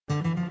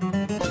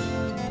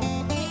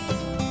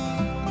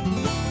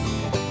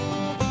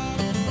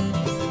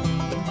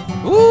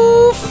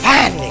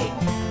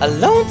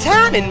alone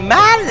time in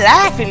my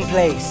laughing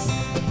place.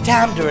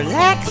 Time to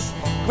relax,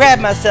 grab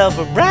myself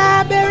a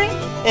bribeberry,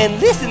 and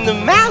listen to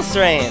Mouse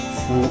Rants.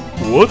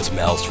 What's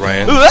Mouse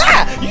Rants?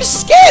 You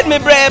scared me,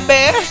 Brad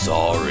Bear.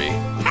 Sorry.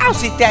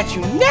 How's it that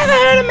you never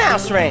heard of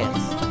Mouse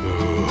Rants?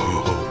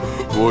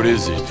 What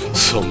is it?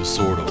 Some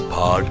sort of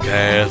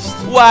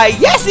podcast? Why,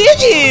 yes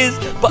it is!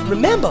 But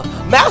remember,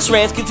 Mouse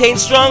Rants contain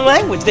strong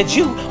language that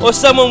you or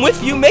someone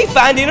with you may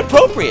find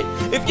inappropriate.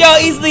 If y'all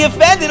easily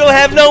offended or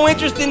have no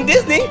interest in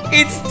Disney,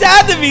 it's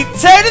time to be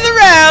turning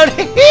around!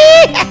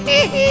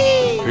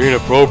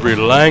 Inappropriate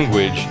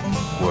language?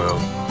 Well,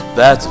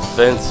 that's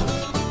offensive.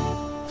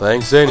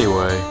 Thanks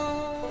anyway.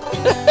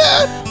 Ooh,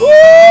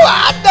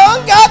 I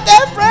done got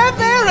that Brad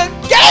Bear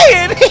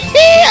again!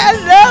 I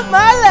love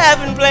my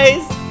laughing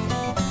place!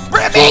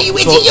 Brad Bear, you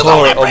itchy, you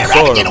gonna let Brad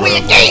Rabbit get away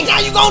again! How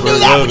you gonna do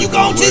that when you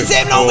go to the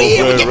 7 over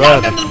here? We get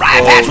down to the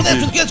right patch for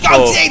this, just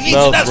go save me,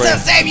 enough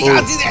stuff, save me, you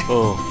see that?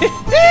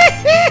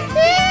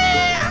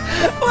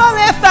 While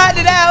they're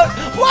finding out,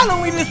 why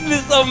don't we listen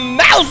to some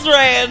Mouse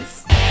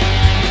Rants?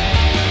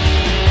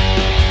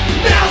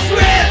 Mouse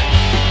Rant!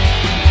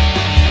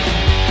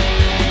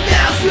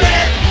 Mouse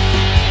Rant!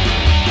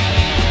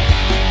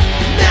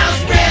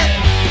 Mouse Rant!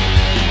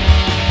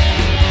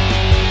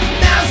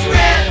 Mouse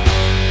Rant!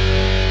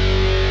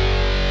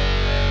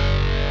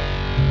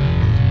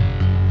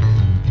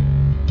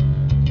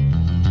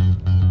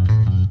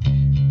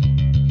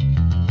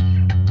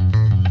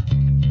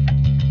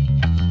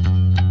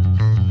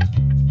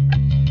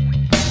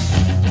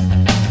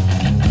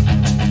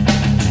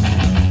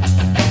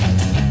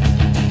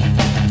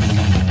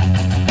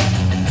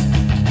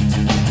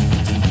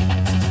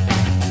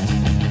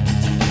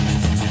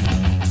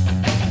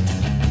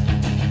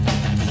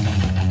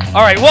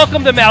 All right,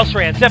 welcome to Mouse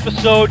Rants,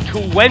 episode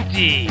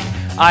 20.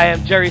 I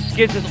am Jerry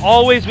Skids. As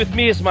always, with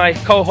me is my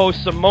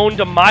co-host Simone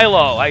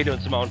DeMilo. How you doing,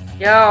 Simone?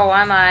 Yo,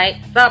 I'm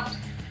aight. Sup?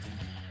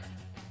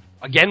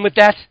 Again with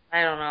that?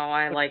 I don't know.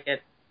 I like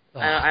it.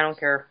 I don't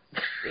care.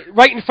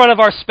 Right in front of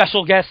our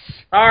special guests.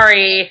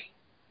 Sorry.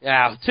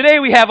 Yeah. Today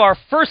we have our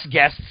first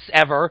guests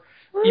ever,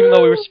 even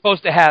though we were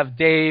supposed to have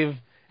Dave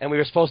and we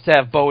were supposed to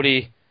have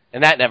Bodie,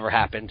 and that never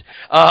happened.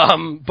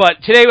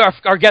 But today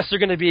our guests are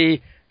going to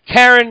be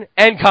Karen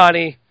and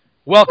Connie.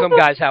 Welcome,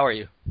 guys. How are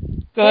you?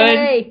 Good.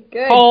 Hey,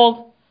 good.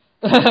 Cold.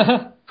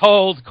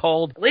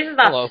 Cold. At least it's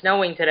not Hello.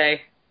 snowing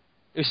today.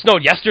 It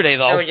snowed yesterday,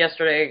 though. Snowed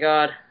yesterday,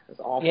 God. It was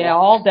awful. Yeah,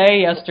 all day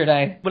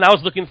yesterday. When I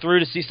was looking through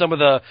to see some of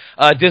the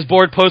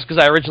Disboard posts,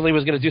 because I originally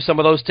was going to do some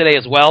of those today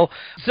as well,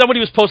 somebody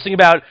was posting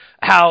about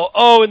how,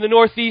 in the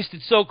Northeast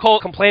it's so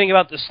cold, complaining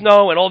about the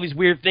snow and all these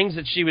weird things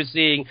that she was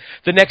seeing.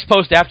 The next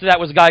post after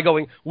that was a guy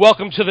going,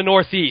 "Welcome to the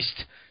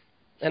Northeast."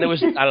 And it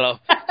was, I don't know.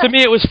 To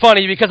me, it was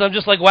funny because I'm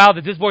just like, wow,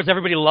 the Disboards,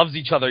 everybody loves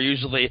each other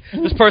usually.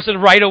 This person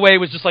right away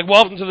was just like,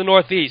 welcome to the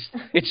Northeast.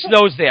 It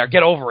snows there.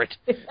 Get over it.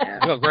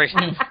 Oh, great.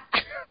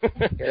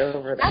 Get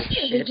over that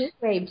Actually, the shit. heat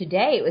wave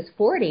today, it was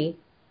 40.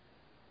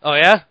 Oh,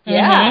 yeah?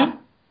 Yeah.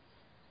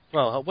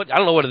 Well, I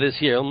don't know what it is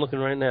here. I'm looking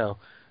right now.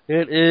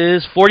 It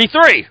is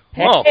 43.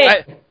 Whoa.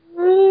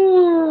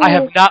 I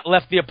have not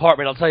left the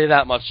apartment, I'll tell you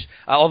that much.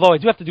 Although I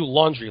do have to do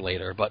laundry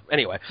later, but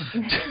anyway.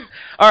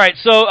 All right,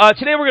 so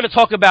today we're going to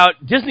talk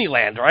about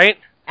Disneyland, right?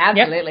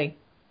 Absolutely.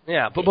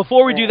 Yeah, but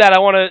before we do that, I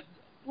want to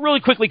really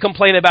quickly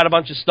complain about a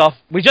bunch of stuff.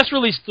 We just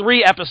released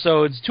 3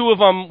 episodes. 2 of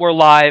them were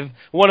live.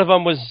 One of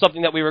them was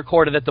something that we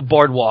recorded at the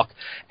Boardwalk.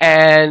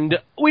 And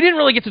we didn't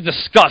really get to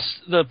discuss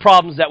the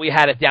problems that we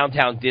had at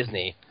Downtown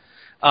Disney.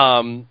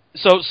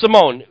 So,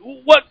 Simone,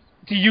 what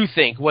do you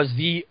think was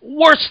the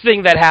worst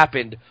thing that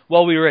happened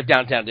while we were at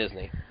Downtown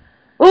Disney?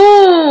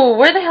 Ooh,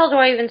 where the hell do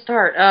I even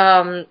start?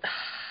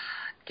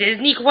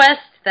 Disney Quest?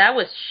 That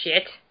was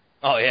shit.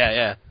 Oh,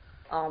 yeah.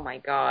 Oh my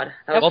God.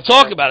 Well,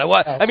 talk about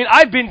it. I mean,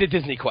 I've been to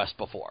Disney Quest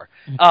before.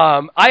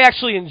 I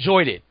actually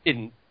enjoyed it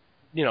in,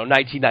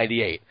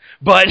 1998.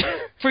 But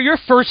for your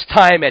first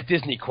time at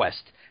Disney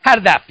Quest, how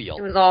did that feel?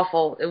 It was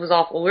awful. It was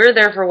awful. We were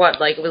there for what?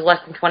 It was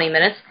less than 20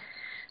 minutes.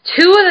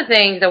 2 of the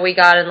things that we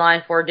got in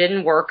line for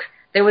didn't work.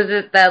 There was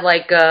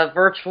that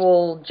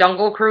virtual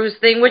Jungle Cruise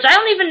thing, which I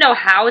don't even know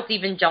how it's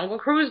even Jungle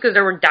Cruise because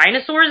there were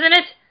dinosaurs in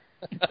it.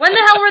 When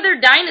the hell were there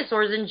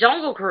dinosaurs in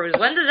Jungle Cruise?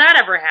 When did that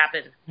ever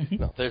happen?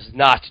 No, there's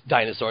not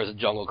dinosaurs in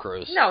Jungle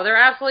Cruise. No, there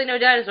are absolutely no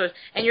dinosaurs.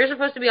 And you're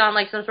supposed to be on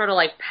some sort of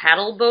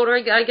paddle boat, or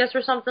I guess,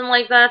 or something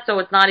like that. So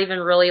it's not even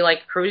really like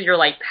a cruise. You're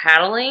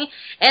paddling,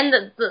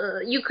 and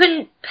you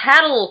couldn't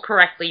paddle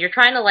correctly. You're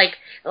trying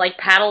to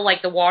paddle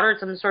the water.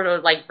 It's some sort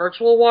of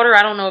virtual water.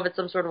 I don't know if it's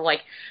some sort of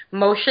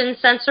motion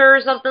sensor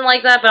or something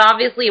like that. But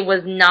obviously it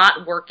was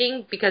not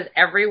working because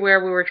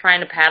everywhere we were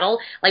trying to paddle,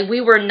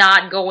 we were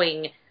not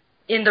going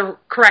in the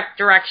correct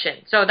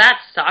direction. So that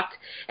sucked.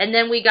 And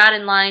then we got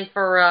in line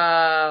for,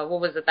 what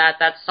was it, that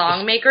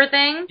song maker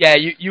thing? Yeah,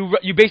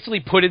 you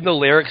basically put in the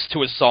lyrics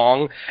to a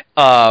song.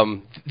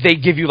 They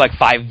give you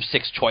 5,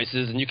 6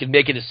 choices, and you can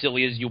make it as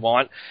silly as you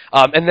want.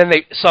 And then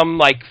some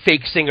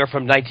fake singer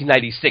from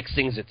 1996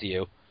 sings it to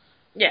you.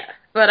 Yeah,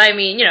 but I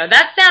mean,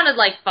 that sounded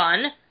like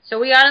fun. So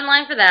we got in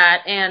line for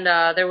that, and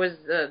there was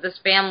this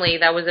family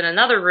that was in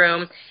another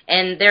room,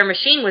 and their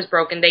machine was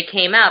broken. They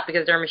came out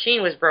because their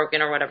machine was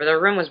broken or whatever. Their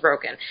room was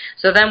broken.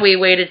 So then we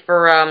waited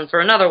for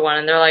another one,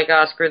 and they're like,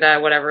 oh, screw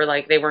that, whatever.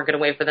 Like, they weren't going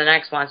to wait for the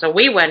next one. So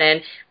we went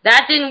in.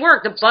 That didn't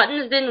work. The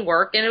buttons didn't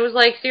work, and it was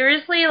like,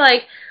 seriously?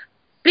 Like,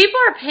 people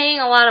are paying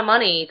a lot of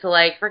money to,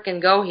 like,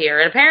 frickin' go here.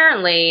 And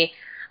apparently,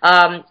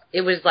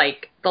 it was,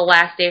 like, the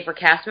last day for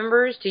cast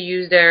members to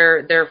use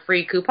their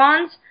free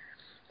coupons.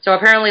 So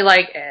apparently,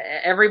 like,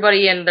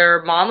 everybody and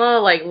their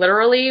mama, like,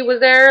 literally was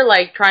there,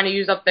 like, trying to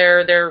use up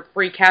their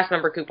free cast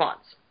member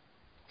coupons.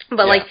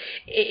 But,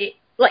 it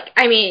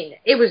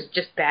was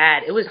just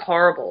bad. It was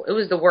horrible. It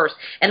was the worst.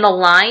 And the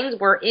lines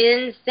were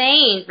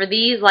insane for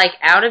these, like,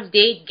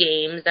 out-of-date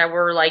games that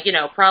were, like, you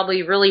know,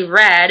 probably really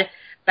rad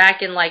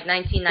back in, like,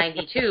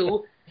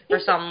 1992 or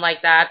something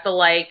like that. But,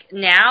 like,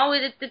 now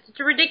it's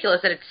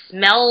ridiculous. And it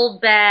smelled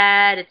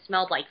bad. It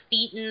smelled like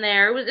feet in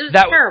there. It was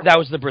terrible. That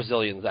was the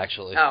Brazilians,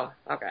 actually. Oh,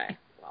 okay.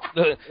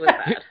 Well, it was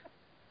bad.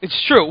 It's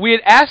true. We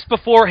had asked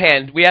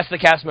beforehand, we asked the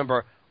cast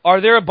member, are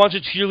there a bunch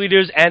of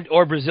cheerleaders and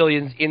or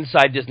Brazilians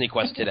inside Disney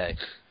Quest today?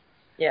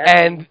 Yeah.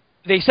 And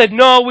they said,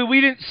 no, we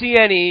didn't see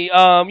any.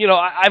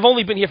 I've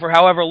only been here for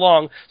however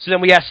long. So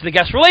then we asked the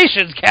guest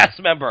relations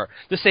cast member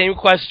the same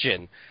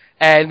question.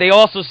 And they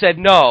also said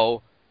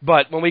no,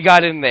 but when we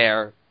got in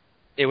there,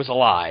 it was a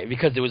lie,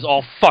 because it was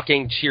all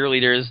fucking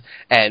cheerleaders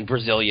and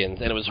Brazilians,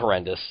 and it was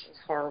horrendous. It was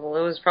horrible.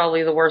 It was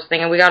probably the worst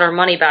thing, and we got our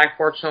money back,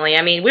 fortunately.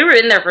 I mean, we were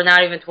in there for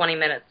not even 20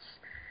 minutes.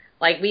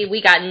 Like,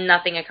 we got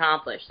nothing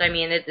accomplished. I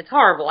mean, it's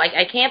horrible.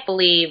 I can't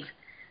believe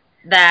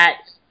that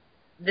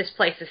this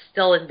place is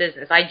still in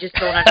business. I just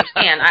don't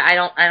understand. I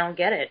don't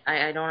get it.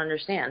 I don't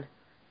understand.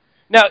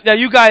 Now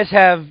you guys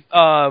have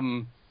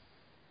not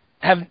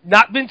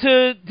been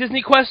to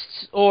Disney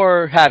Quest,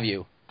 or have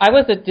you? I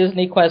was at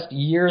Disney Quest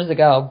years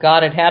ago.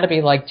 God, it had to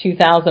be like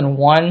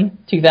 2001,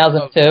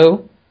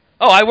 2002.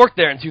 Oh, I worked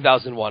there in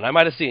 2001. I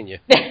might have seen you.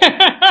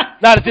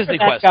 Not at Disney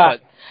Quest, but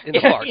in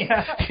the park.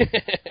 Yeah.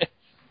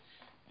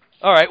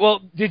 All right,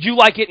 well, did you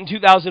like it in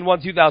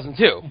 2001,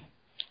 2002?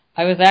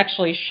 I was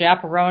actually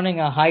chaperoning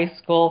a high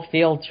school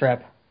field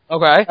trip.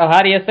 Okay. So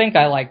how do you think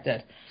I liked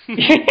it?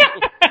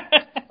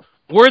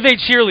 Were they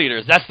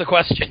cheerleaders? That's the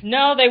question.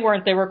 No, they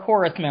weren't. They were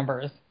chorus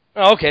members.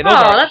 Oh, okay.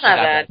 That's not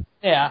bad.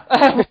 Yeah.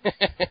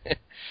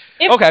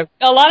 Okay.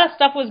 A lot of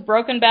stuff was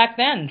broken back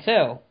then,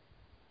 too.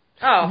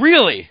 Oh.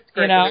 Really?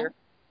 You know?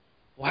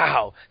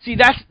 Wow. See,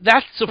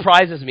 that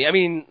surprises me. I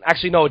mean,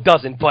 actually, no, it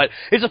doesn't. But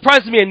it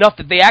surprises me enough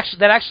that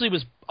that actually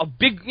was a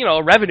big,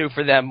 revenue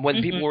for them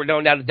when people were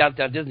going down to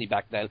Downtown Disney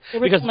back then.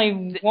 There was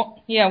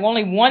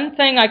only one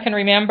thing I can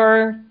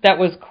remember that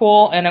was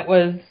cool, and it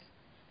was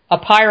a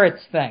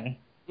pirates thing,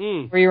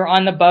 where you were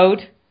on the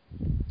boat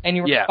and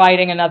you were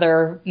fighting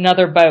another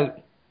boat,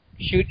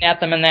 shooting at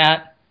them and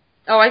that.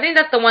 Oh, I think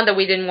that's the one that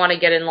we didn't want to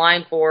get in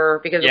line for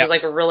because it was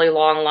like a really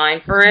long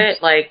line for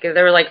it. Like,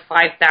 there were like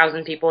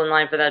 5,000 people in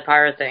line for that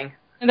pirate thing.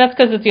 And that's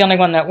because it's the only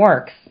one that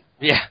works.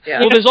 Yeah.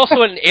 Well, there's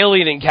also an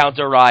alien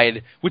encounter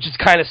ride, which is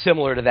kind of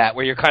similar to that,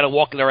 where you're kind of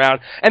walking around.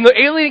 And the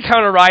alien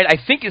encounter ride, I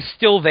think, is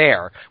still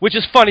there, which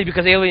is funny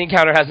because alien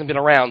encounter hasn't been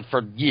around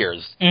for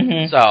years.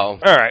 So, all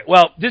right.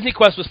 Well, Disney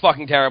Quest was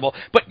fucking terrible.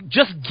 But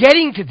just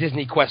getting to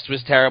Disney Quest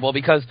was terrible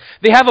because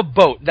they have a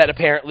boat that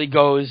apparently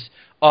goes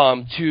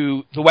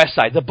to the west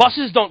side. The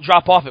buses don't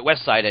drop off at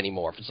West Side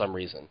anymore for some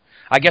reason.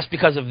 I guess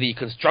because of the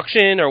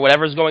construction or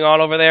whatever's going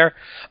on over there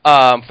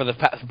for the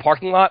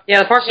parking lot. Yeah,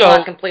 the parking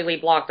lot's completely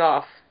blocked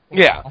off.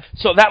 Yeah,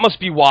 so that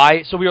must be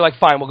why. So we were like,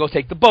 fine, we'll go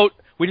take the boat.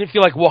 We didn't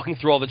feel like walking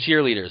through all the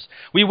cheerleaders.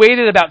 We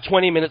waited about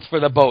 20 minutes for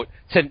the boat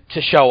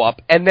to show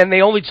up, and then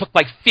they only took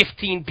like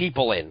 15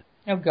 people in.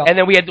 Oh, God. And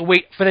then we had to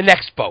wait for the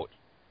next boat.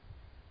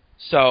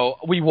 So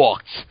we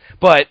walked.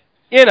 But,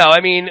 I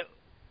mean,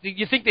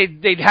 you think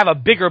they'd have a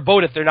bigger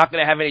boat if they're not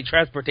going to have any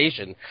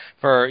transportation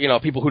for,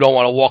 people who don't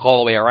want to walk all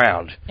the way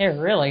around. Yeah,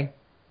 really.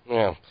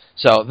 Yeah.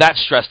 So that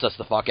stressed us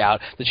the fuck out.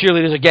 The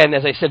cheerleaders, again,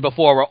 as I said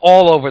before, were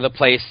all over the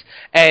place,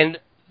 and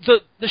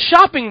the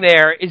shopping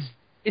there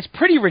is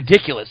pretty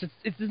ridiculous.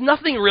 There's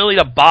nothing really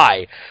to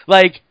buy.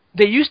 Like,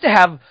 they used to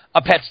have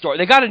a pet store.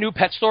 They got a new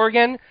pet store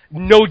again,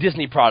 no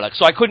Disney products.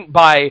 So I couldn't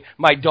buy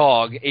my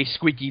dog a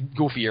squeaky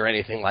Goofy or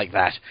anything like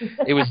that.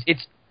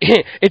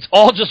 It's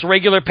all just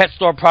regular pet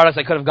store products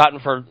I could have gotten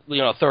for,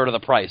 a third of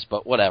the price,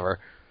 but whatever.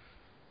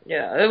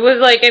 Yeah, it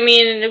was like,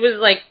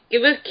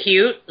 it was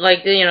cute.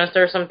 Like, there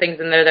were some things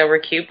in there that were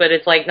cute, but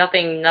it's like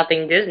nothing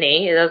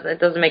Disney. It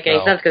doesn't make any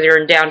sense because you're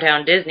in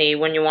downtown Disney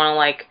when you want to,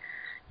 like,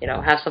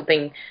 have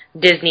something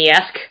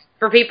Disney-esque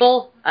for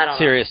people. I don't know.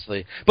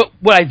 Seriously. But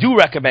what I do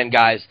recommend,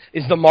 guys,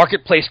 is the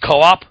Marketplace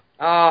Co-op.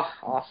 Oh,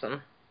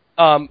 awesome.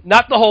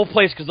 Not the whole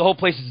place, because the whole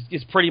place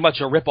is pretty much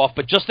a ripoff,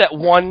 but just that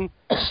one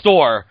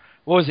store.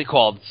 What was it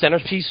called?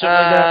 Centerpiece? Or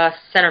something like that?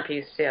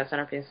 Centerpiece. Yeah,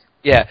 Centerpiece.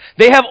 Yeah,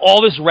 they have all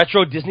this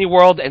retro Disney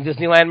World and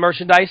Disneyland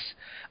merchandise.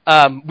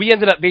 We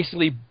ended up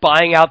basically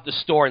buying out the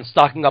store and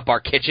stocking up our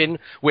kitchen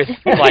with,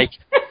 like,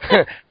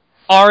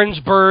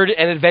 Orange Bird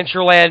and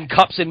Adventureland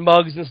cups and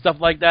mugs and stuff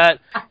like that.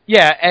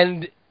 Yeah,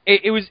 and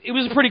it was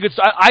a pretty good.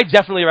 I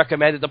definitely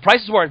recommend it. The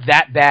prices weren't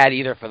that bad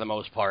either for the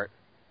most part.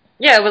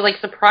 Yeah, it was like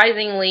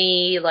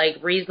surprisingly like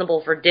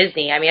reasonable for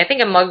Disney. I mean, I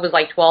think a mug was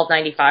like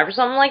 $12.95 or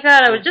something like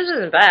that. It just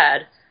isn't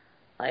bad.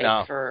 Like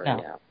no.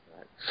 Yeah.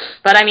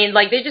 But I mean,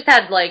 like they just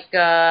had like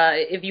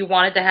if you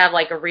wanted to have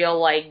like a real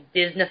like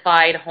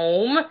Disneyfied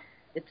home,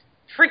 it's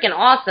freaking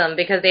awesome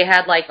because they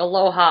had like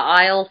Aloha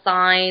Isle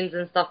signs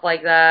and stuff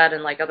like that,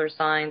 and like other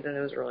signs, and it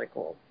was really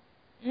cool.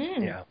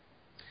 Mm. Yeah.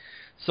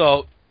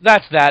 So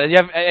that's that. Do you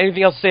have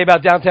anything else to say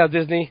about Downtown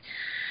Disney?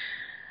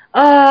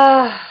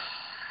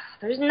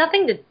 There's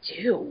nothing to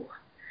do.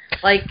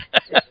 Like,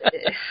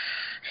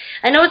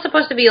 I know it's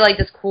supposed to be like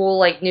this cool,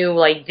 like new,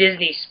 like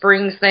Disney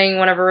Springs thing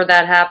whenever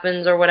that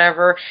happens or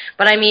whatever.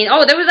 But I mean,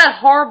 there was that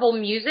horrible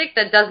music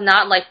that does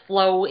not like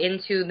flow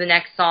into the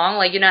next song.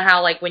 Like, you know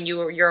how like when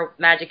you're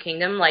Magic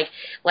Kingdom, like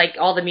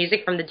all the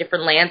music from the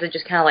different lands, it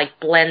just kind of like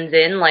blends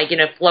in, like, you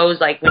know, flows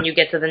like when you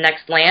get to the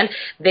next land.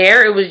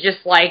 There, it was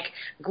just like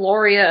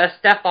Gloria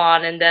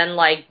Estefan and then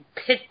like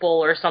Pitbull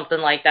or something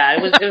like that.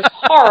 It was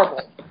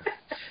horrible.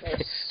 It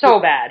was so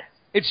bad.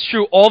 It's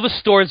true. All the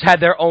stores had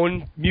their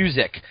own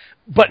music,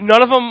 but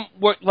none of them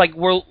were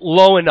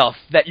low enough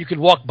that you could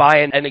walk by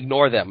and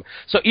ignore them.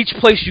 So each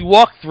place you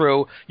walk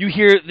through, you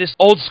hear this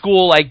old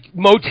school like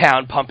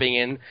Motown pumping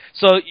in.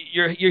 So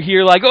you're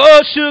here like,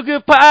 oh, sugar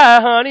pie,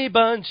 honey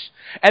bunch,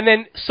 and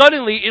then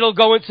suddenly it'll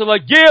go into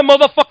like, yeah,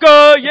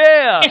 motherfucker,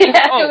 yeah.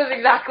 That was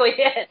exactly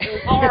it. It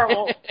was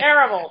horrible,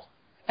 terrible.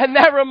 And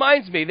that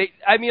reminds me,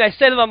 I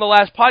said it on the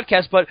last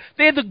podcast, but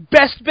they had the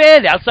best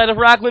band outside of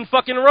Raglan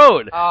fucking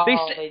Road. Oh,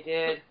 they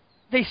did.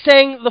 They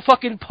sang the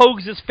fucking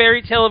Pogues'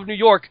 Fairy Tale of New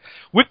York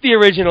with the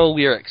original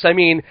lyrics. I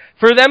mean,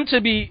 for them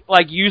to be,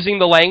 like, using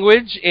the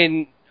language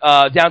in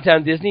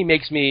Downtown Disney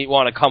makes me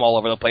want to come all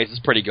over the place.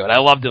 It's pretty good. I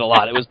loved it a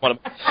lot. It was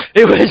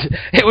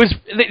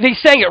they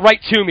sang it right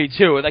to me,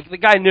 too. Like, the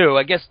guy knew.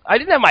 I guess I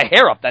didn't have my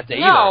hair up that day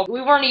either. No,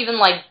 we weren't even,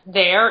 like,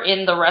 there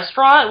in the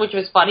restaurant, which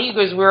was funny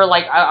because we were,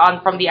 like,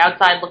 from the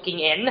outside looking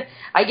in,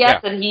 I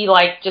guess, yeah. And he,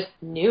 like, just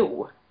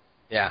knew.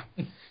 Yeah.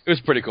 It was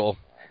pretty cool.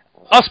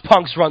 Us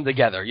punks run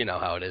together. You know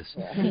how it is.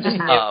 Yeah, he just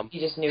knew. He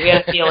just knew. He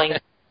had a feeling.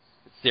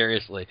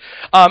 Seriously.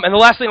 And the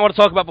last thing I want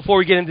to talk about before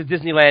we get into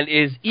Disneyland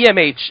is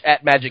EMH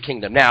at Magic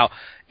Kingdom. Now,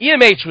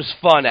 EMH was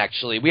fun,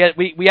 actually.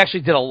 We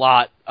actually did a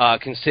lot,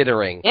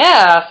 considering.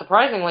 Yeah,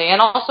 surprisingly. And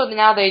also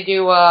now they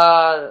do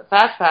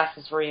Fast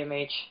Passes for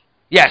EMH.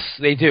 Yes,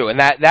 they do. And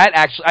that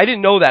actually, I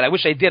didn't know that. I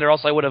wish I did, or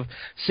else I would have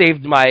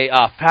saved my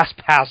Fast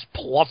Pass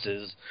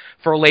pluses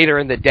for later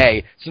in the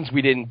day, since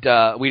we didn't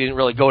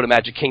really go to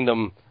Magic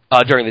Kingdom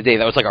during the day.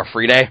 That was like our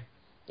free day.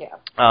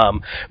 Yeah.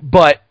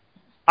 But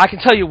I can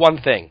tell you one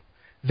thing.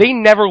 They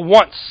never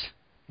once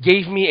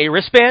gave me a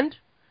wristband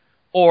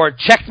or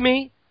checked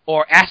me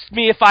or asked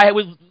me if I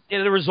was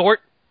in a resort.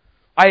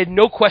 I had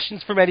no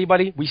questions from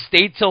anybody. We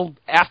stayed till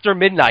after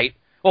midnight,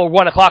 or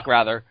 1 o'clock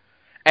rather,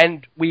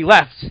 and we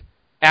left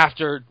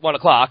after 1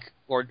 o'clock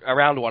or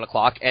around 1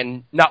 o'clock,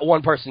 and not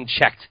one person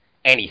checked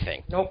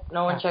anything. Nope,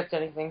 no one checked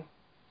anything.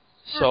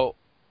 So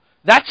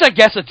that's, I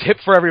guess, a tip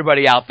for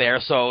everybody out there.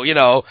 So, you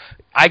know,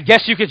 I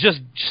guess you could just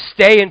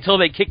stay until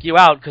they kick you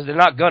out, because they're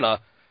not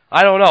gonna.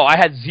 I don't know. I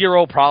had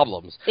zero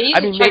problems. They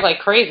used to check like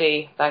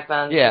crazy back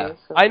then. Yeah, too,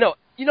 so. I know.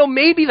 You know,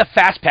 maybe the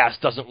Fast Pass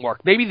doesn't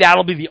work. Maybe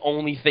that'll be the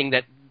only thing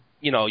that,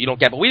 you know, you don't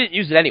get. But we didn't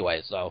use it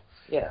anyway, so.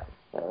 Yeah,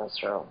 that's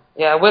true.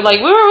 Yeah, it was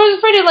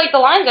pretty, like, the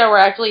lines there were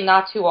actually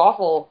not too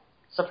awful,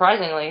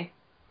 surprisingly.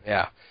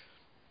 Yeah.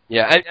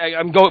 Yeah,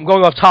 I'm going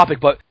off topic,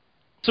 but.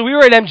 So we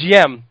were at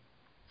MGM,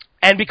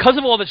 and because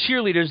of all the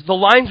cheerleaders, the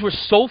lines were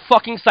so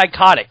fucking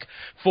psychotic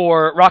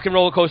for Rock and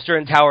Roller Coaster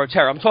and Tower of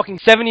Terror. I'm talking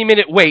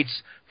 70-minute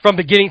waits from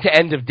beginning to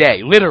end of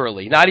day,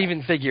 literally, not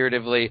even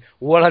figuratively,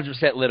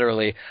 100%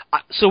 literally.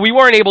 So we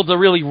weren't able to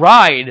really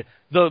ride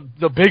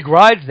the big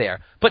rides there.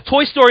 But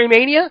Toy Story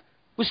Mania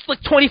was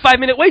like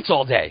 25-minute waits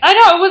all day. I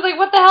know, it was like,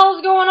 what the hell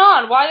is going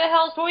on? Why the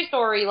hell is Toy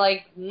Story,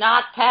 like,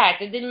 not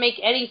packed? It didn't make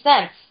any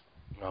sense.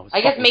 No, I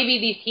guess maybe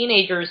these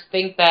teenagers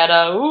think that,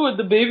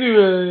 the baby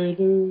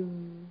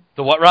ride.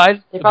 The what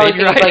ride? They probably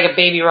think it's like a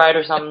baby ride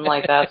or something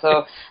like that.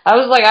 So I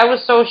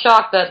was so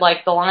shocked that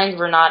like the lines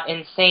were not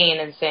insane.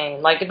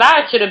 Like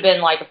that should have been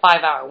like a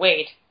 5-hour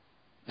wait.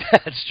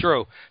 That's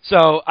true.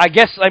 So I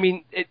guess, I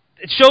mean, it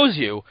shows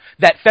you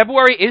that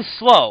February is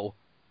slow,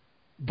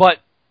 but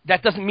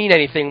that doesn't mean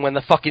anything when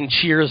the fucking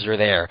cheers are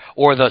there,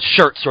 or the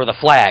shirts, or the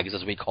flags,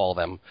 as we call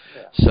them.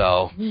 Yeah.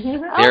 So there you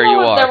are. I don't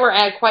know if there were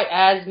quite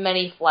as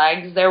many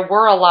flags. There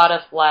were a lot of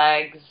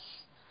flags.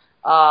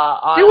 There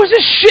was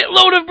a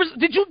shitload of.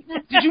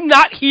 Did you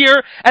not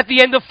hear at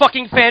the end of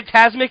fucking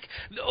Fantasmic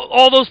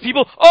all those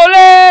people? Ole,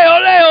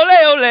 ole,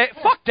 ole, ole.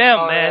 Fuck them,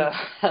 man. Yeah.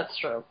 That's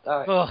true.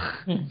 Right.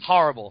 Ugh,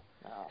 horrible.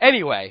 No.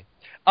 Anyway,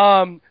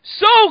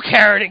 so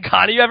Karen and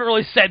Connie, you haven't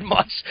really said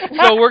much,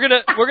 so we're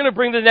gonna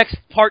bring the next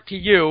part to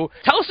you.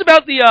 Tell us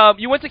about the.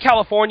 You went to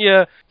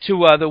California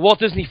to the Walt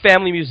Disney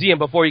Family Museum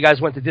before you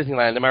guys went to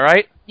Disneyland. Am I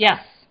right? Yes.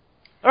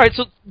 All right.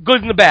 So good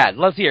and the bad.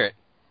 Let's hear it.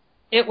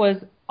 It was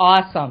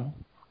awesome.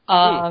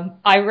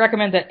 I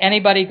recommend that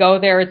anybody go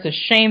there. It's a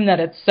shame that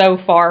it's so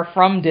far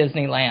from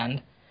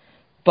Disneyland.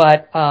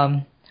 But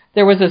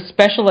there was a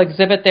special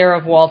exhibit there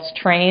of Walt's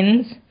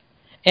trains,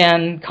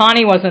 and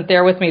Connie wasn't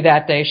there with me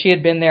that day. She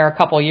had been there a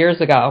couple years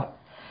ago.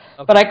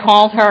 Okay. But I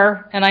called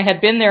her, and I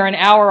had been there an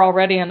hour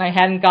already, and I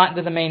hadn't gotten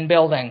to the main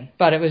building.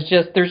 But it was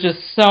there's just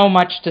so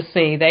much to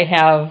see.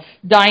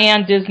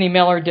 Diane Disney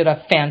Miller did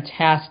a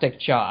fantastic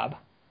job.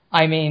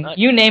 I mean,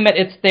 you name it,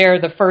 it's there.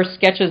 The first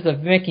sketches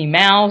of Mickey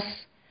Mouse.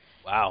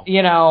 Wow.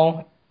 You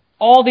know,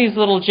 all these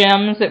little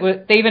gems.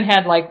 They even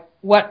had, like,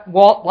 what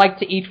Walt liked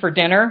to eat for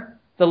dinner,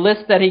 the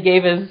list that he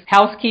gave his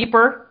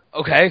housekeeper.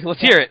 Okay,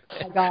 let's hear it.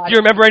 Oh, God. Do you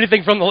remember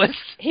anything from the list?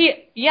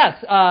 He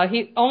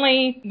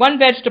only one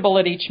vegetable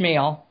at each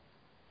meal.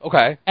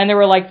 Okay. And there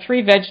were like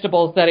 3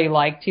 vegetables that he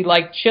liked. He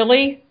liked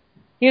chili.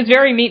 He was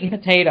very meat and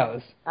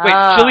potatoes. Wait,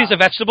 chili's a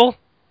vegetable?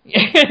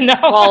 No.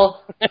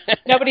 Well,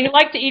 no, but he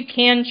liked to eat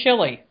canned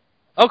chili.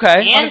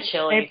 Okay. Canned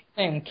chili.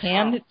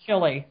 Canned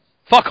chili.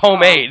 Fuck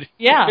homemade.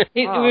 Yeah,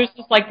 it was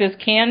just like this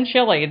canned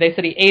chili. They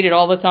said he ate it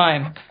all the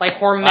time. Like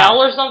Hormel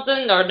or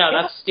something? Or no,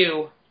 that's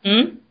stew.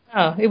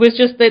 Oh, it was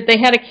just that they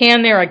had a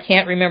can there. I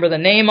can't remember the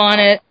name on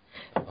it,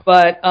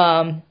 but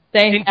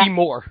Dinty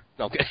Moore.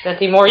 Okay.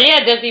 Dinty Moore.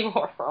 Yeah, Dinty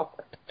Moore.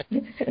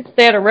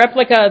 They had a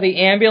replica of the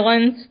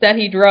ambulance that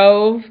he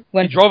drove.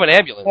 He drove an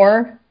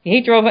ambulance?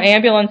 He drove an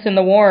ambulance in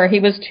the war.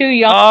 He was too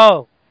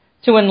young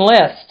to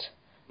enlist,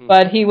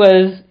 but he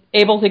was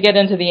able to get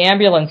into the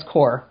ambulance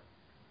corps.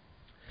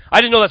 I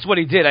didn't know that's what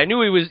he did. I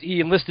knew he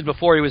enlisted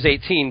before he was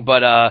 18,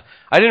 but I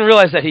didn't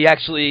realize that he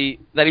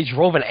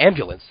drove an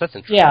ambulance. That's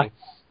interesting.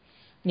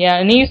 Yeah,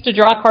 and he used to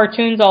draw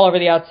cartoons all over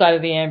the outside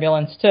of the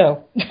ambulance, too.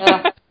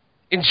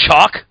 In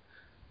chalk?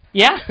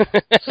 Yeah.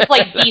 Just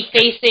like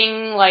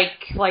defacing,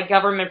 like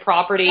government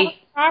property.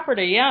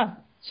 Property, yeah.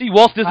 See,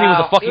 Walt Disney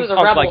was a fucking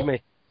punk like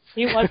me.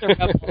 He was a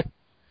rebel.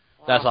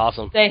 That's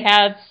awesome. They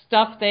had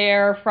stuff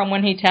there from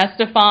when he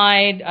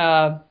testified.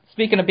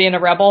 Speaking of being a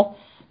rebel,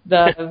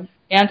 the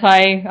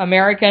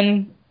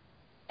Anti-American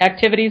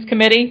Activities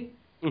Committee,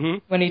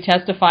 when he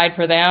testified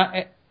for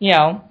that,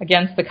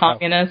 against the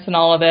communists and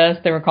all of this.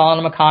 They were calling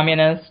him a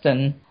communist,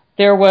 and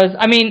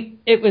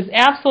it was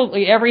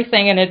absolutely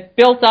everything, and it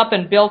built up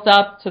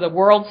to the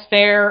World's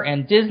Fair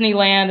and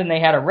Disneyland, and they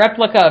had a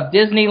replica of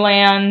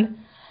Disneyland,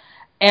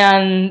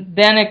 and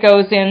then it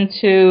goes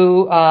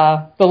into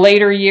the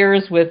later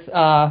years with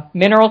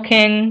Mineral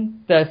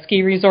King, the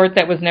ski resort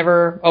that was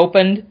never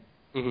opened,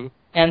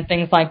 and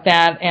things like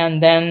that,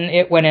 and then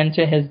it went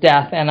into his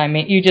death,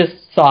 and you just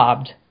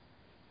sobbed.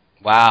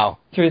 Wow.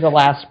 Through the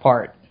last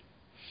part.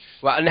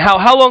 Well, and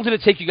how long did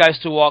it take you guys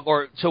to walk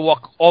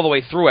all the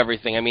way through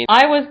everything?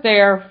 I was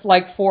there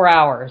like 4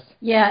 hours.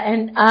 Yeah,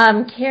 and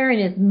Karen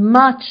is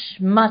much,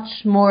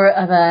 much more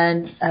of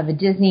a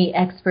Disney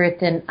expert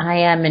than I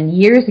am. And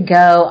years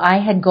ago, I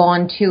had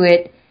gone to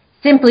it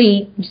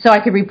simply so I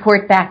could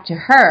report back to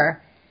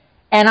her,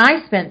 and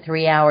I spent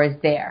 3 hours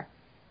there.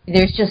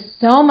 There's just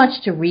so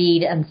much to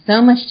read and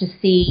so much to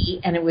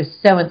see, and it was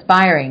so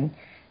inspiring.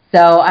 So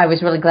I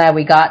was really glad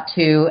we got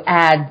to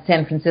add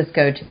San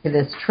Francisco to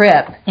this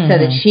trip so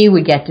that she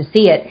would get to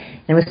see it.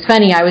 And it was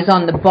funny, I was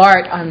on the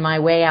BART on my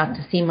way out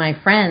to see my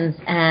friends,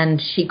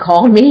 and she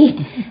called me,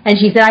 and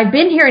she said, I've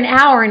been here an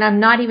hour, and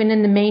I'm not even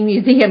in the main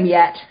museum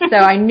yet. So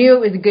I knew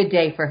it was a good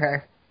day for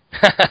her.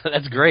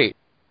 That's great.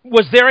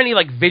 Was there any,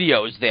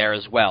 videos there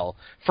as well?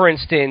 For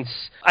instance,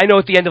 I know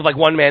at the end of,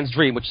 One Man's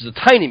Dream, which is a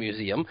tiny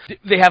museum,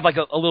 they have,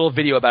 a little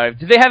video about it.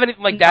 Did they have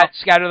anything like that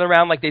scattered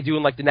around like they do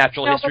in, the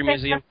Natural History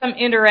Museum? Had some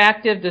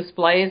interactive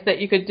displays that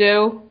you could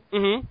do.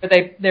 But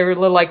they were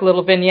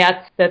little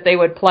vignettes that they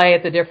would play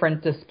at the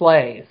different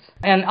displays.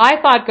 And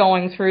I thought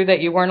going through that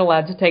you weren't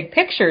allowed to take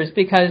pictures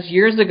because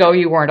years ago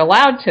you weren't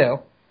allowed to.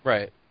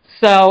 Right.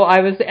 So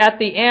I was at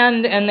the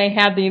end, and they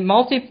have the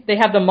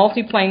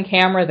multiplane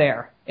camera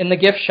there in the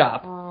gift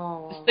shop.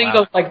 This thing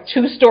goes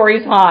 2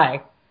 stories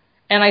high.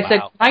 And I said,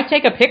 can I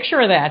take a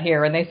picture of that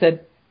here? And they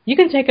said, you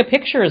can take a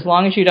picture as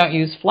long as you don't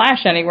use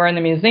flash anywhere in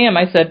the museum.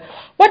 I said,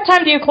 what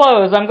time do you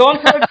close? I'm going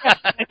through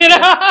again.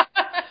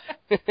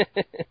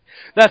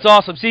 That's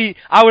awesome. See,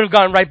 I would have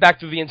gone right back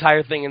through the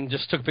entire thing and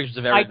just took pictures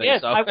of everything. I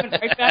did. So. I went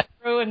right back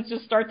through and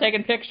just started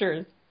taking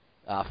pictures.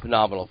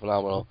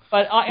 Phenomenal.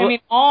 But,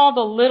 all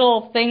the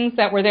little things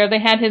that were there, they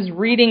had his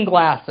reading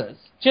glasses.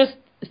 Just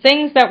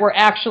things that were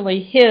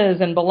actually his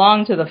and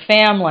belonged to the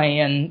family,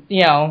 and,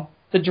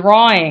 the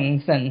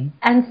drawings and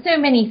so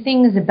many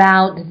things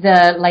about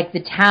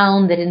the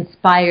town that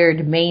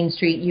inspired Main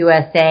Street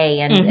USA,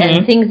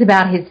 and things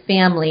about his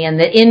family and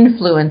the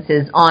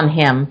influences on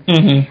him,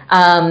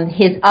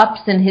 his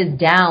ups and his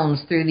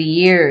downs through the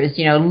years,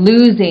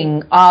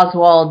 losing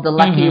Oswald the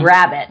Lucky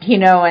Rabbit,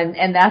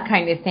 and that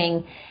kind of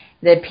thing.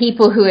 The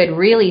people who had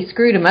really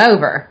screwed him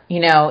over,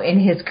 in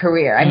his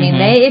career.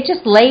 It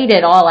just laid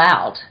it all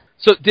out.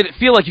 So did it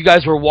feel like you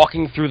guys were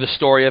walking through the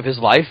story of his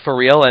life for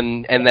real?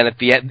 And then at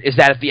the end, is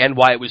that at the end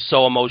why it was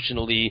so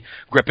emotionally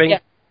gripping?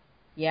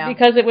 Yeah.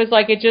 Because it was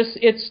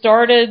it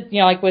started,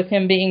 with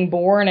him being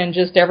born and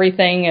just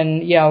everything,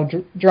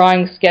 and,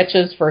 drawing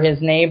sketches for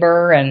his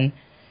neighbor, and,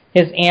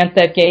 his aunt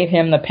that gave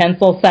him the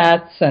pencil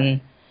sets,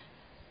 and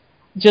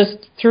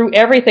just through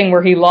everything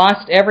where he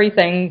lost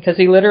everything because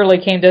he literally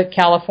came to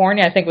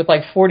California, I think, with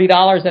like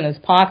 $40 in his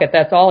pocket.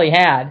 That's all he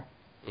had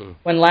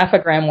when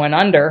Laugh-O-Gram went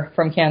under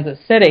from Kansas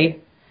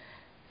City.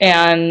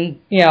 And,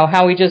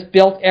 how he just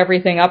built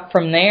everything up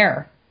from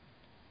there.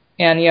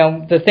 And,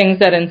 the things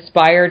that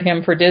inspired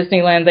him for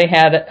Disneyland, they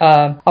had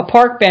a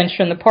park bench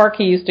from the park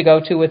he used to go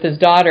to with his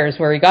daughters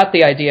where he got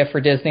the idea for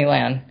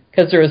Disneyland,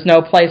 because there was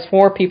no place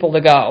for people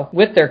to go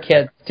with their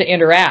kids to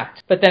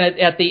interact. But then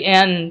at the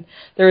end,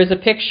 there is a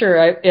picture,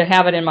 I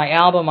have it in my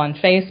album on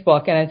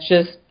Facebook, and it's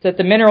just at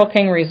the Mineral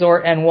King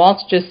Resort, and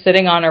Walt's just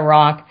sitting on a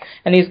rock,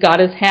 and he's got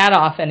his hat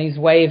off, and he's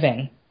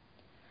waving.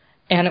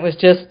 And it was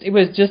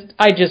just,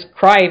 I just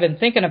cry even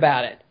thinking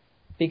about it,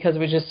 because it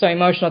was just so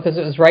emotional, because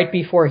it was right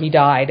before he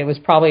died. It was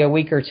probably a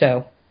week or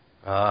two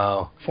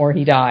before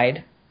he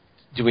died.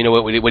 Do we know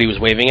what he was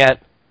waving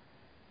at?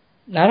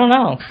 I don't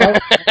know.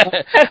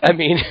 I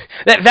mean,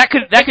 that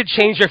could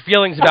change your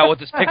feelings about what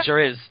this picture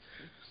is.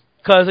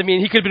 Because, I mean,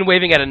 he could have been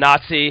waving at a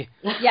Nazi.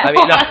 Yeah. I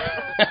mean, no.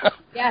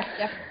 Yes,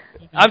 definitely.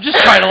 I'm just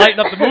trying to lighten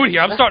up the mood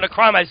here. I'm starting to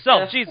cry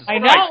myself. Jesus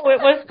Christ. I know. It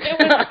was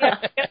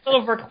a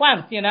little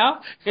verklempt,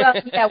 Well,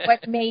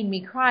 what made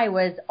me cry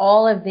was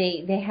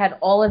they had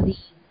all of the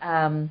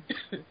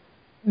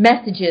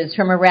messages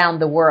from around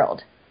the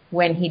world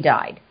when he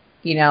died.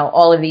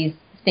 All of these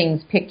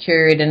things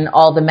pictured, and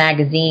all the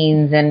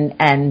magazines and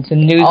the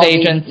news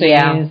agencies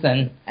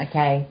and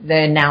the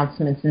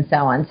announcements and so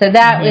on. So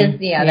that was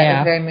that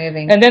was very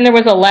moving. And then there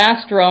was a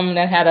last room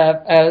that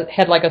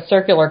had like a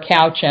circular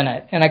couch in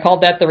it, and I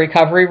called that the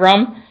recovery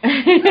room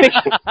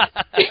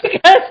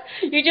because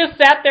you just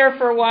sat there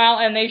for a while,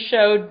 and they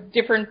showed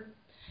different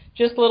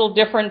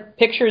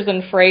pictures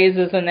and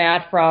phrases and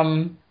that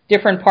from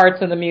different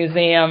parts of the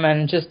museum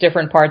and just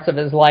different parts of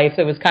his life.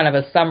 It was kind of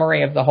a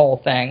summary of the whole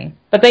thing.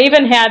 But they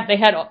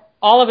had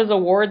all of his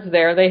awards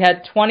there. They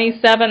had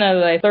 27 of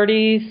the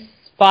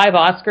 35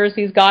 Oscars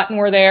he's gotten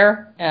were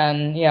there,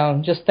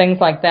 and just things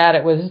like that.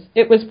 It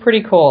was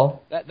pretty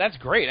cool. That's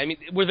great. I mean,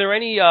 were there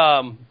any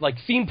like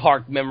theme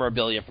park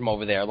memorabilia from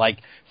over there? Like,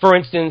 for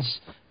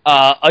instance,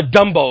 a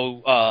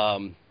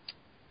Dumbo.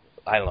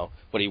 I don't know.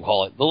 What do you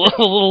call it? The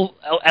little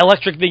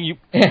electric thing you...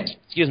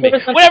 Excuse me.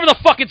 Whatever the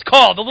fuck it's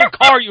called. The little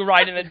car you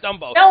ride in a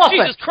Dumbo.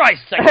 Elephant. Jesus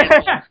Christ.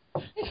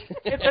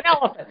 It's an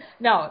elephant.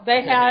 No,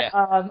 they had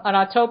an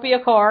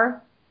Autopia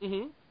car,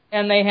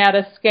 and they had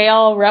a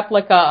scale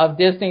replica of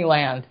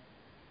Disneyland.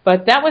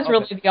 But that was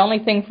really the only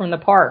thing from the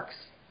parks.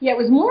 Yeah, it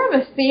was more of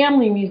a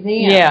family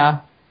museum.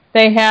 Yeah.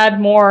 They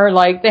had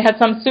they had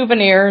some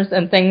souvenirs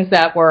and things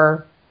that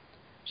were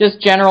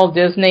just general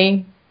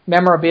Disney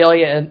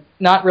memorabilia,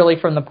 not really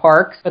from the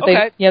parks, but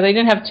they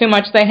didn't have too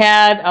much. They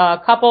had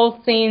a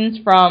couple scenes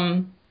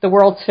from the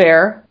World's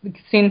Fair,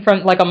 scene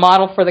from like a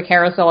model for the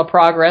Carousel of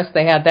Progress.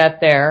 They had that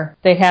there.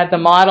 They had the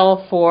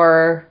model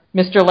for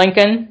Mr.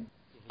 Lincoln.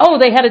 Oh,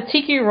 they had a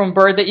tiki room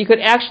bird that you could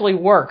actually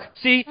work.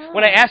 See,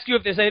 when I ask you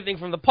if there's anything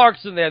from the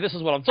parks in there, this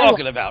is what I'm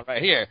talking about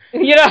right here.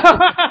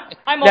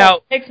 I'm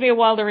old. It takes me a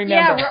while to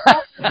remember.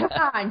 Yeah, come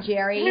on,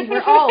 Jerry.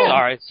 We're old.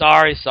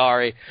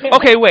 Sorry.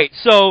 Okay, wait.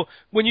 So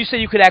when you say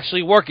you could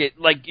actually work it,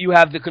 like you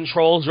have the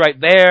controls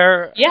right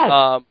there? Yes.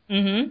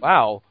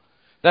 Wow.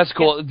 That's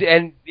cool. Yeah.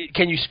 And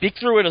can you speak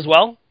through it as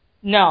well?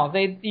 No,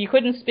 you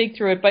couldn't speak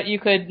through it, but you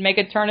could make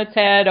it turn its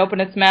head, open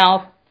its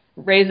mouth,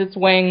 raise its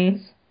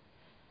wings.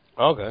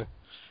 Okay.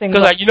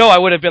 Because I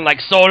would have been like,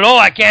 Solo,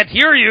 I can't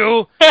hear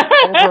you,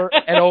 over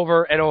and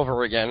over and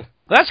over again.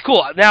 That's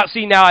cool.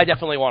 Now I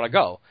definitely want to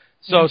go.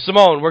 So,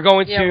 Simone, we're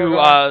going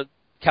to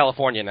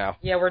California now.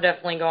 Yeah, we're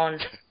definitely going.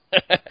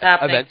 It's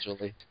happening.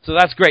 Eventually. So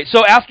that's great.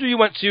 So after you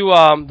went to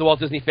the Walt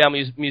Disney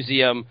Family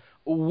Museum,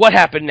 what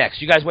happened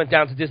next? You guys went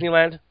down to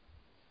Disneyland?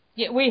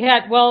 Yeah, we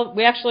had an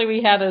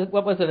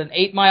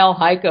 8-mile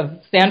hike of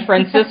San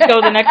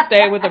Francisco the next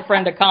day with a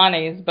friend of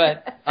Connie's,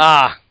 but...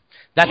 that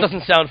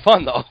doesn't sound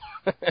fun, though.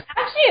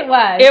 Actually, it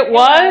was. It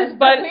was,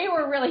 but we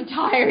were really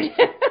tired.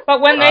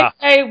 But when they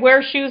say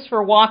wear shoes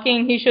for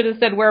walking, he should have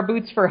said wear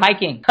boots for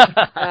hiking.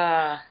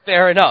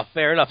 Fair enough.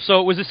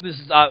 So was this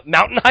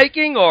mountain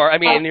hiking, or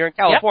you're in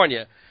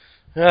California?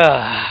 Yep.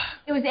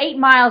 It was 8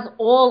 miles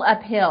all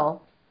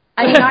uphill.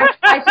 I mean,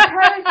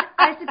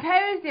 I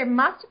suppose there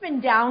must have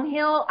been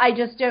downhill. I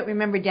just don't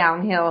remember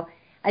downhill.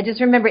 I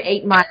just remember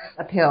 8 miles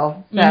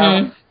uphill. So.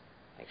 Mm-hmm.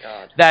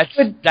 God.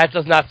 That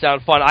does not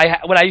sound fun.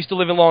 When I used to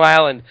live in Long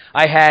Island,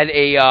 I had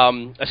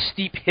a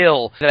steep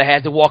hill that I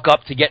had to walk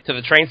up to get to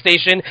the train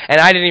station, and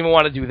I didn't even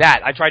want to do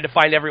that. I tried to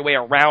find every way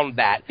around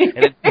that,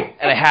 and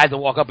I had to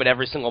walk up it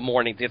every single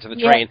morning to get to the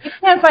train. You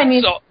can't find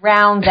me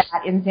around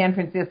that in San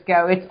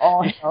Francisco. It's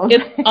all hills.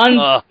 It's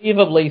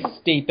unbelievably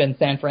steep in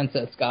San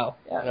Francisco.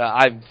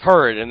 I've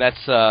heard, and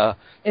that's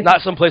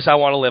not someplace I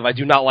want to live. I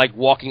do not like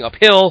walking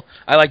uphill.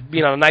 I like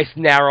being on a nice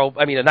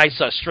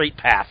straight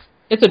path.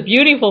 It's a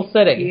beautiful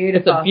city.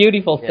 It's a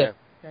beautiful city.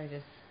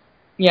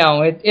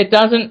 Yeah. It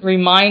doesn't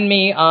remind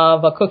me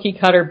of a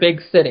cookie-cutter big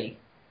city.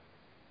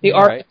 The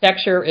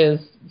architecture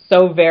is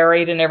so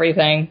varied and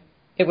everything.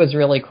 It was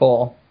really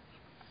cool.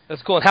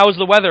 That's cool. And how was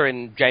the weather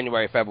in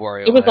January,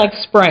 February? It was like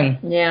spring.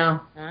 Yeah.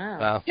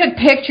 Wow. I took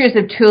pictures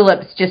of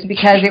tulips just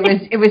because it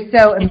was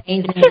so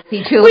amazing to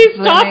see tulips.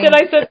 We stopped and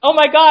I said, "Oh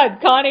my God,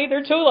 Connie,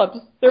 they're tulips.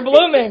 They're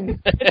blooming.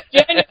 It's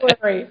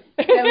January."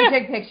 Yeah, we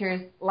took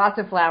pictures. Lots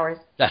of flowers.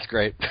 That's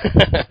great.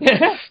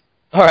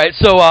 All right,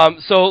 so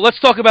let's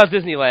talk about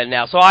Disneyland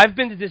now. So I've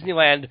been to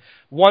Disneyland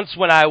once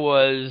when I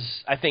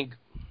was, I think,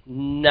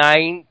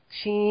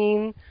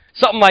 19.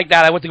 Something like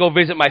that. I went to go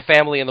visit my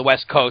family in the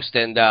West Coast,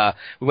 and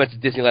we went to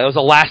Disneyland. It was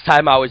the last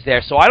time I was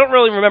there, so I don't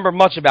really remember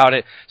much about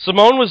it.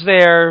 Simone was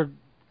there,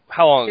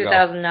 how long ago?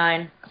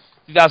 2009.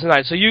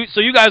 2009. So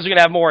you guys are going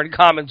to have more in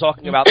common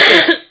talking about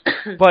this.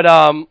 But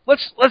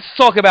let's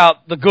talk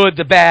about the good,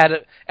 the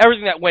bad,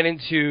 everything that went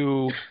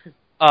into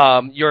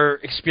your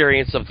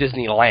experience of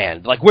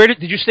Disneyland. Like, where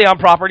did you stay on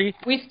property?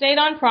 We stayed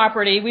on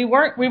property. We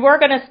were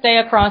going to stay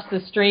across the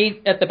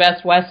street at the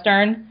Best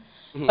Western,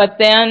 but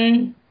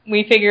then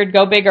we figured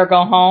go big or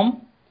go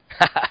home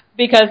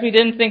because we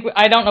didn't think,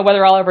 I don't know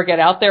whether I'll ever get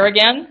out there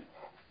again.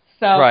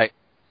 So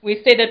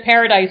we stayed at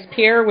Paradise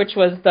Pier, which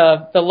was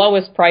the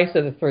lowest price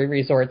of the 3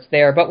 resorts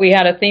there, but we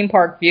had a theme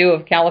park view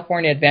of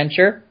California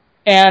Adventure.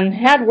 And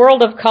had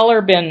World of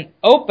Color been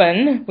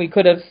open, we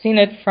could have seen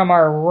it from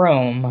our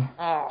room.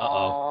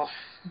 Uh-oh.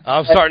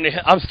 I'm starting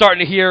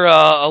to hear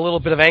a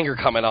little bit of anger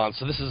coming on.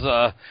 So this is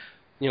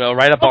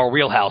right up our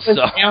wheelhouse. So.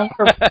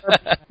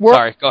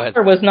 Sorry, go ahead.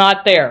 Was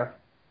not there.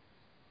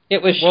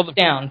 It was shut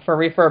down for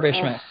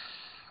refurbishment.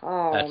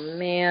 Oh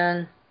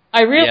man.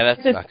 I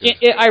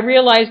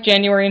realized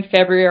January and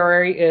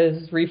February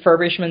is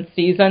refurbishment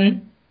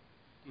season,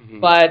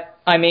 but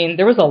I mean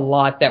there was a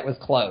lot that was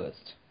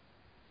closed.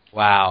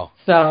 Wow.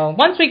 So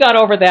once we got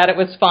over that, it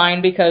was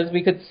fine because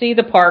we could see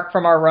the park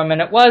from our room, and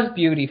it was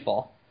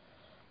beautiful.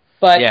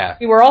 But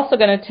we were also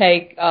going to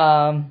take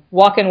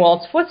Walk in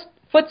Walt's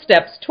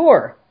Footsteps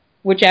tour,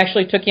 which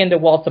actually took you into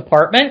Walt's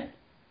apartment.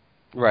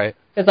 Right.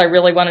 Because I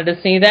really wanted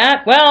to see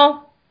that.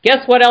 Well,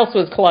 guess what else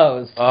was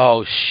closed?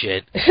 Oh,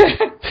 shit.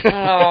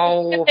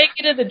 Oh. Take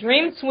you to the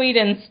Dream Suite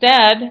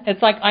instead.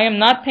 It's like, I am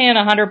not paying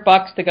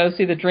 $100 to go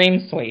see the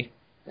Dream Suite.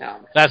 No.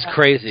 That's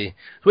crazy.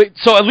 Wait,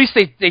 so at least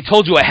they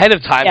told you ahead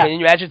of time. Yeah. Can you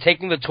imagine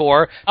taking the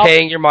tour,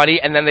 paying your money,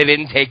 and then they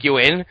didn't take you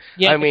in?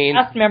 Yeah, I mean,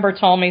 the cast member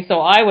told me, so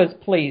I was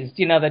pleased,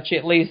 that you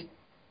at least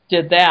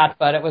did that.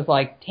 But it was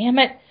like, damn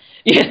it,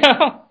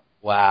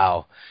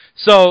 Wow.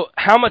 So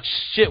how much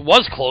shit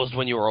was closed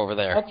when you were over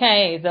there?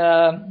 Okay,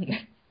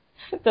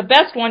 the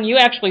best one you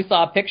actually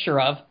saw a picture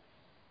of.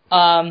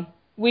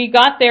 We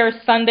got there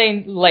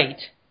Sunday late.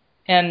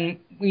 And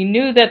we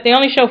knew that they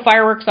only show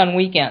fireworks on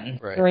weekends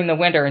during the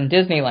winter in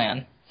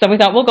Disneyland. So we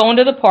thought, we'll go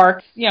into the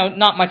parks,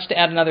 not much to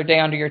add another day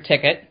onto your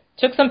ticket.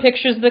 Took some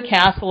pictures of the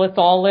castle. It's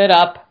all lit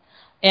up.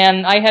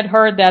 And I had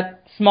heard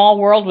that Small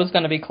World was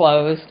going to be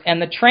closed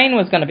and the train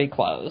was going to be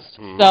closed.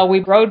 So we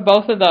rode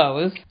both of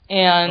those.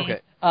 And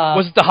it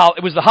was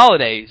the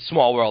holiday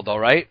Small World, though,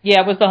 right?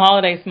 Yeah, it was the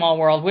holiday Small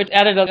World, which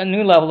added a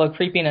new level of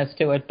creepiness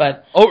to it.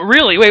 But oh,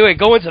 really? Wait,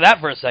 go into that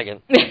for a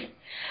second.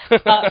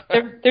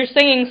 They're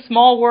singing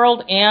Small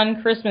World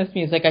and Christmas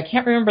music. I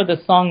can't remember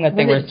the song that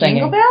they were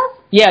singing. Jingle Bells?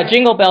 Yeah,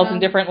 Jingle Bells in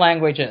different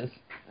languages.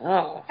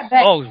 Oh.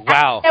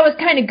 Wow. That was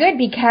kind of good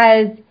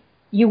because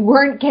you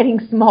weren't getting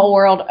Small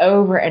World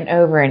over and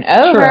over and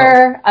over.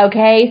 True.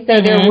 Okay,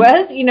 so there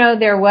was,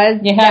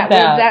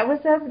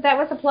 that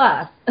was a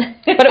plus.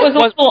 But it was a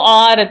little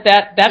odd at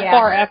that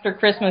far after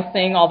Christmas,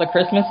 seeing all the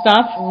Christmas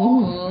stuff.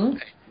 Mm-hmm.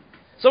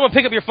 Someone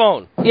pick up your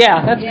phone.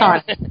 Yeah, that's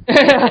fine.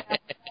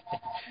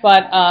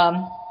 But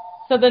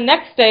so the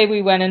next day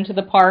we went into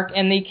the park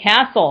and the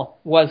castle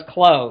was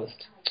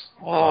closed.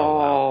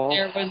 Oh.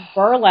 There was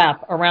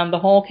burlap around the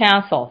whole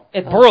castle.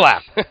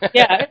 Burlap?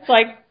 Yeah, it's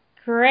like,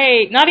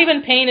 great. Not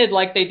even painted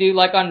like they do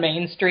like on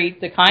Main Street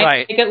to kind of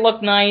make it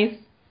look nice.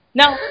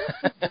 No,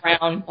 it's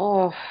brown.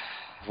 Oh.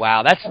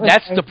 Wow,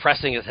 that's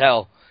depressing as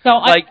hell.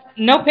 So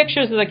no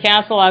pictures of the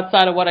castle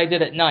outside of what I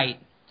did at night.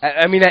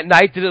 I mean, at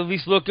night, did it at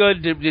least look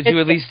good? Did you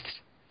at least...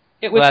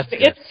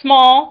 It's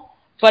small,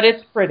 but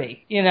it's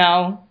pretty,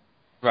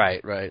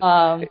 Right.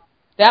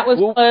 That was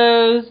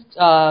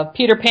closed.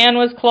 Peter Pan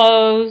was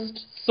closed.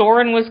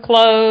 Soarin' was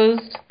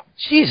closed.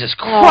 Jesus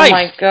Christ! Oh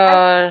my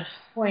God!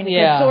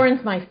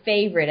 Soarin's my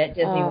favorite at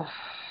Disney.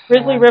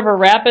 Grizzly River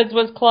Rapids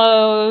was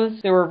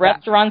closed. There were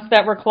restaurants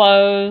that were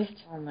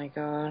closed. Oh my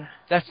God!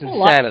 That's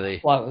insanity.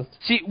 Closed.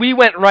 See, we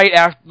went right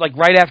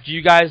after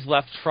you guys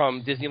left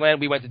from Disneyland.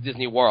 We went to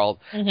Disney World,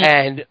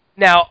 and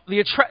now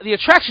the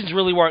attractions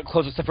really weren't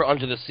closed except for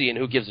Under the Sea, and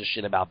who gives a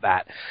shit about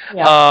that?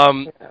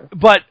 Yeah.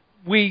 But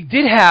we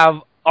did have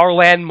our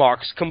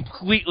landmarks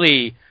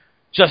completely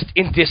just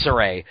in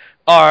disarray.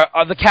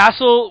 The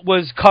castle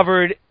was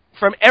covered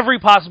from every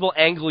possible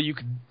angle you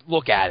could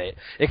look at it,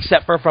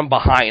 except for from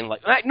behind.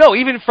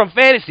 Even from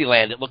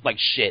Fantasyland, it looked like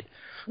shit.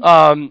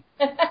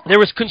 There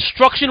was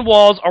construction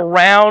walls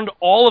around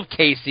all of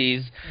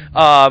Casey's,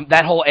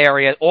 that whole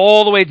area,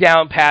 all the way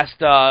down past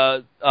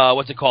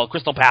what's it called,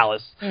 Crystal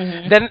Palace.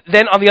 Mm-hmm.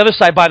 Then on the other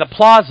side by the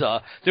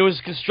plaza, there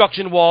was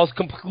construction walls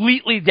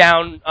completely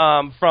down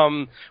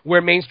from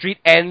where Main Street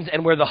ends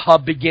and where the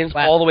hub begins,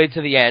 all the way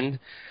to the end.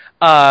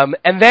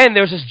 And then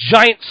there was this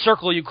giant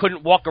circle you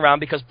couldn't walk around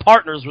because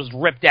Partners was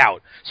ripped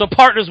out. So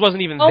Partners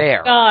wasn't even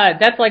there. Oh, God,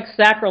 that's like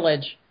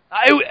sacrilege.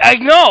 I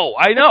know.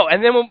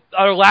 And then when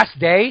our last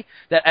day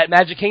at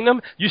Magic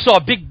Kingdom, you saw a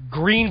big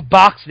green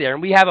box there,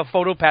 and we have a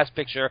PhotoPass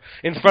picture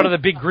in front of the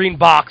big green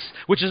box,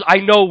 which is, I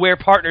know where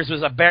Partners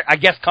was, I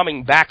guess,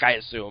 coming back, I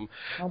assume.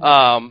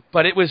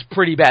 But it was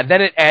pretty bad.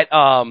 Then at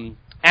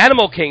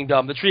Animal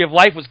Kingdom, the Tree of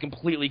Life was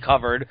completely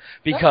covered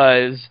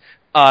because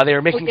they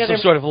were making some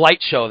sort of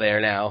light show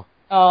there now.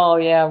 Oh,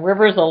 yeah,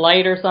 Rivers of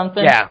Light or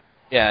something? Yeah.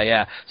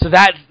 So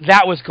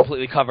that was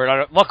completely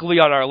covered. Luckily,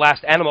 on our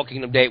last Animal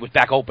Kingdom day, it was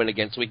back open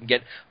again, so we can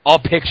get a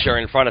picture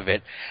in front of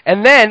it.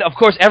 And then, of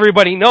course,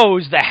 everybody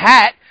knows the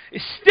hat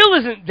still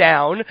isn't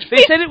down.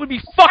 They said it would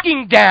be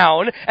fucking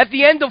down at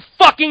the end of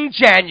fucking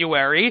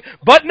January,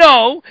 but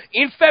no,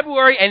 in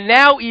February, and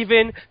now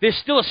even, there's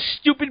still a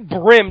stupid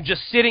brim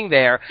just sitting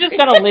there. Just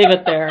gotta leave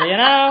it there, you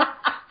know?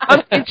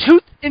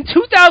 In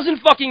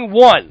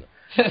 2001,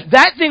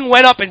 that thing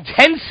went up in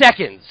 10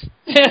 seconds.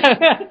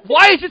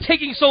 Why is it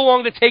taking so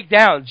long to take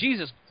down?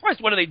 Jesus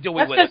Christ, what are they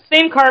doing with it? That's just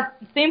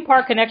Theme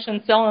Park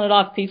Connection selling it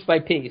off piece by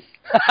piece.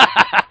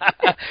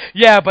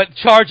 Yeah, but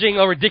charging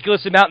a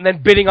ridiculous amount and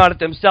then bidding on it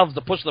themselves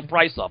to push the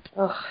price up.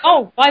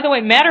 Oh, by the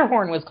way,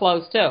 Matterhorn was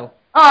closed too.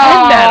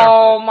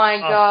 Oh my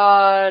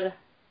God.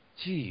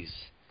 Jeez.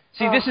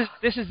 See,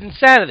 this is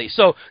insanity.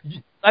 So,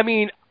 I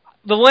mean,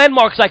 the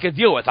landmarks I could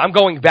deal with. I'm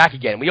going back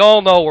again. We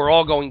all know we're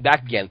all going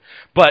back again.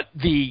 But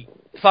the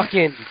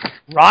fucking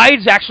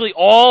rides actually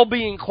all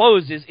being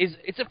closed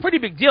it's a pretty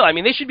big deal. I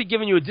mean, they should be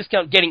giving you a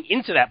discount getting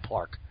into that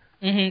park.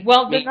 Mm-hmm.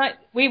 Well,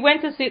 we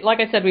went to see, like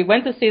I said, we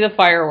went to see the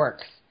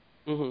fireworks.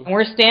 Mm-hmm. And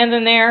we're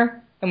standing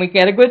there, and we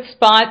get a good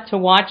spot to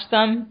watch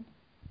them,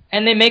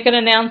 and they make an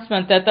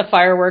announcement that the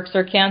fireworks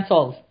are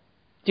canceled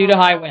due to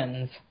high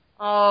winds.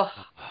 Oh.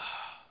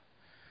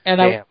 And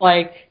I was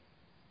like,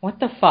 what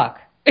the fuck?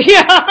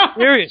 Yeah.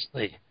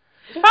 Seriously.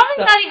 Probably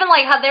not even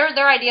like how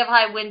their idea of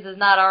high winds is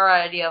not our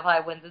idea of high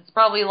winds. It's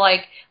probably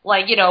like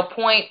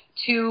 0.20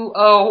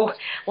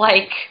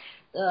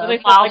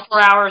 miles per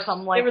hour or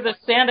something like that. They were the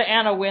Santa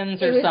Ana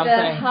winds or something. It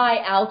was the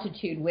high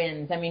altitude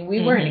winds. I mean,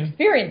 we weren't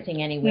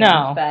experiencing any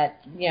winds, but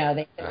they said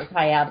it was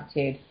high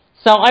altitude.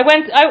 So I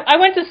went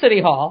to City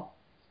Hall,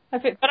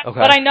 but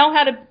I know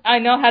how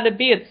to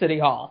be at City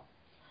Hall.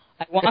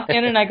 I walk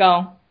in and I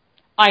go,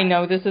 I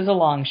know this is a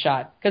long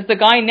shot because the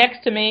guy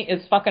next to me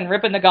is fucking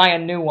ripping the guy a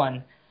new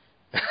one.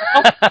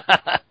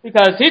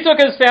 Because he took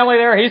his family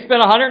there, he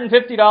spent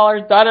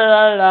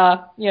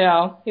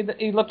 $150,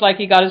 he looked like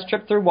he got his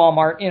trip through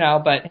Walmart,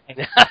 but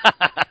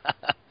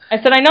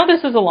I said, I know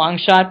this is a long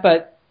shot,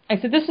 but I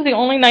said, this is the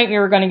only night we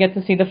were going to get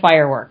to see the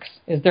fireworks.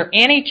 Is there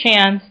any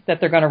chance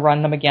that they're going to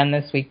run them again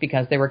this week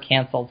because they were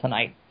canceled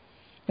tonight?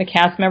 The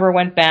cast member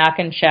went back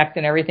and checked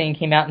and everything,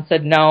 came out and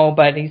said no,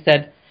 but he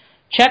said,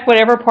 check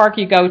whatever park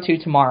you go to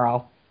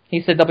tomorrow.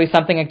 He said, there'll be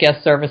something at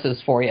guest services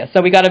for you.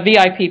 So we got a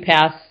VIP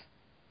fast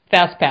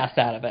pass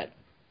out of it.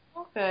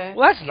 Okay.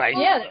 Well, that's nice.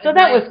 Yeah, so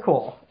that was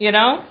cool,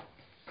 Yeah,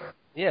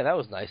 that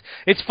was nice.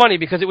 It's funny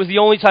because it was the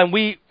only time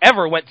we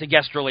ever went to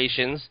guest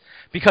relations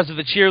because of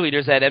the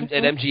cheerleaders at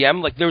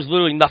MGM. Like, there was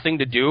literally nothing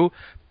to do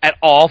at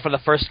all for the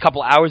first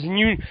couple hours. And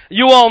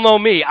you all know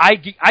me. I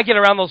get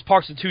around those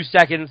parks in 2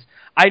 seconds.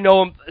 I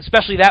know them,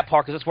 especially that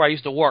park, because that's where I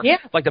used to work,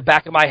 like the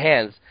back of my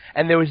hands.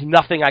 And there was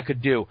nothing I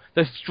could do.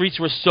 The streets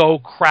were so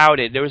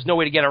crowded. There was no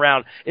way to get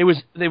around.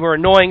 They were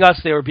annoying us.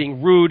 They were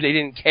being rude. They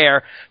didn't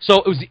care. So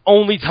it was the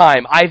only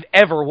time I've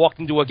ever walked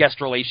into a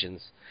guest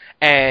relations.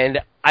 And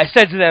I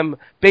said to them,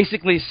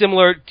 basically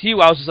similar to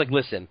you, I was just like,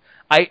 listen,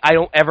 I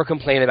don't ever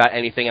complain about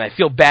anything, and I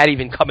feel bad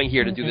even coming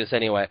here to do this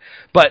anyway.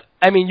 But,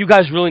 I mean, you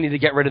guys really need to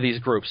get rid of these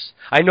groups.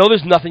 I know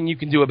there's nothing you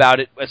can do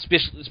about it,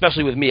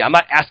 especially with me. I'm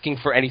not asking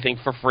for anything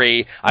for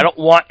free. I don't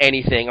want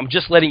anything. I'm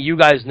just letting you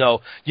guys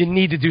know you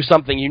need to do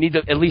something. You need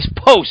to at least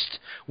post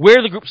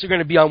where the groups are going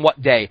to be on what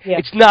day.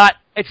 Yeah.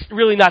 It's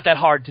really not that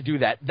hard to do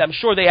that. I'm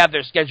sure they have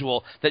their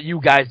schedule that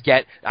you guys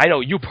get. I know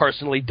you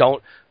personally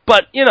don't.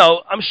 But,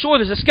 I'm sure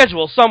there's a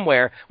schedule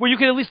somewhere where you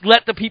can at least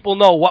let the people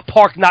know what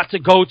park not to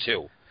go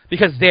to.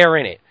 Because they're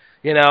in it,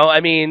 I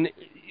mean,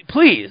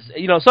 please,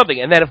 something.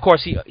 And then, of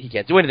course, he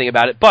can't do anything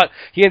about it. But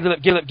he ended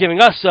up giving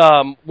us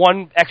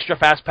one extra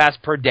fast pass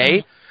per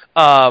day,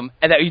 and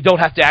that you don't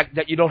have to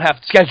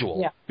schedule.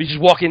 Yeah. You just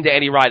walk into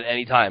any ride at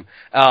any time.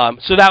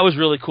 So that was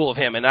really cool of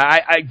him. And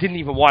I didn't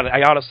even want it.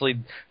 I honestly,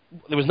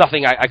 there was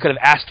nothing I could have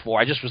asked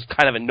for. I just was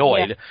kind of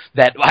annoyed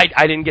that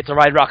I didn't get to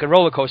ride Rock and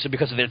Roller Coaster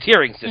because of their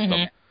tiering system.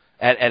 Mm-hmm.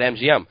 at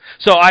MGM.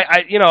 So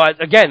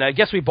again, I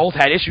guess we both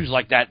had issues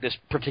like that this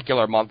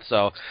particular month.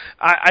 So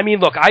I mean,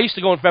 look, I used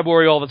to go in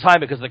February all the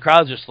time because the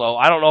crowds are slow.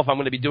 I don't know if I'm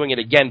going to be doing it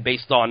again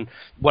based on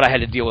what I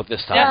had to deal with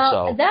this time. Now,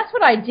 so that's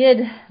what I did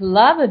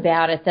love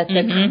about it, that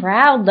the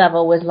crowd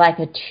level was like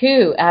a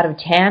 2 out of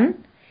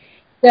 10.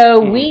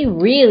 So we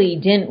really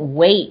didn't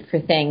wait for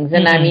things.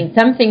 And I mean,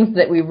 some things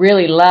that we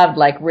really loved,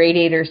 like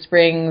Radiator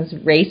Springs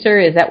Racer,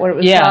 is that what it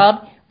was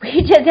called?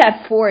 We did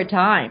that 4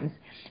 times.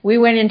 We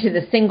went into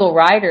the single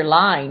rider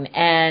line,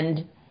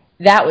 and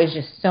that was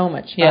just so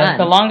much fun. Yeah,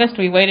 the longest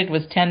we waited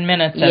was 10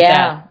 minutes at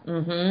that.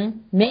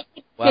 Maybe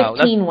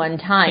 15 one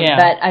time,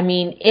 but I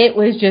mean, it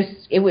was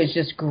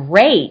just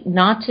great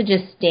not to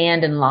just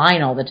stand in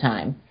line all the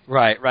time.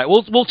 Right.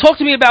 Well, talk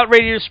to me about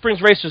Radiator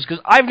Springs Racers, because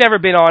I've never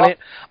been on it.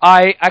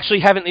 I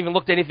actually haven't even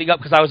looked anything up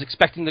because I was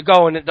expecting to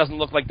go, and it doesn't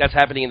look like that's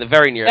happening in the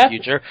very near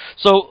future.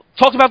 So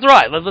talk about the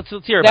ride. Let's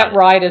hear about it. That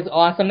ride is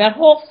awesome. That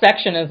whole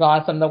section is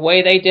awesome, the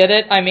way they did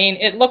it. I mean,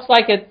 it looks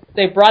like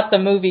they brought the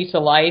movie to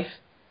life.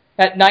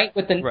 At night,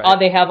 with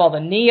they have all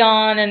the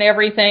neon and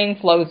everything.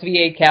 Flo's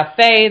V8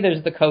 Cafe.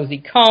 There's the Cozy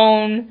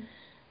Cone.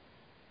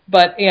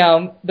 But,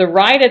 the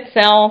ride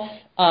itself,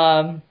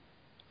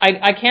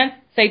 I can't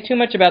say too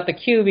much about the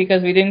queue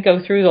because we didn't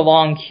go through the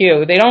long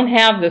queue. They don't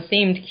have the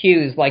themed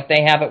queues like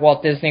they have at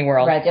Walt Disney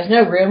World. Right, there's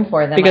no room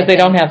for them. Because they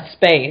don't have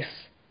space.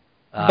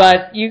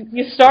 But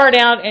you start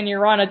out and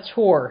you're on a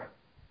tour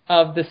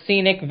of the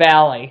scenic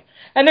valley.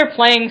 And they're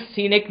playing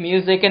scenic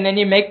music, and then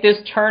you make this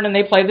turn and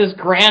they play this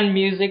grand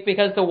music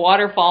because the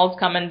waterfall's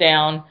coming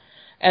down.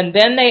 And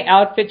then they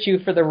outfit you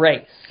for the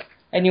race.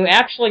 And you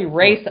actually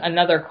race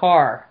another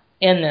car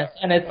in this,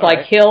 and it's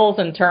like hills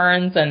and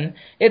turns, and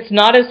it's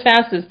not as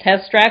fast as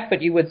Test Track,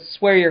 but you would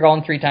swear you're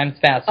going 3 times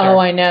faster. Oh,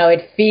 I know.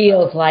 It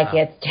feels like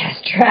it's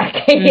Test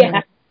Track.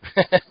 Yeah.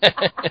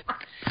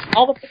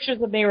 All the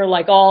pictures of me were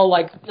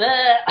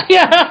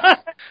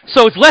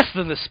So it's less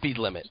than the speed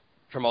limit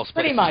for most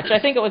Pretty places. much.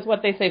 I think it was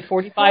what they say,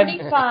 45.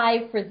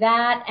 45 for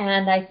that,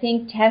 and I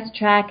think Test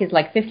Track is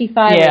like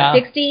 55 or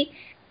 60.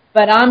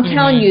 But I'm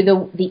telling you,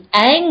 the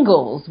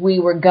angles we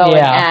were going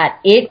at,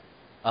 it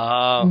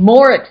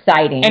more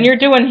exciting. And you're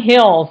doing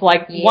hills,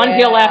 like one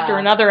hill after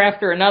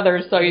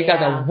another, so you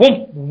got a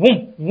whoomp,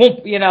 whoomp,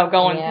 whoomp,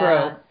 going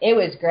through. It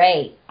was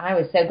great. I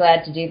was so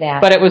glad to do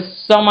that. But it was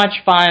so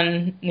much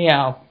fun,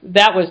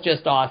 that was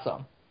just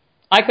awesome.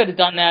 I could have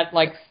done that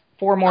like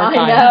 4 more times.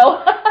 I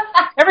know.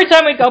 Every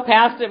time we go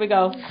past it, we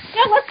go,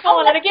 let's go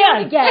on it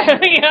again.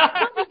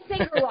 We'll do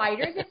single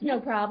riders. It's no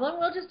problem.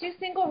 We'll just do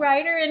single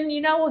rider, and,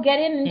 we'll get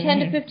in 10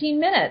 to 15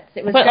 minutes.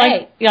 It was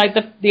great.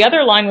 The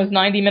other line was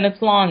 90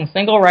 minutes long.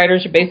 Single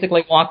riders, you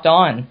basically walked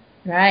on.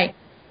 Right.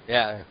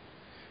 Yeah.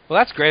 Well,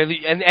 that's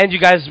great. And you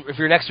guys, if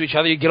you're next to each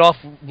other, you get off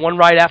one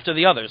ride after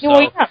the other.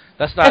 So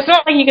that's not... It's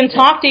not like you can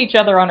talk to each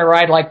other on a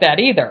ride like that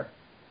either.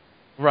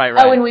 Right.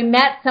 Oh, and we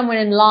met someone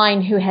in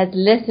line who has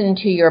listened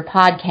to your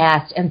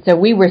podcast, and so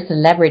we were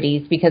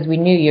celebrities because we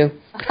knew you.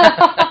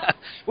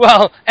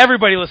 Well,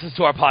 everybody listens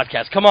to our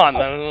podcast. Come on,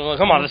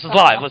 this is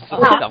live. No,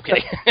 I'm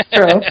kidding.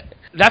 True.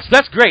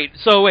 That's great.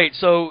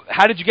 So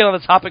how did you get on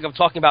the topic of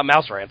talking about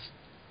mouse rants?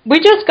 We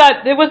just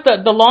it was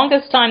the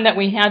longest time that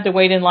we had to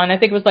wait in line. I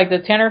think it was like the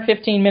 10 or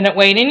 15 minute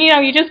wait, and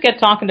you just get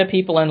talking to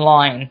people in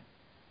line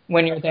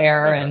when you're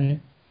there, and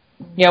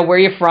where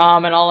you're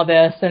from and all of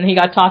this, and he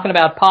got talking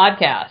about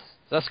podcasts.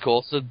 That's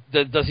cool. So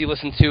does he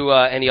listen to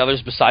any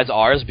others besides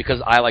ours? Because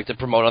I like to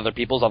promote other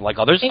people's, unlike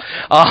others.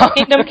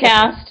 Kingdom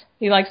Cast.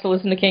 He likes to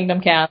listen to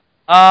Kingdom Cast.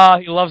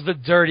 He loves the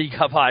Dirty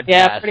podcast.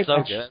 Yeah, pretty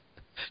much.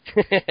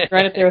 Good.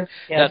 Right up there.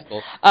 That's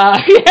cool.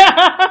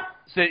 Yeah.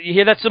 So you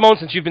hear that, Simone?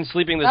 Since you've been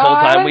sleeping this whole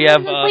time, we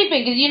have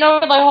sleeping because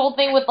the whole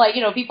thing with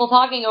people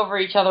talking over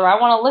each other. I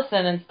want to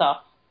listen and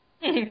stuff.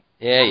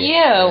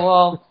 Yeah.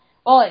 Well.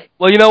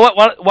 You know what?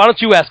 Why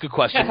don't you ask a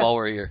question while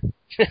we're here?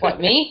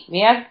 What, me?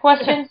 Me ask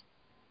questions?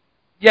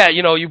 Yeah,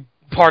 you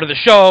part of the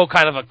show,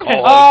 kind of a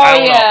call. Oh,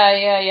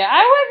 yeah.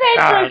 I was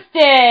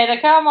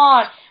interested. Come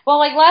on. Well,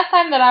 last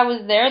time that I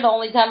was there, the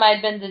only time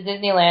I'd been to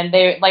Disneyland,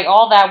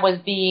 all that was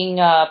being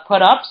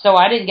put up, so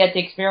I didn't get to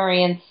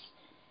experience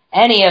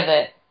any of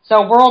it.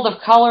 So World of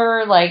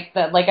Color, I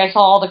saw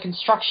all the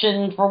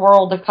construction for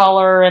World of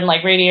Color, and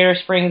Radiator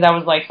Springs, that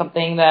was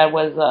something that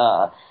was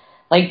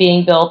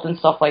being built and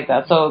stuff like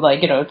that. So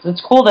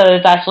it's cool that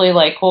it's actually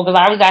cool, because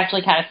I was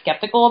actually kind of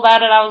skeptical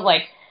about it. I was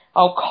like,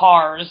 oh,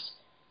 Cars.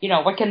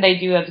 What can they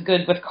do that's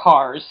good with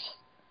Cars?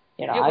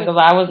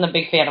 Because I wasn't a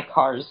big fan of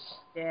Cars.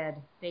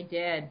 They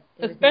did.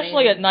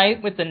 Especially at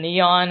night with the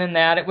neon and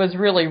that. It was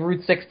really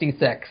Route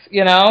 66,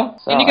 So,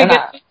 and you could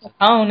get food in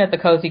a cone at the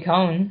Cozy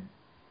Cone.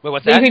 Wait,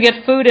 what's that? You could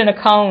get food in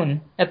a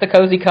cone at the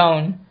Cozy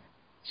Cone.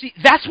 See,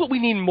 that's what we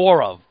need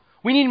more of.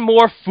 We need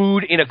more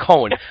food in a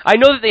cone. I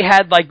know that they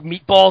had,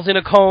 meatballs in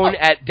a cone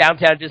at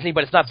Downtown Disney,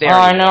 but it's not there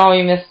anymore. I know,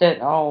 you missed it.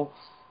 Oh.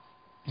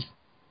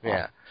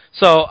 Yeah.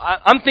 So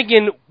I'm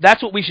thinking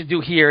that's what we should do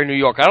here in New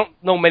York. I don't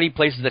know many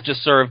places that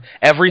just serve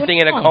everything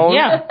in a cone.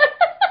 Yeah.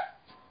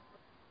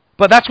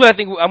 But that's what I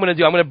think I'm going to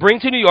do. I'm going to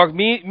bring to New York.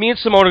 Me and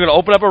Simone are going to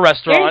open up a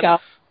restaurant. There you go.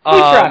 Food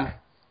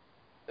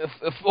truck.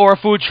 or a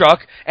food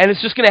truck, and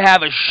it's just going to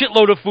have a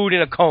shitload of food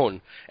in a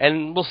cone,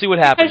 and we'll see what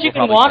happens. Because you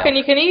can walk and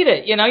you can eat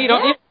it. You know, you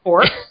don't need a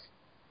fork.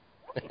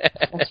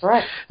 That's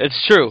right.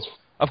 It's true.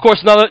 Of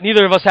course,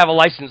 neither of us have a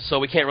license, so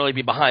we can't really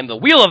be behind the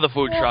wheel of the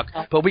food truck,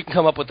 but we can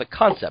come up with the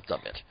concept of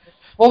it.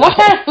 Well, what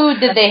kind of food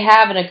did they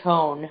have in a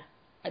cone?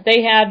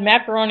 They had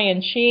macaroni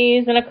and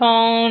cheese in a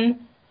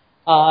cone,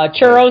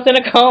 churros in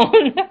a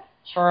cone.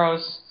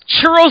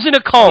 Churros in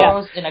a cone.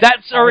 Churros in a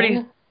That's cone.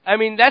 already... I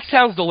mean, that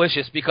sounds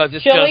delicious because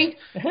it's chili.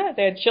 just...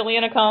 They had chili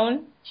in a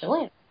cone.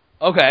 Chili.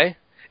 Okay.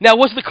 Now,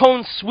 was the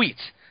cone sweet?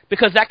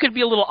 Because that could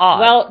be a little odd.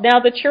 Well, now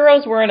the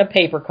churros were in a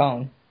paper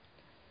cone,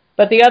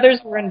 but the others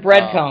were in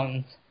bread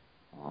cones.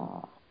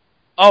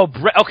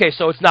 Okay,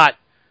 so it's not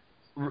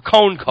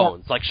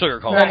cones, like sugar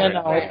cones.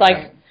 No.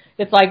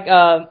 It's like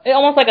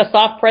almost like a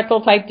soft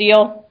pretzel type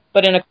deal,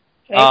 but in a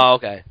shape. Oh,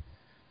 okay.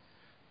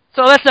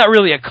 So that's not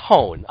really a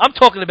cone. I'm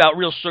talking about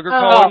real sugar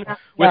cone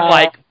with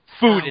like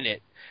food in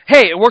it.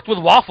 Hey, it worked with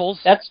waffles.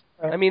 That's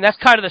true. I mean, that's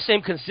kind of the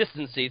same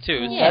consistency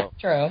too. Yeah, so.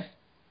 That's true.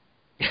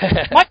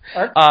 Might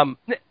work.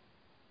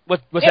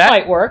 What's that? It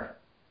might work.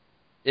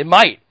 It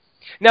might.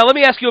 Now, let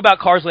me ask you about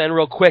Cars Land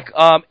real quick.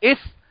 If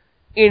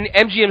in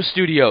MGM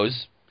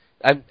Studios,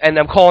 and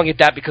I'm calling it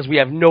that because we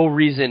have no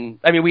reason,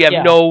 I mean, we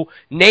have no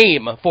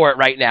name for it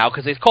right now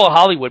because they call it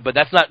Hollywood, but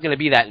that's not going to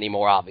be that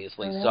anymore,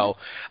 obviously. Mm-hmm.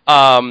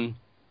 So,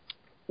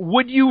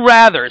 would you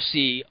rather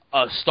see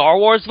a Star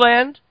Wars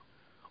Land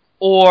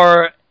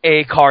or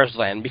a Cars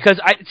Land? Because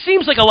it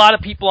seems like a lot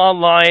of people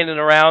online and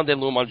around in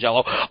Lou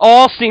Mongello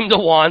all seem to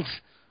want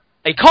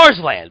a Cars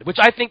Land, which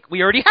I think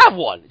we already have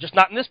one, just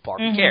not in this park.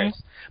 Who cares?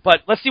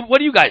 But let's see, what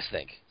do you guys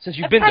think? Since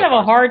you've been kind of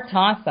a hard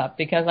toss-up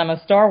because I'm a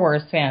Star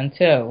Wars fan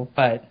too,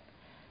 but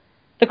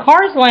the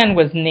Cars Land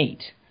was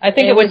neat. I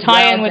think it would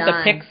tie in with the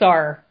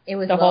Pixar,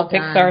 the whole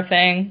Pixar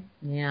thing.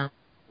 Yeah.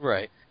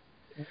 Right.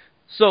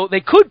 So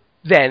they could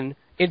then,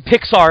 in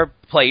Pixar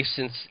Place,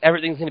 since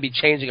everything's going to be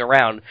changing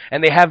around,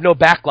 and they have no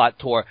backlot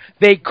tour,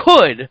 they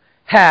could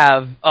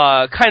have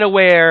kind of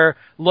where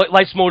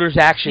Lights Motors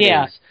Action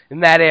is in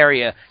that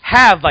area,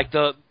 have like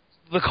the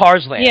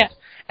Cars Land. Yeah.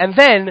 And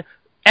then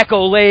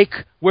Echo Lake,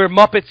 where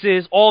Muppets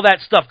is, all that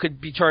stuff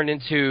could be turned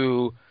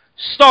into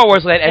Star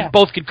Wars Land, and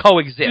both could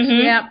coexist.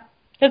 Mm-hmm. Yeah.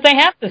 Because they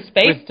have the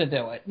space to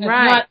do it. It's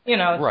not, it's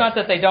not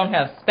that they don't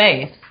have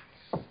space.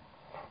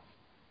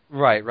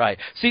 Right.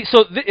 See,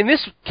 so in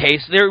this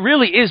case, there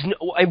really is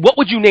what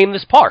would you name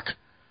this park?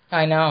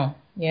 I know.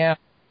 Yeah.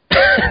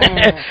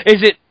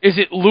 Is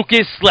it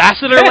Lucas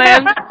Lasseter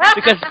Land?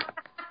 Because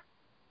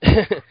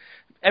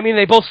I mean,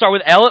 they both start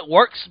with L. It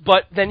works,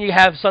 but then you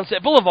have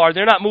Sunset Boulevard.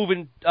 They're not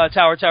moving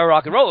Tower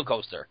Rock and Roller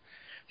Coaster.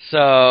 So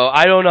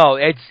I don't know.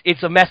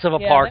 It's a mess of a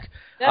park.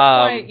 That's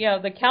why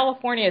the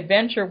California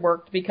Adventure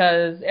worked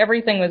because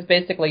everything was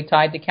basically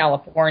tied to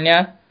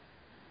California.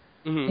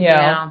 Mm-hmm.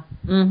 Yeah.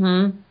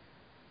 Mm-hmm.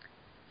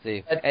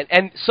 See,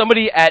 and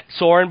somebody at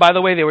Soarin', by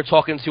the way, they were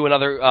talking to one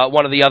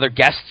of the other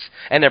guests,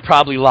 and they're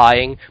probably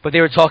lying, but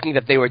they were talking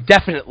that they were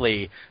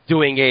definitely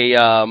doing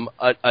an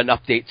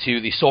update to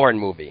the Soarin'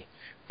 movie.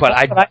 But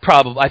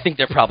I think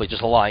they're probably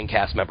just a lying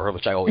cast member,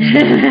 which I always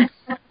do.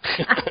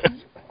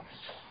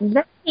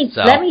 Let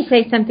me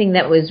say something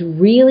that was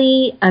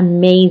really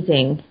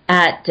amazing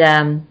at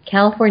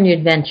California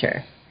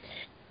Adventure.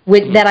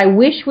 That I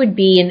wish would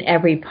be in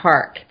every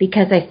park,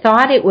 because I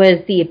thought it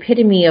was the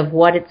epitome of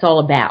what it's all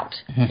about.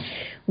 Mm-hmm.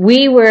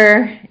 We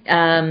were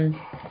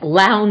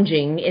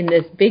lounging in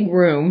this big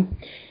room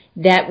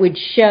that would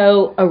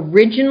show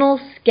original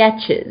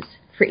sketches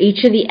for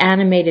each of the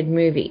animated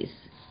movies.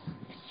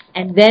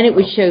 And then it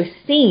would show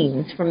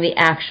scenes from the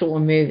actual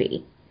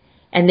movie.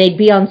 And they'd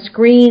be on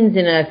screens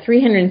in a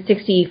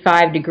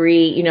 365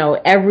 degree,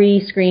 every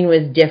screen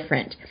was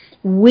different.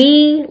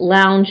 We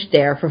lounged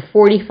there for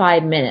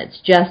 45 minutes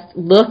just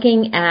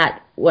looking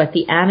at what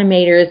the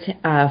animator's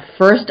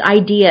first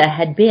idea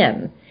had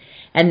been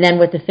and then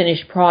what the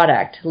finished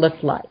product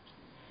looked like.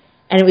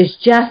 And it was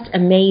just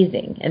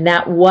amazing. And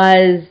that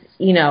was,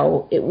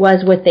 it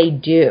was what they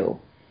do.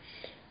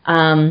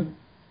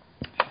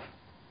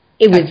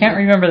 I can't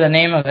remember the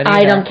name of it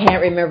either. I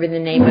can't remember the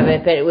name of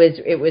it, but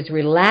it was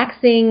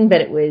relaxing, but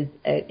it was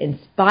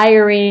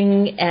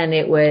inspiring, and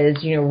it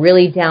was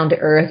really down to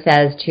earth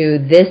as to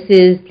this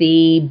is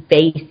the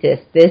basis,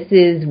 this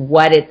is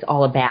what it's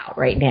all about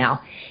right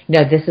now.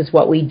 This is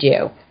what we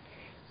do.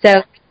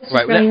 So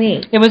it's really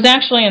neat. It was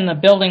actually in the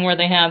building where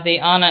they have the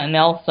Anna and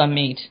Elsa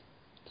meet.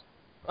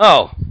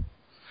 Oh.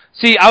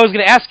 See, I was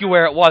going to ask you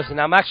where it was, and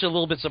I'm actually a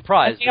little bit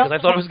surprised because I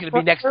thought it was going to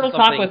be next to something.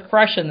 Talk with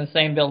Crush in the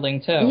same building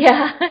too.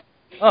 Yeah.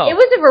 Oh. It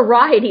was a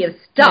variety of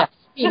stuff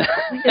in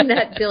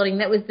that building.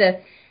 That was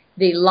the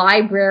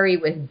library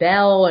with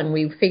Belle, and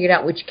we figured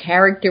out which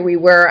character we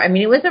were. I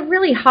mean, it was a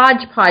really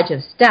hodgepodge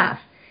of stuff.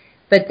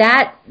 But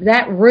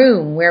that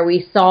room where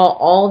we saw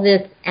all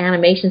this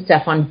animation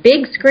stuff on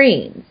big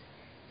screens,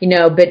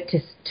 but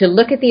to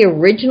look at the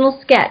original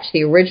sketch,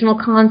 the original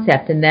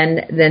concept, and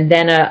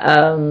then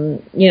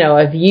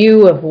a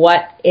view of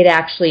what it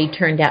actually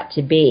turned out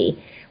to be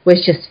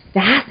was just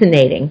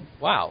fascinating.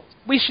 Wow.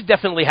 we should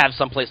definitely have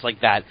someplace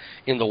like that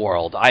in the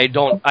world. I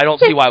don't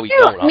see why we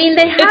don't. I mean,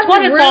 they have it's what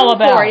the it's room all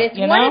about, for it. It's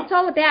you what know? it's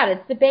all about.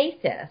 It's the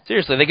basis.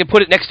 Seriously, they could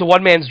put it next to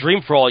One Man's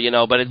Dream for all you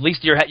know, but at least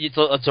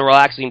it's a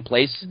relaxing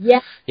place. Yeah.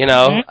 You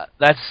know,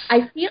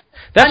 I feel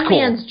that's One cool.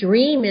 Man's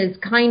Dream is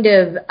kind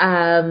of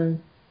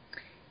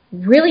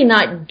really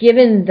not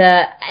given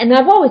the, and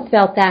I've always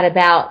felt that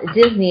about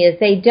Disney, is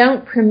they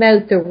don't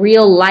promote the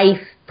real life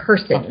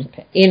person,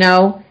 you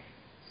know,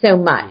 so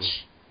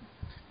much.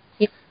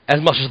 As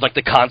much as like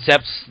the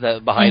concepts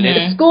behind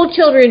it. School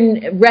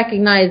children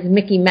recognize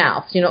Mickey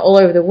Mouse, you know, all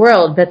over the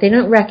world, but they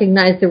don't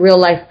recognize the real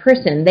life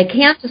person. They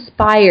can't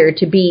aspire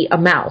to be a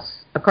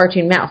mouse, a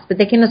cartoon mouse, but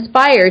they can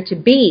aspire to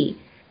be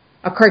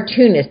a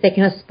cartoonist. They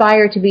can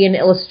aspire to be an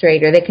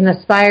illustrator. They can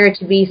aspire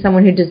to be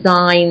someone who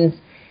designs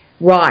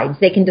rides.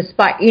 They can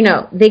aspire, you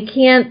know, they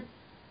can't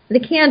be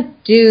the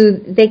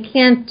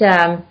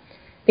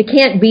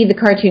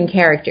cartoon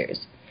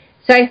characters.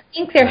 So I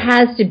think there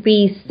has to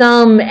be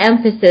some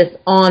emphasis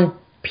on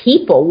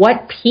people,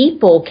 what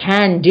people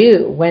can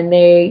do when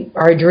they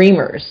are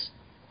dreamers.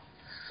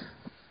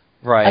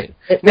 Right.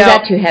 Was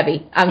that too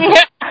heavy?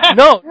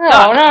 No.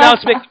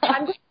 It's making...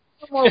 I'm going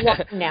more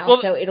wrong now,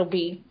 so it'll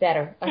be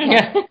better.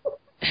 Okay.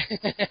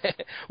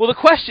 Well,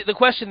 the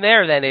question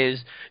there then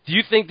is, do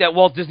you think that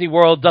Walt Disney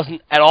World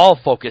doesn't at all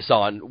focus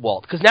on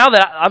Walt? Because now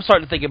that I'm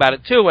starting to think about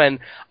it too, and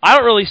I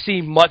don't really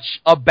see much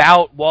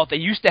about Walt. They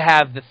used to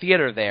have the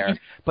theater there,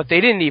 but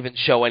they didn't even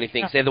show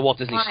anything, say the Walt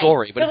Disney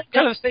Story. But it's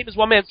kind of the same as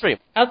One Man's Dream.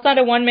 Outside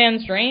of One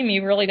Man's Dream,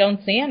 you really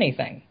don't see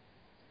anything.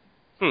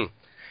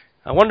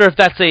 I wonder if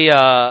that's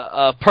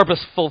a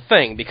purposeful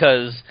thing,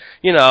 because,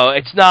 you know,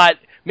 it's not...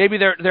 Maybe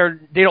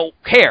they don't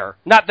care.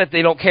 Not that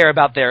they don't care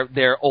about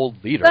their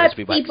old leaders, but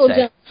we might say. People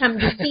don't come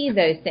to see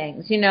those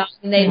things, you know.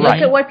 And they look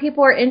at what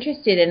people are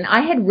interested in.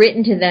 I had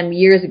written to them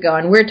years ago,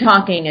 and we're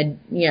talking,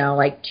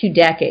 like 2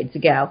 decades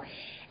ago,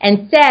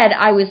 and said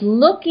I was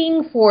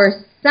looking for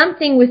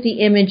something with the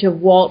image of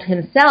Walt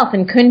himself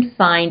and couldn't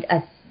find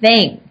a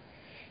thing,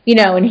 you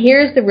know. And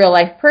here's the real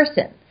life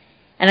person.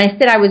 And I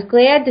said I was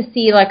glad to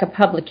see like a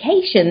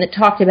publication that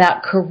talked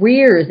about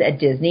careers at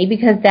Disney,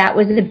 because that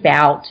was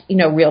about, you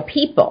know, real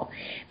people.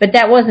 But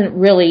that wasn't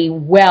really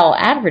well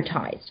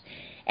advertised.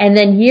 And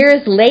then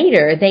years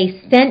later,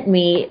 they sent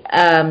me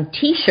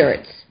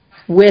T-shirts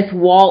with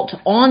Walt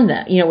on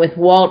them, you know, with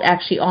Walt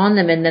actually on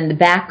them, and then the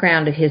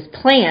background of his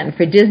plan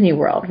for Disney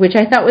World, which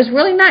I thought was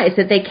really nice,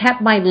 that they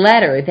kept my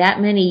letter that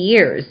many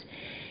years,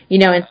 you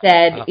know, and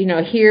said, you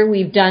know, here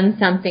we've done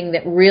something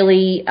that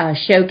really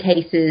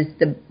showcases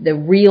the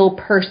real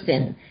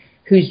person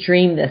whose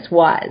dream this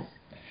was,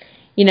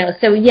 you know.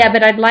 So yeah,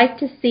 but I'd like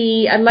to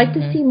see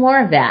more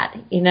of that.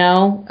 You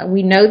know,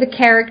 we know the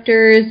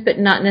characters, but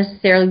not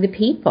necessarily the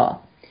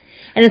people.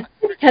 And it's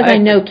because I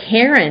know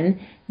Karen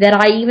that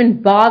I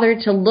even bothered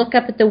to look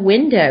up at the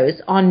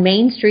windows on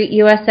Main Street,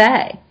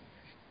 USA.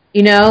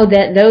 You know,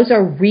 that those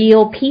are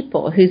real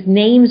people whose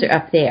names are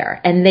up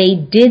there, and they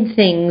did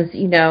things,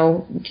 you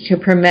know, to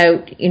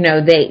promote, you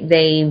know,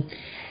 they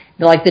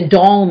like the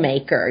doll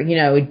maker, you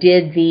know,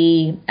 did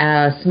the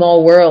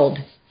Small World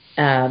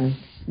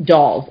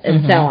dolls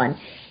and so on.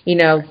 You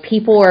know,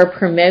 people were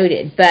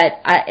promoted.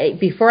 But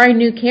before I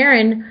knew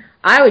Karen,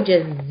 I would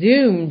just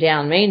zoom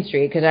down Main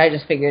Street, because I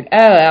just figured,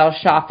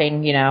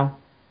 shopping, you know,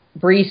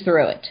 breeze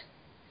through it.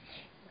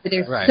 But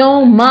there's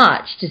so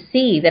much to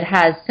see that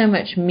has so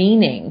much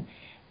meaning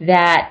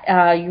that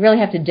you really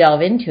have to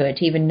delve into it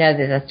to even know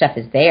that that stuff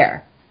is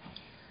there.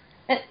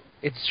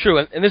 It's true,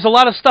 and there's a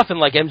lot of stuff in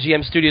like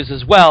MGM Studios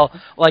as well,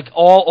 like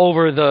all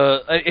over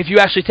if you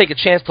actually take a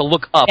chance to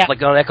look up,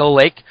 like on Echo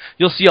Lake,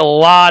 you'll see a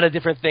lot of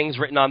different things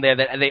written on there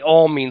that they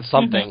all mean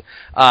something.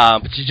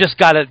 But you just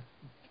gotta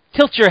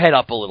tilt your head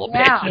up a little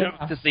bit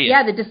to see it.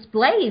 Yeah, the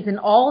displays in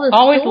all the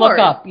Always stores.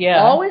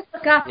 Always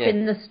look up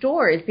in the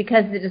stores,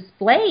 because the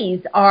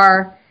displays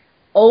are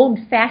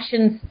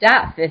old-fashioned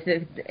stuff,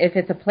 if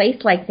it's a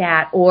place like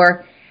that.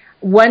 Or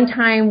one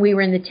time we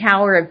were in the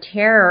Tower of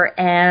Terror,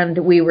 and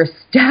we were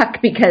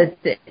stuck because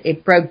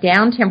it broke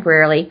down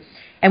temporarily,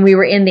 and we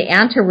were in the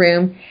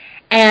anteroom,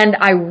 and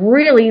I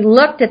really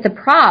looked at the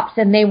props,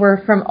 and they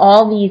were from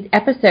all these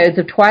episodes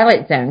of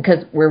Twilight Zone,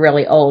 because we're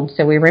really old,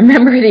 so we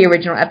remember the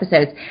original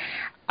episodes.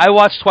 I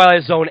watch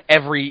Twilight Zone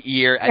every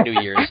year at New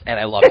Year's, and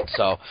I love it,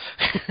 so.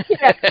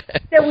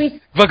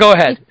 But go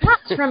ahead.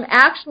 We from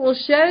actual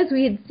shows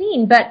we had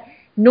seen, but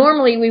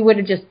normally we would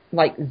have just,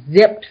 like,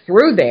 zipped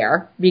through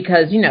there,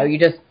 because, you know, you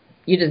just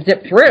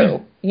zip through,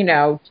 you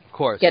know, of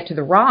course, get to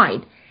the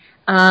ride.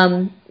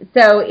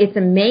 So it's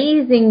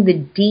amazing the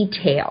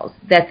details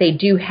that they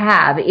do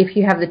have if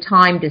you have the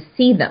time to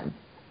see them.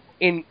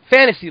 In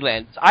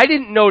Fantasyland, I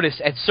didn't notice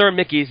at Sir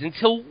Mickey's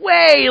until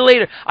way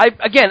later. I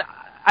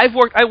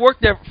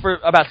worked there for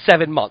about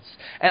 7 months,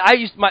 and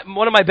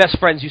one of my best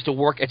friends used to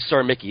work at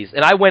Sir Mickey's,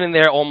 and I went in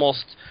there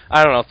almost,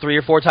 3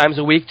 or 4 times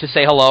a week to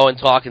say hello and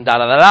talk and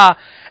da-da-da-da,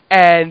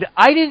 and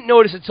I didn't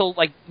notice until,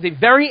 like, the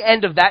very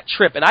end of that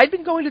trip, and I'd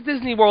been going to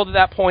Disney World at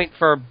that point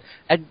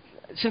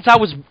since I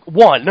was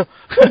 1,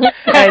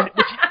 and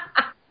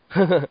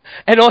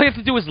and all you have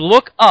to do is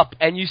look up,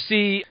 and you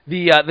see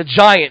the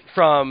giant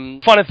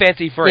from Fun and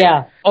Fancy Free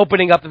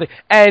opening up the thing.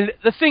 And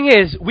the thing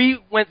is, we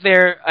went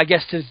there, I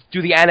guess, to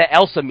do the Anna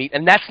Elsa meet,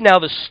 and that's now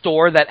the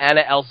store that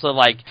Anna Elsa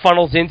like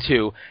funnels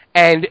into,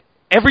 and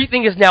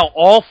everything is now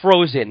all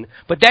frozen,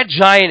 but that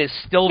giant is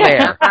still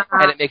there,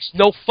 and it makes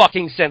no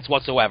fucking sense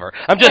whatsoever.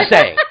 I'm just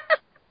saying.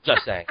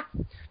 Just saying.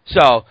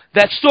 So,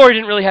 that story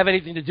didn't really have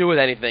anything to do with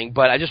anything,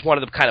 but I just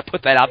wanted to kind of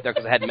put that out there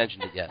because I hadn't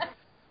mentioned it yet.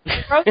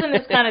 Frozen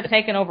has kind of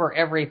taken over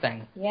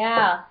everything.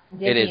 Yeah,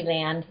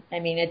 Disneyland. I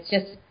mean, it's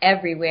just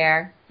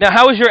everywhere. Now,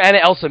 how was your Anna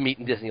Elsa meet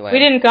in Disneyland? We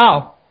didn't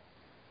go.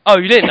 Oh,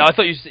 you didn't? I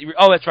thought you said...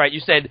 Oh, that's right. You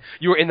said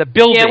you were in the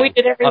building. Yeah, we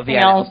did everything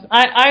else.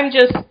 I'm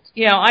just,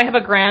 I have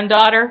a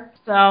granddaughter,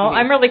 so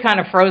I'm really kind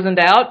of frozened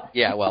out.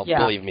 Yeah, well,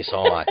 believe me,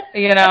 so am I.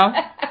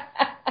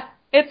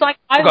 It's like,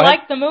 I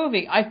liked the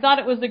movie. I thought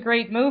it was a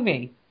great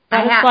movie.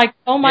 It's like,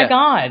 oh my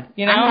God,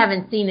 I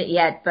haven't seen it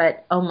yet,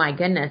 but oh my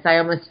goodness, I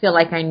almost feel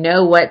like I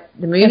know what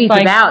the movie's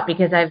about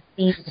because I've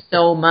seen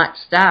so much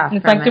stuff.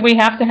 It's like, do we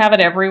have to have it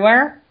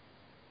everywhere?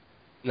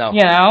 No.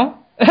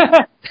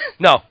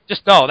 No,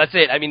 just no, that's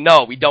it. I mean,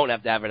 no, we don't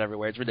have to have it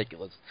everywhere. It's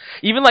ridiculous.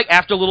 Even like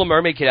after Little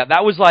Mermaid came out,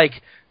 that was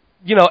like,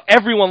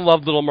 everyone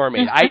loved Little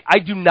Mermaid. I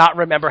do not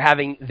remember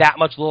having that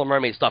much Little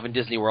Mermaid stuff in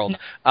Disney World.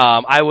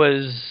 I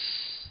was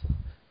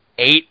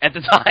 8 at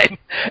the time,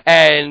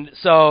 and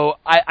so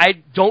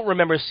I don't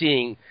remember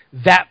seeing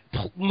that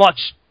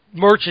much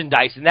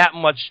merchandise and that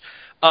much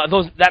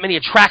that many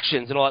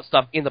attractions and all that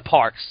stuff in the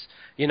parks.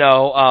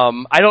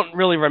 I don't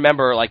really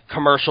remember like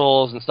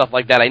commercials and stuff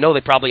like that. I know they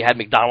probably had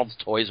McDonald's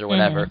toys or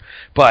whatever,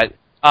 but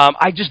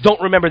I just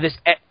don't remember this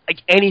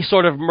like any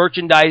sort of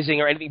merchandising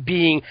or anything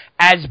being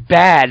as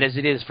bad as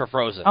it is for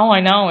Frozen. Oh,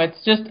 I know.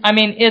 It's just,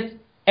 it's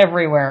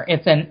everywhere.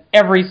 It's in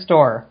every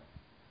store.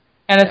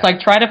 And it's like,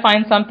 try to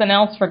find something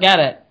else, forget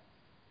it.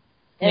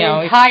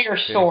 Entire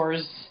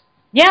stores.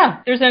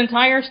 Yeah, there's an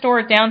entire store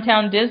at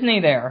Downtown Disney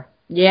there.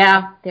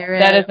 Yeah, there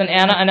is. That is an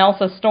Anna and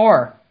Elsa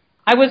store.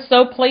 I was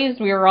so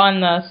pleased we were on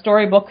the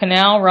Storybook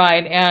Canal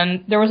ride,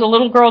 and there was a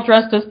little girl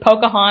dressed as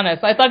Pocahontas.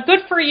 I thought,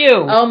 good for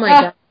you. Oh, my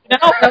God.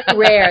 That's so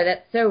rare.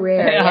 That's so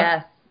rare,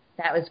 yes.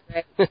 That was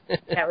great.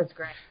 That was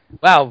great.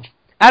 Wow.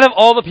 Out of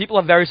all the people,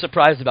 I'm very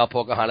surprised about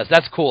Pocahontas.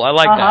 That's cool. I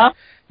like that.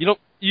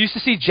 You used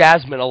to see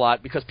Jasmine a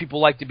lot because people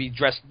like to be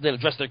dress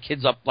their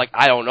kids up like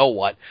I don't know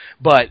what.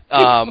 But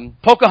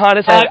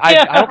Pocahontas, I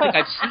don't think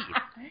I've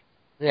seen.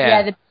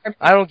 Yeah,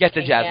 I don't get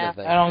the Jasmine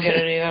thing. I don't get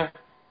it either.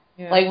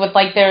 Yeah. Like with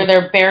like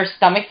their bare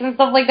stomachs and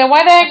stuff like that.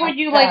 Why the heck would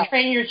you like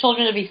train your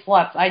children to be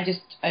sluts? I don't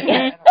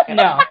get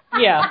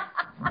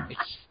it.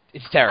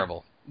 It's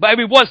terrible. But I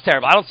mean, it was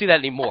terrible. I don't see that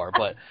anymore,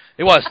 but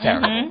it was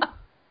terrible.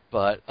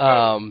 But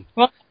well,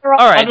 they're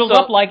all huddled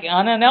up like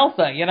Anna and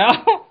Elsa,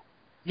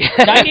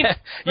 I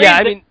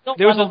mean,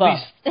 there was at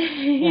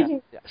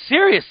least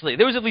seriously,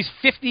 there was at least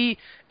 50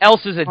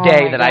 Elsas a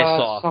day that I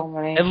saw. So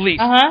many. At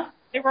least.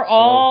 They were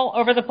all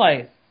over the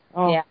place.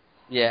 Oh.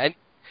 Yeah, and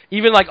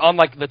even like on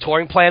like the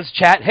touring plans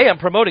chat. Hey, I'm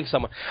promoting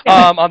someone.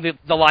 On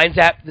the Lines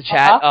app, the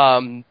chat.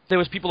 There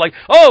was people like,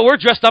 oh, we're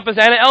dressed up as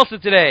Anna Elsa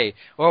today,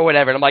 or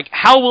whatever. And I'm like,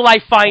 how will I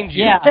find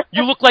you? Yeah.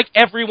 You look like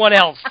everyone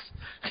else.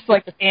 It's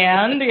like,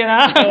 and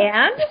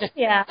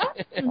yeah.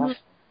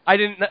 I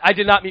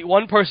did not meet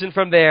one person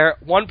from there,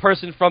 one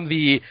person from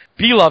the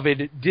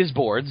beloved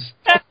Disboards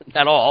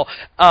at all,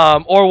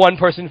 or one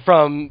person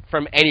from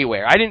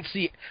anywhere. We didn't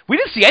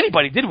see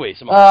anybody, did we?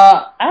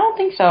 I don't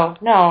think so.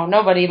 No,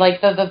 nobody.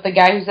 Like the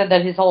guy who said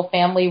that his whole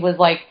family was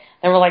like,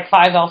 there were like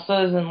 5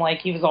 Elsas and like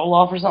he was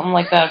Olaf or something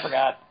like that. I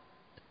forgot.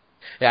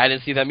 Yeah, I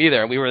didn't see them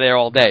either, and we were there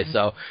all day.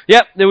 So,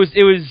 yeah, it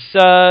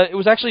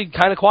was actually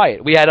kind of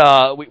quiet. We had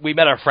we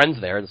met our friends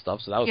there and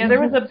stuff. So that was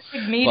there was a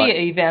big media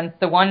event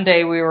the one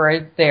day we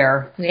were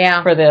there.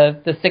 Yeah. For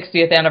the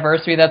 60th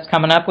anniversary that's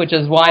coming up, which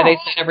is why they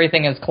said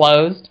everything is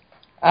closed.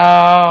 Oh,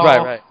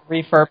 right.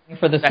 Refurbing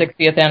for the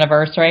 60th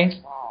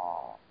anniversary.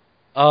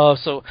 Oh,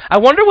 so I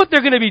wonder what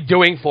they're going to be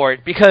doing for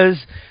it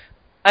because,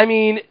 I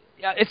mean.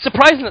 It's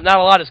surprising that not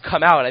a lot has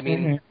come out. I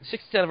mean, the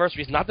 60th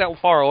anniversary is not that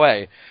far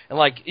away. And,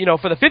 like,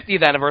 for the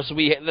 50th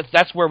anniversary,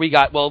 that's where we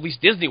got, well, at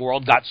least Disney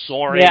World got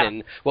Soarin'. Yeah.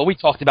 And, well, we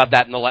talked about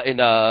that in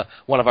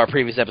one of our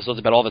previous episodes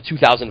about all the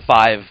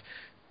 2005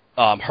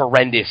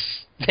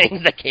 horrendous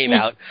things that came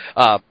out.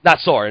 Not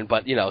Soarin',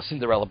 but,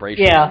 Cinderella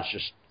Bration. Yeah. It's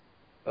just...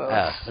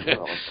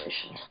 Cinderella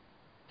Bration.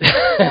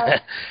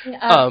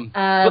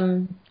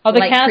 The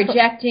like castle.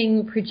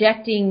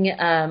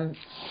 projecting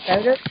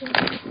photos,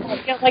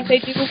 like they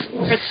do.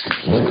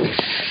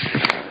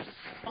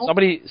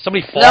 Somebody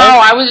fall? No,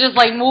 I was just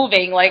like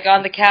moving, like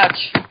on the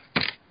couch.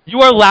 You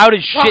are loud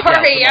as shit.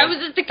 Sorry, I was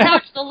at the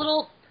couch. The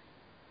little.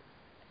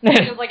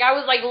 It was like I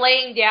was like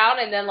laying down,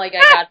 and then like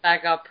I got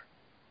back up.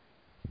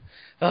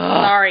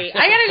 Sorry,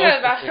 I gotta go to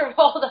the bathroom.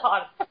 Hold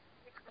on.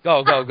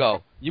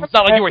 Go. It's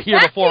not like you were here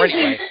before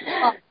anyway.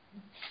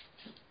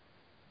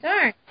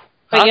 Darn.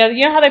 But yeah,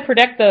 you know how they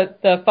project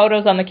the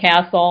photos on the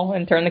castle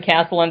and turn the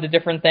castle into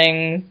different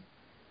things?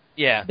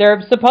 Yeah.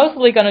 They're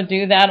supposedly going to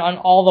do that on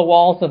all the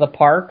walls of the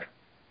park.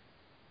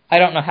 I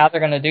don't know how they're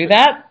going to do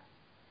that.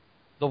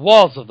 the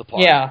walls of the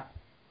park. Yeah.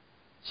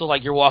 So,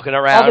 like, you're walking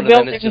around. All the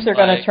buildings and then it's are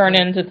going to turn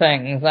into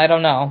things. I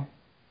don't know.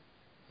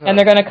 Huh. And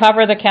they're going to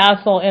cover the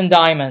castle in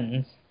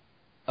diamonds.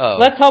 Oh.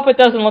 Let's hope it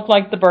doesn't look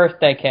like the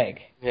birthday cake.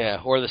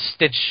 Yeah, or the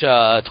Stitch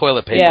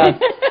toilet paper. Yeah.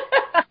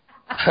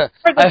 Or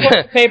the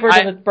toilet paper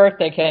to its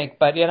birthday cake,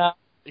 but, you know.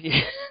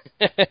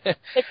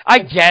 I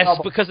guess,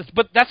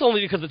 but that's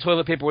only because the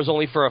toilet paper was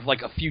only for,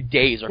 like, a few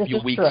days or a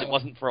few weeks. True. It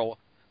wasn't for a while.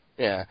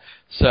 Yeah.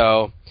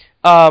 So,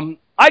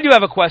 I do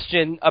have a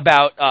question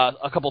about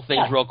a couple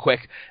things real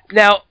quick.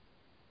 Now,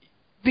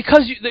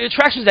 because the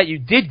attractions that you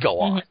did go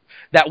on,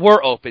 that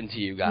were open to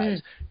you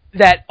guys,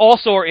 that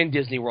also are in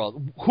Disney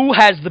World, who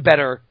has the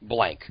better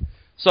blank?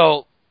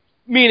 So,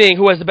 meaning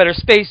who has the better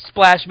space,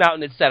 Splash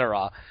Mountain,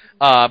 etc.,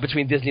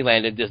 between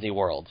Disneyland and Disney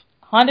World?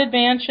 Haunted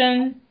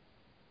Mansion,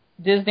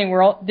 Disney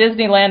World,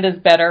 Disneyland is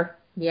better.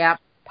 Yep.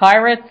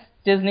 Pirates,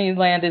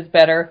 Disneyland is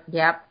better.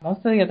 Yep.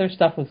 Most of the other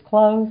stuff was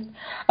closed.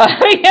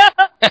 Yeah.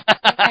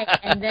 Right.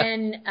 And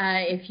then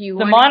if you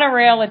the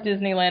monorail at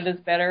Disneyland is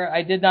better.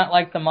 I did not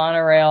like the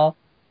monorail.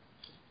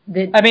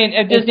 At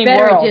Disney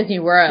World. Disney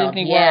World.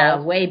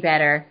 Yeah, way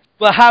better.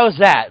 Well, how is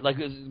that? Like,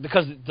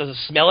 because does it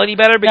smell any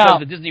better? Because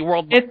the Disney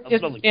World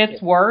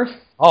it's worse.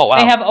 Oh wow!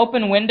 They have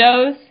open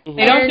windows.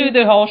 They don't do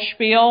the whole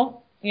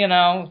spiel,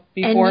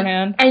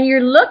 beforehand. And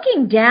you're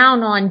looking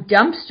down on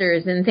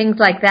dumpsters and things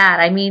like that.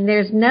 I mean,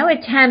 there's no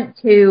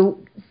attempt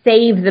to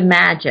save the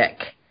magic,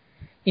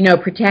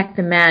 protect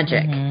the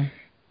magic.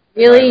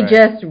 Really,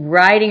 just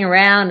riding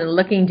around and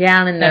looking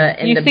down in the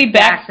you see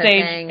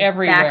backstage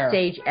everywhere.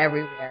 Backstage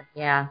everywhere.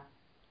 Yeah.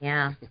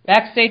 Yeah.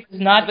 Backstage is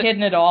not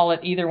hidden at all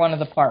at either one of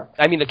the parks.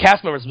 I mean, the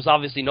cast members must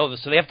obviously know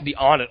this, so they have to be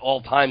on at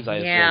all times, I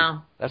assume. Yeah.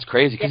 That's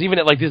crazy, because even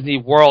at, like, Disney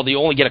World, you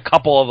only get a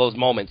couple of those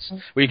moments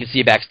where you can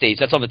see backstage.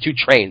 That's on the two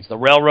trains, the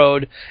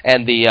Railroad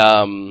and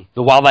the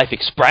Wildlife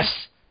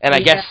Express. And I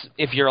guess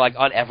if you're, like,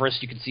 on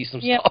Everest, you can see some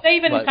stuff. Yeah, they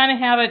even kind of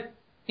have it,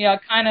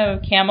 kind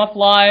of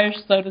camouflage,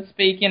 so to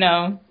speak,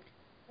 No,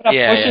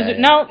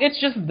 it's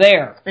just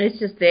there. It's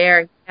just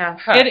there, yeah.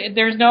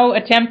 There's no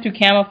attempt to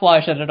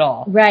camouflage it at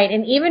all. Right,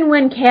 and even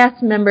when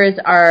cast members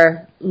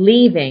are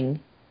leaving,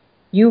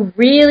 you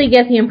really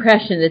get the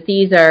impression that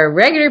these are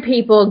regular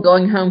people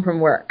going home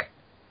from work.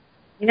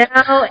 The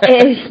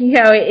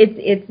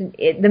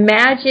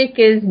magic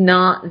is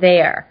not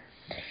there.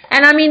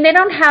 And I mean, they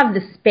don't have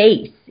the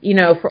space,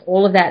 for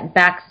all of that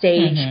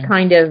backstage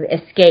kind of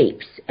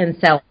escapes and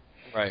so on.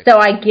 Right. So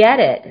I get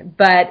it,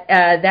 but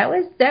that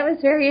was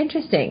very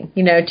interesting,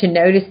 to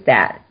notice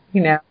that,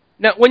 Now,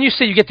 when you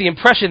say you get the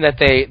impression that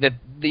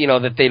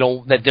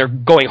they're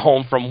going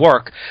home from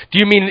work, do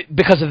you mean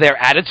because of their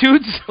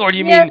attitudes, or do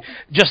you mean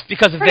just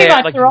because of pretty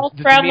their much, they're all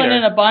traveling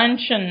demeanor? in a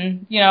bunch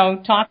and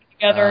talking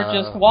together,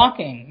 just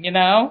walking,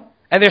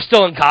 And they're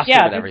still in costume.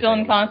 Yeah, and they're everything. still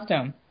in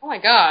costume. Oh my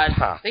God,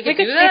 they could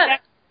do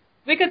that.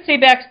 We could see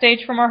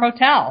backstage from our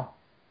hotel.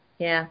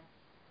 Yeah.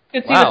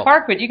 You could see the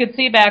park, but you could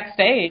see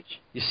backstage.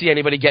 You see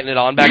anybody getting it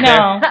on back there?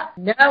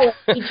 No,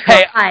 we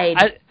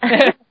tried.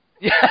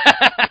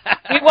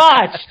 We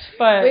watched,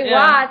 but we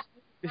watched.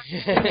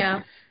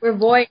 We're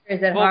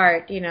voyeurs at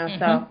heart,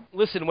 so.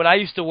 Listen, when I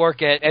used to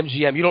work at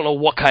MGM, you don't know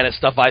what kind of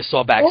stuff I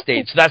saw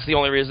backstage, so that's the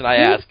only reason I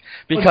ask.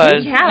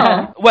 Because,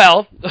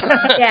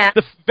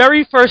 the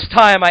very first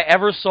time I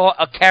ever saw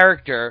a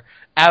character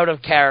out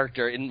of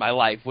character in my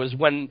life was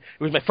when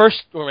it was my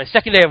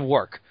second day of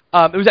work.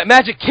 It was at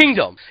Magic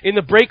Kingdom. In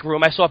the break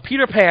room, I saw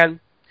Peter Pan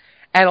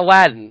and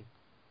Aladdin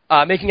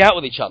making out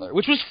with each other,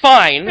 which was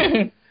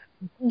fine.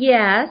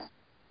 Yes.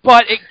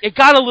 But it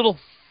got a little...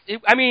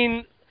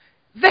 the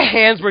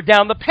hands were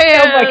down the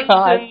pants. Oh, my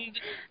God. And,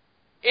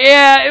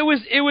 yeah, it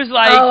was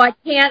like... Oh, I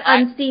can't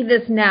unsee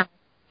this now.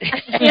 I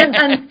can't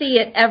unsee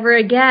it ever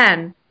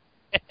again.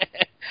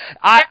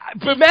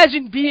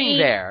 Imagine being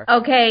there.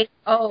 Okay.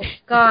 Oh,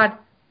 God.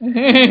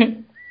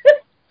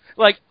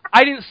 Like,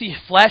 I didn't see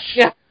flesh,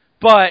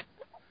 but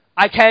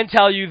I can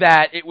tell you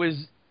that it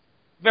was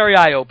very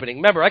eye-opening.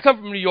 Remember, I come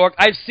from New York.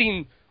 I've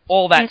seen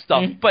all that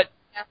stuff, but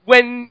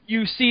when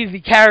you see the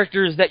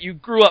characters that you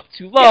grew up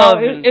to love...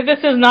 this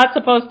is not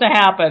supposed to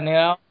happen,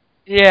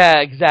 Yeah,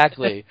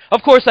 exactly.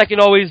 Of course, I can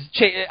always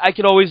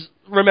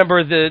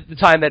remember the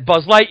time that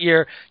Buzz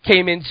Lightyear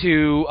came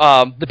into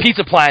the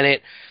Pizza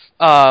Planet,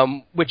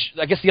 which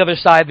I guess the other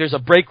side, there's a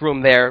break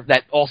room there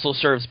that also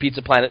serves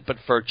Pizza Planet, but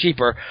for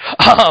cheaper,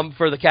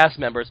 for the cast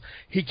members.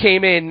 He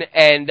came in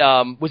and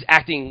was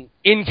acting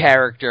in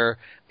character.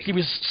 He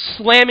was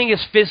slamming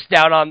his fist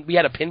down on, we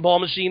had a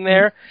pinball machine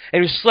there, and he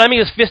was slamming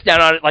his fist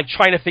down on it, like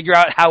trying to figure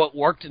out how it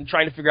worked and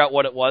trying to figure out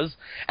what it was.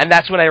 And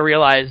that's when I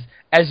realized,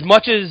 as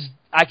much as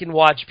I can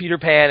watch Peter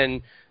Pan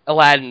and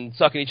Aladdin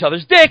sucking each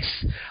other's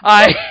dicks,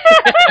 I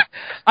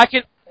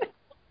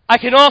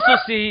can also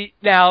see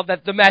now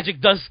that the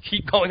magic does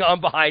keep going on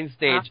behind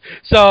stage.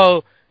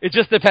 So it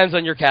just depends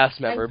on your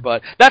cast member.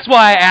 But that's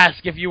why I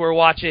ask if you were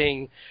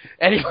watching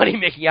anybody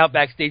making out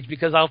backstage,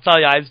 because I'll tell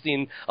you, I've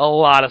seen a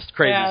lot of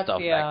crazy stuff.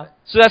 Yeah.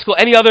 So that's cool.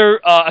 Any other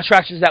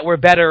attractions that were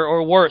better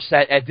or worse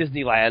at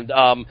Disneyland?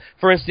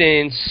 For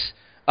instance,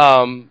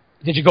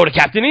 did you go to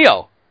Captain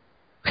EO?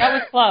 That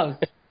was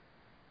closed.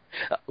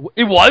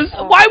 It was?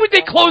 Why would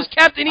they close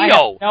Captain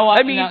EO?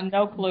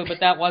 No clue, but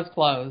that was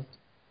closed.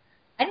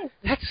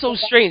 That's so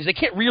strange. They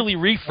can't really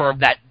refurb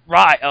that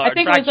ride. I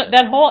think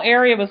that whole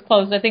area was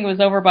closed. I think it was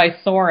over by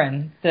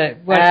Soarin'.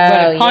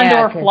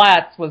 Condor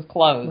Flats was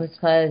closed. Was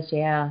closed,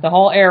 yeah. The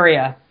whole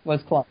area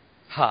was closed.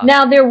 Huh.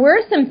 Now, there were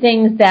some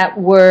things that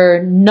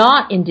were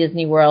not in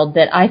Disney World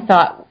that I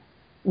thought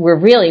were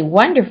really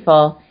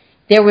wonderful.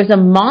 There was a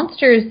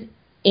Monsters,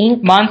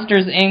 Inc.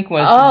 Monsters, Inc.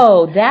 was...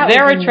 Oh, that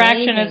their was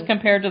attraction amazing. as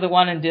compared to the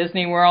one in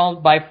Disney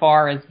World by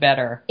far is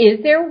better.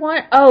 Is there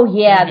one? Oh,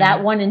 yeah,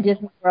 that one in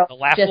Disney World. The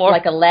laugh just floor?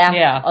 like a laugh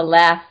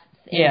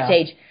in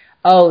stage.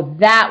 Oh,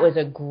 that was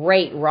a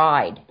great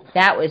ride.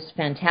 That was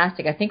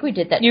fantastic. I think we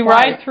did that. You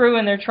ride through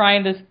and they're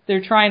trying to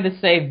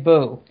save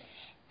Boo.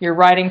 You're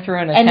riding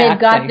through in a taxi. And they've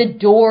got the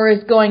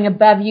doors going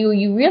above you.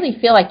 You really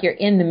feel like you're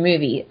in the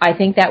movie. I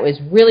think that was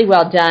really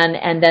well done.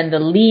 And then the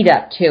lead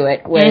up to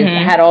it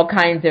had all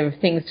kinds of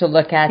things to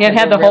look at. It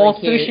had the whole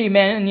sushi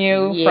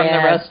menu from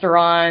the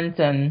restaurant,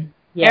 and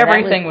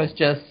everything was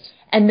just...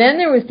 And then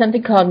there was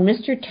something called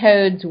Mr.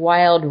 Toad's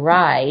Wild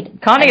Ride.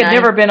 Connie had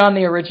never been on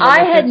the original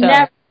I had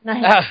never...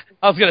 I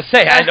was going to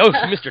say, I know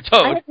Mr.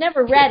 Toad. I had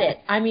never read it.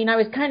 I mean, I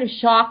was kind of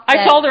shocked.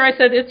 I told her, I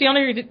said, it's the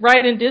only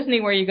ride in Disney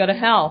where you go to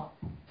hell.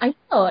 I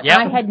know. Yep.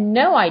 I had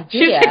no idea.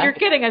 She said, you're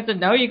kidding. I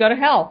said, no, you go to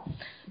hell.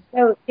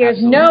 So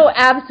there's no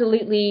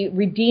absolutely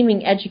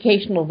redeeming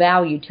educational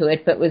value to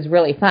it, but it was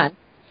really fun.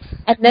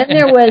 And then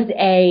there was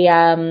a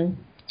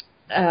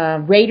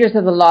Raiders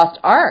of the Lost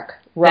Ark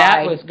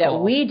ride that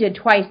we did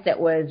twice that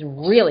was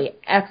really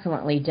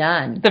excellently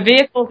done. The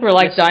vehicles were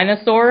like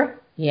dinosaur?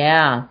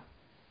 Yeah.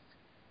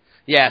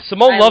 Yeah,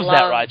 Simone loves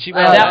that ride. She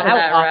loves that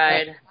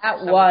ride.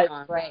 That was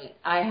great,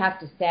 I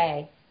have to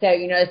say. So,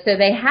 so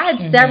they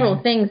had several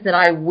things that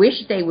I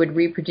wish they would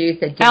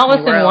reproduce at Disney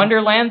Alice World. in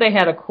Wonderland, they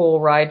had a cool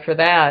ride for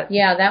that.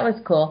 Yeah, that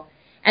was cool.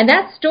 And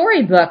that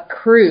Storybook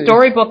cruise.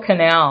 Storybook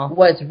Canal.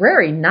 Was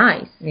very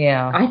nice.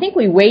 Yeah. I think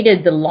we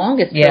waited the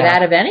longest for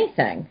that of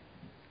anything.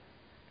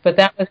 But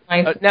that was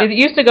nice. It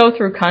used to go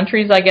through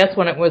countries, I guess,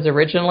 when it was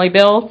originally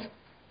built.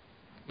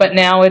 But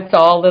now it's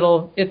all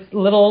little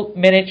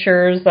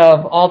miniatures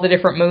of all the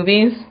different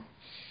movies.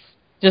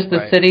 Just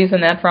the cities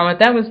and that from it.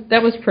 That was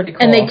pretty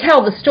cool. And they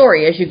tell the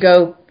story as you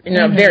go,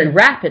 very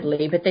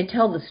rapidly, but they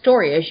tell the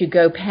story as you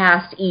go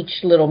past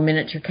each little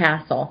miniature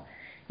castle.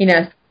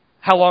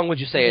 How long would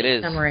you say it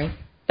is? Summary.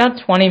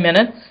 About 20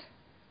 minutes.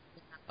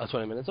 Oh,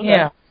 20 minutes? Okay.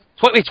 Yeah.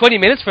 20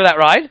 minutes for that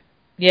ride?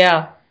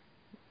 Yeah.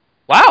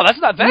 Wow, that's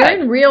not bad.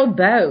 You're in real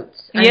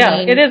boats. I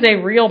mean, it is a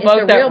real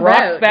boat that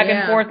rocks back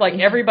and forth. Like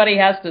everybody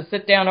has to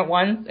sit down at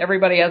once.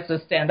 Everybody has to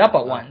stand up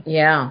at once.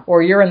 Yeah.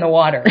 Or you're in the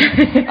water.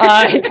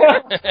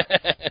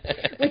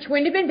 Which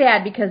wouldn't have been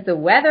bad because the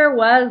weather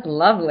was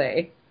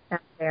lovely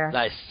out there.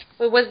 Nice.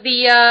 Was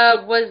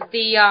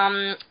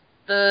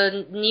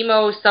the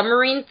Nemo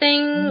submarine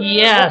thing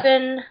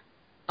open?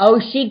 Oh,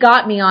 she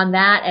got me on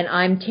that, and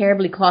I'm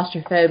terribly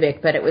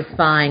claustrophobic, but it was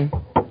fine.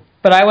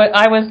 But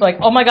I was like,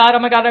 oh my god,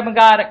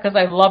 because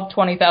I love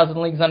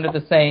 20,000 Leagues Under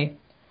the Sea.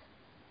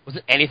 Was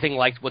it anything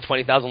like what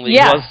 20,000 Leagues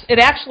was? Yes, it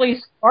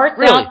actually starts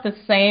out the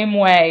same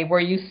way, where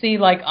you see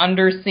like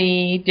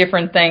undersea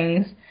different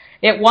things.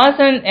 It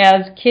wasn't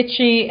as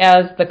kitschy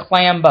as the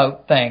clam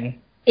boat thing.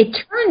 It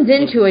turns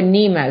into a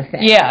Nemo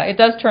thing. Yeah, it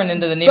does turn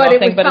into the Nemo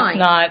thing, but it's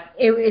not.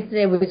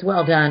 It was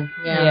well done.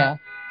 Yeah.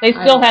 They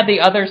still had the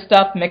other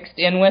stuff mixed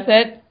in with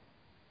it.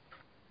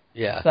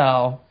 Yeah.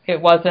 So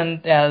it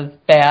wasn't as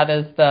bad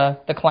as the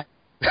clam.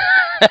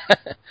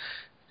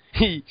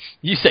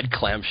 You said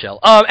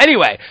clamshell.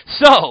 Anyway,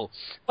 so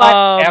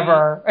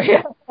whatever.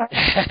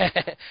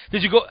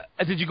 Did you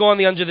go on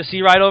the Under the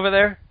Sea ride over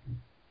there,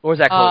 or was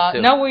that close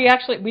too? No, we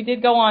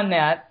did go on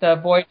that, the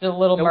Voyage of the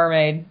Little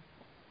Mermaid.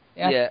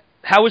 Yeah.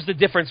 How was the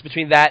difference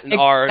between that and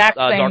our dark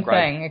ride? Same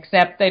thing,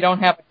 except they don't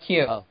have a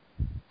queue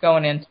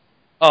going in.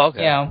 Oh,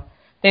 okay.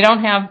 They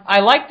don't have.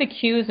 I like the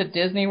queues at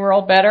Disney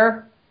World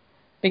better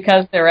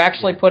because they're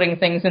actually putting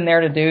things in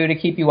there to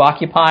keep you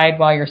occupied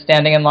while you're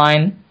standing in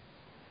line.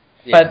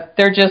 Yeah. But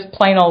they're just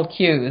plain old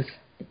queues.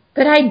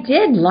 But I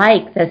did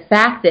like the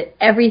fact that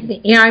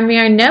everything. I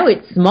know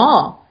it's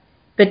small,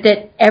 but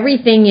that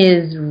everything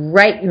is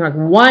right.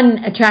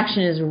 One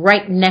attraction is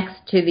right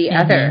next to the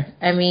other.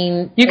 I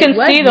mean, you can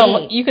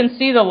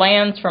see the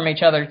lands from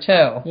each other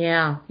too.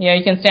 Yeah.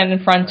 You can stand in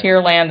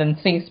Frontierland and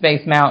see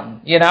Space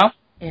Mountain. Yeah.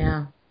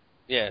 Yeah.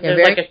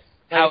 There's like a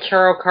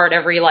churro cart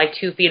every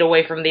 2 feet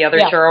away from the other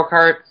churro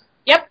cart.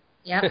 Yep.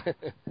 I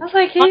was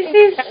like,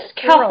 these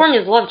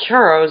Californians love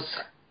churros.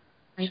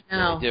 I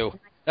know. They do.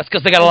 That's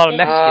because they got a lot of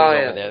Mexicans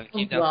over there.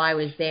 Well, I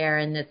was there,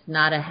 and it's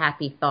not a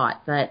happy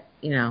thought, but,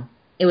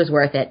 it was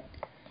worth it.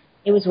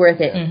 It was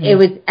worth it. Mm-hmm. It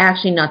was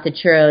actually not the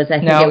churros. I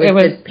think it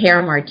was the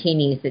pear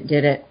martinis that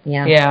did it.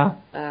 Yeah. Yeah.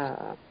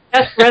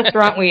 Best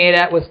restaurant we ate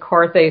at was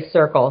Carthay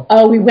Circle.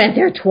 Oh, we went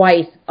there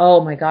twice.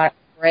 Oh, my God.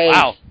 Great.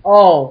 Wow.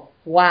 Oh,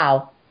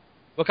 wow.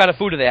 What kind of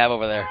food do they have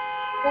over there?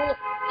 Well, the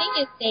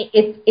thing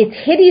is, it's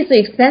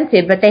hideously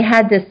expensive, but they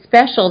had this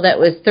special that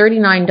was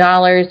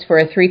 $39 for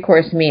a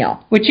 3-course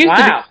meal. Which used to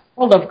be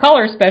World of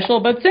Color special,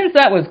 but since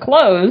that was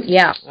closed,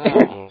 yeah.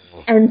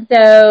 And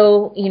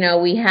so,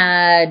 we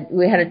had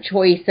a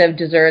choice of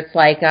desserts.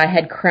 Like I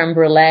had creme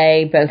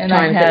brulee both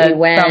times that we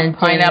went. Some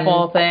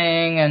pineapple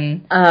thing,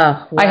 and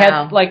wow. I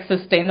had like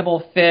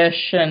sustainable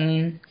fish,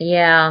 and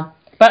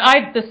But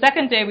the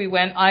second day we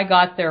went, I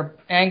got their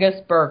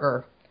Angus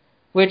burger,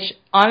 which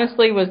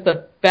honestly was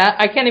the best.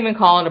 I can't even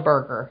call it a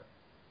burger.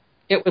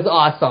 It was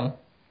awesome.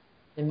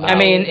 I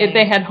mean,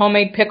 they had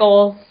homemade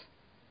pickles,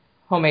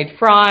 homemade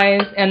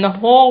fries, and the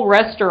whole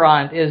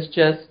restaurant is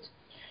just.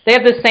 They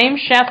have the same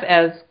chef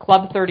as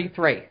Club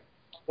 33.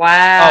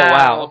 Wow. Oh,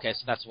 wow. Okay,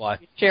 so that's why.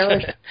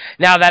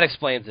 Now that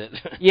explains it.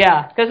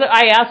 Yeah, because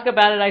I asked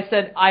about it. I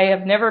said, I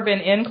have never been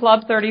in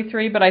Club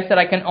 33, but I said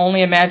I can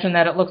only imagine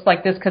that it looks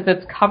like this because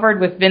it's covered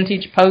with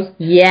vintage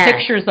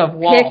pictures of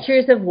Walt.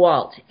 Pictures of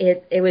Walt.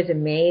 It was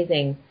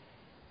amazing.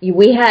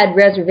 We had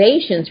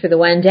reservations for the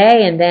one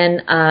day, and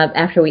then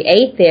after we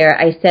ate there,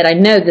 I said, I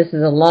know this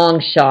is a long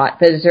shot,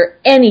 but is there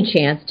any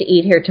chance to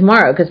eat here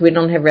tomorrow? Because we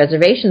don't have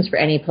reservations for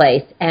any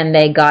place. And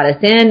they got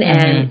us in,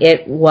 and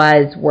it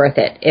was worth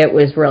it. It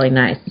was really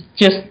nice.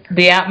 Just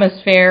the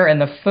atmosphere and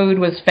the food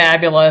was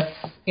fabulous,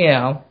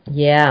 Yeah.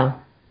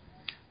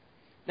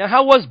 Now,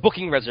 how was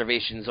booking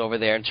reservations over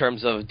there in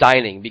terms of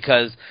dining?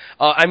 Because,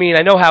 I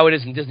know how it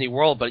is in Disney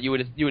World, but you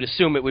would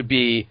assume it would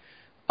be...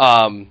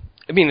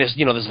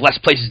 there's less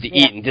places to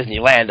eat in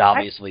Disneyland,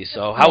 obviously.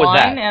 So how was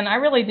that? And I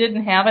really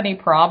didn't have any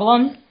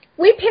problems.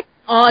 We picked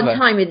an odd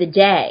time of the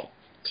day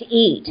to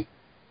eat.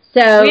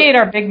 So we ate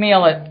our big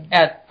meal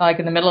at like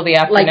in the middle of the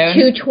afternoon, like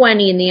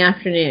 2:20 in the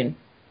afternoon.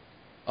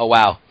 Oh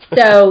wow!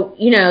 So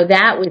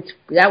that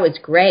was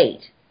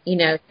great.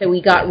 So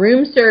we got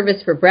room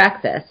service for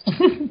breakfast,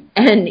 and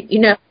and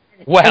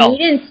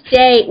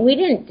we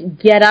didn't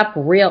get up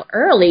real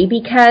early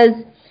because,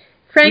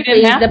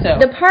 frankly,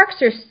 the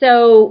parks are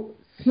so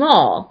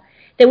small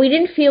that we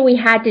didn't feel we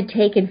had to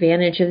take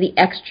advantage of the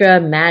extra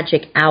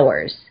magic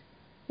hours.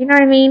 You know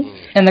what I mean?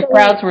 And the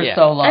crowds were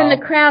so low. And the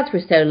crowds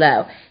were so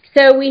low.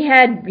 So we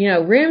had,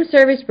 room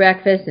service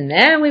breakfast, and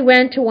then we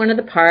went to one of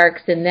the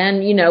parks, and then,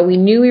 we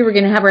knew we were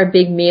going to have our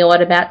big meal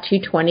at about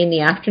 2:20 in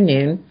the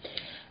afternoon.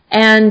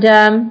 And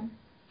then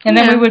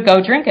we would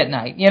go drink at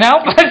night,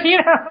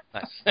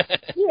 But,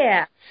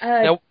 Yeah.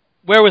 Now,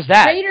 where was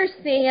that? Trader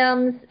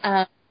Sam's.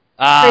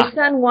 My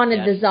son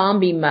wanted the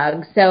zombie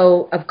mug,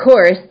 so of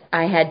course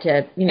I had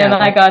to, And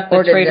I got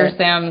the Trader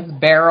Sam's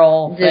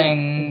barrel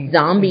thing,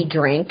 zombie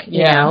drink,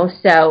 you know.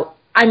 So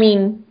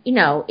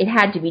it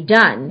had to be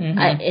done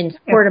in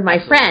support of my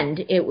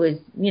friend. It was,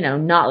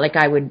 not like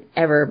I would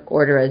ever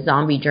order a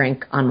zombie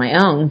drink on my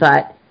own,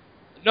 but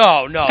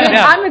no.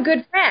 I'm a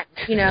good friend,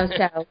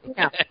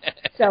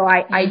 So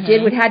I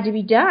did what had to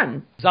be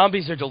done.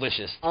 Zombies are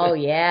delicious. Oh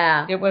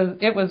yeah, it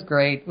was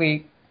great.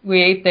 We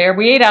ate there.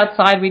 We ate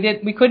outside.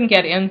 We couldn't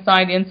get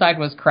inside. Inside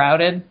was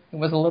crowded. It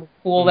was a little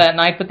cool that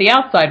night, but the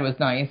outside was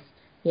nice.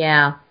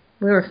 Yeah,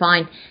 we were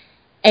fine.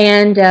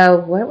 And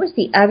what was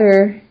the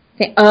other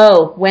thing?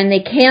 Oh, when they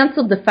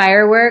canceled the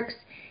fireworks.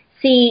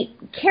 See,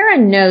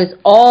 Karen knows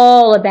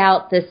all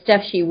about the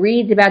stuff. She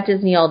reads about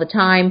Disney all the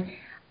time.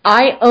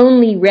 I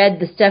only read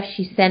the stuff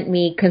she sent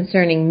me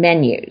concerning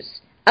menus.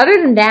 Other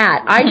than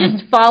that, I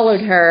just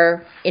followed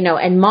her,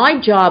 and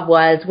my job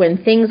was when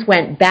things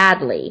went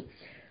badly,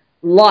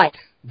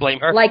 blame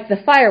her. Like the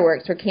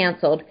fireworks were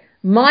canceled.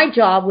 My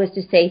job was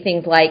to say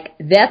things like,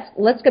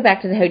 let's go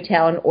back to the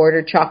hotel and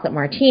order chocolate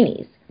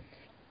martinis.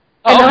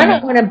 And I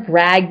don't want to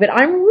brag, but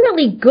I'm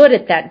really good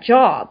at that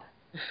job.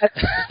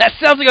 That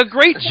sounds like a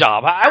great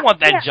job. I want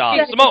that job.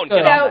 Simone, get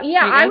on that.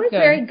 I was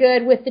very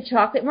good with the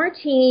chocolate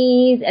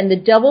martinis and the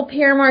double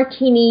pear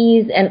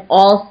martinis and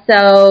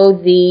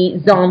also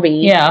the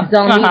zombie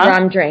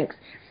rum drinks.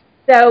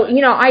 So,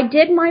 I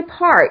did my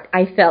part.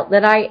 I felt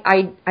that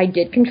I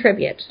did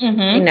contribute,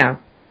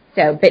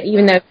 So, but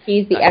even though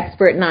she's the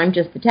expert and I'm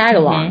just the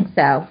tag-along,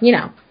 so,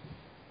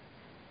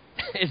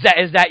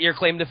 Is that your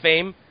claim to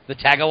fame, the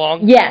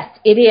tag-along? Yes,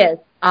 it is.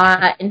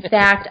 In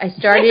fact,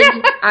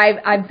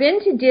 I've been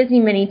to Disney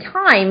many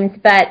times,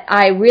 but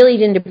I really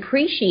didn't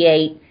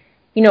appreciate,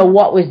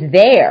 what was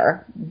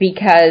there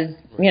because,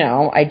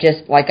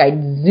 I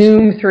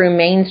zoomed through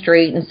Main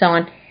Street and so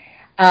on.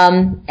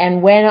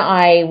 And when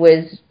I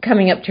was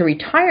coming up to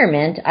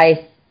retirement,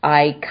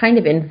 I kind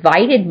of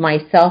invited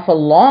myself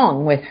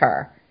along with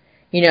her,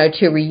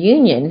 to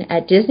reunion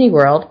at Disney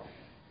World,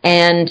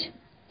 and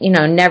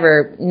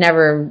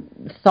never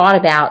thought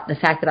about the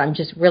fact that I'm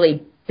just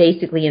really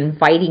basically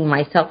inviting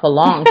myself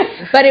along.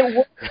 But it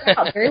worked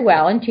out very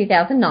well in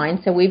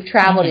 2009. So we've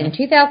traveled in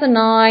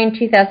 2009,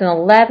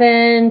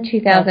 2011,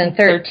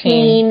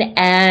 2013,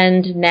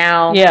 and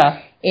now.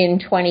 In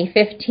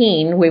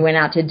 2015, we went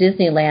out to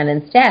Disneyland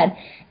instead,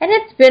 and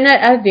it's been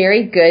a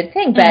very good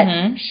thing. But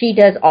she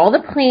does all the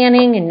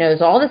planning and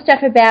knows all the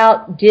stuff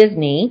about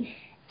Disney,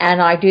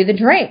 and I do the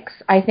drinks.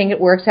 I think it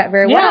works out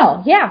very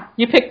well. Yeah,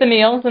 you pick the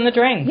meals and the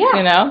drinks. Yeah,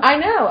 I know.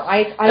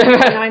 I'm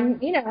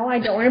I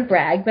don't want to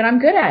brag, but I'm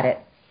good at it.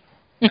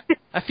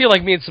 I feel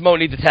like me and Simone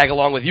need to tag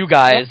along with you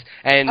guys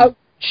and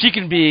she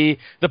can be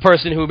the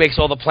person who makes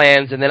all the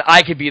plans, and then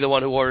I could be the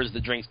one who orders the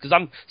drinks, because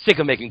I'm sick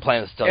of making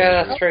plans.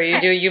 Yeah, that's true.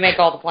 You make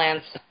all the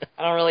plans.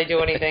 I don't really do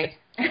anything.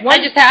 I'm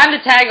the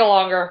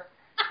tag-alonger.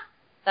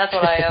 That's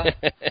what I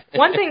am.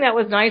 One thing that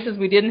was nice is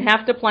we didn't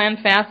have to plan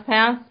Fast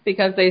Pass,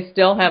 because they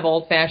still have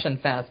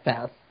old-fashioned Fast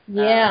Pass.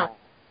 Yeah.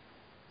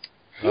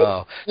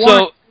 Oh.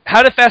 So,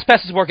 how did Fast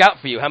Passes work out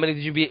for you? How many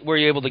were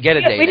you able to get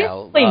a day now? We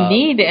didn't really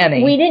need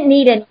any. We didn't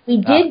need any.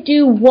 We did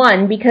do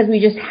one because we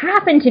just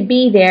happened to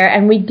be there,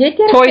 and we did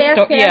get a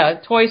Fast Pass. Yeah,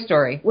 Toy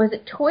Story. Was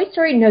it Toy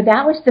Story? No,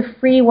 that was the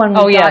free one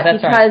we got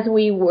because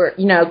we were,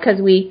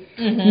 because we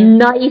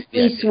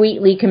nicely,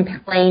 sweetly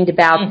complained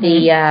about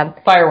the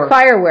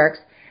fireworks.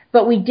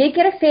 But we did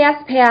get a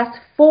Fast Pass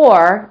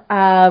for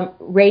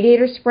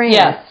Radiator Springs.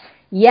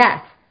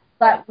 Yes.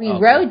 But we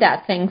rode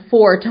that thing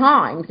 4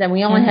 times, and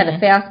we only had a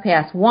Fast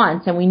Pass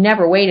once, and we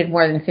never waited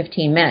more than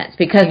 15 minutes,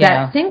 because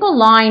that single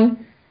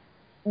line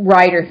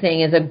rider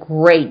thing is a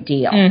great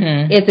deal.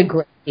 It's a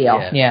great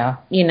deal. Yeah.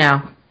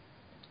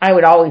 I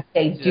would always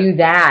say do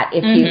that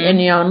if you, and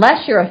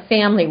unless you're a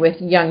family with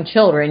young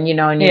children, and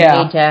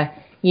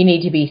you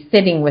need to be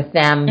sitting with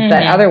them,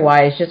 but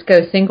otherwise just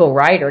go single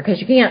rider, because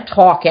you can't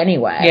talk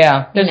anyway.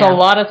 Yeah, there's a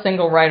lot of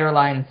single rider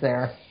lines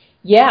there.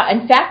 Yeah,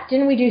 in fact,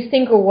 didn't we do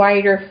single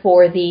rider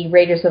for the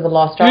Raiders of the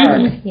Lost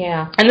Ark?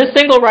 Yeah. And the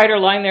single rider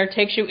line there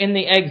takes you in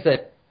the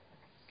exit.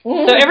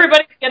 So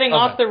everybody's getting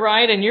off the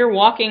ride, and you're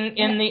walking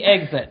in the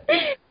exit.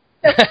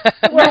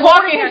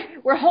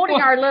 We're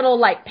holding our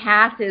little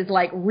passes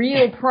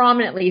real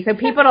prominently, so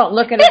people don't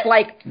look at us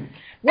like,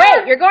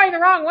 wait, you're going the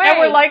wrong way. And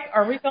we're like,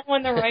 are we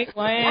going the right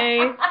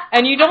way?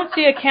 And you don't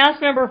see a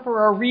cast member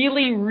for a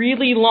really,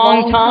 really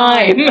long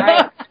time.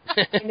 Right?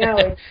 I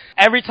know.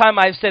 Every time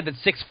I've said that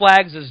Six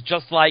Flags is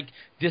just like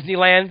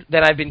Disneyland,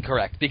 then I've been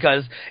correct.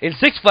 Because in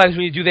Six Flags,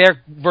 when you do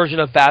their version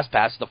of Fast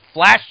Pass, the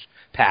Flash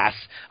Pass,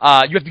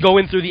 you have to go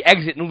in through the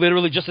exit and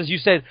literally, just as you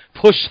said,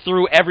 push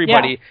through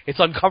everybody. Yeah. It's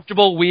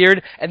uncomfortable,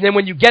 weird, and then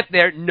when you get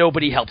there,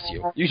 nobody helps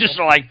you. You just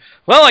are like,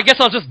 well, I guess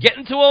I'll just get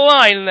into a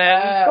line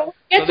then.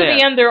 Get to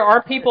the end, there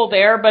are people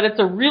there, but it's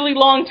a really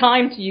long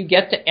time till you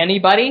get to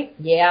anybody.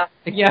 Yeah.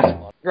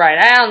 Right,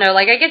 I don't know.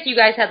 I guess you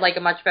guys had a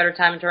much better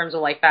time in terms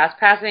of fast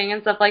passing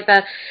and stuff like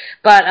that.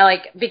 But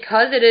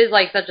because it is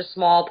such a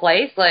small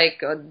place,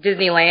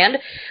 Disneyland,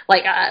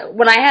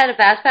 when I had a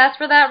fast pass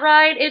for that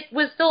ride, it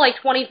was still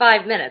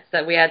 25 minutes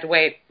that we had to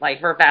wait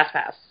for a fast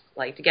pass.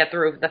 To get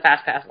through the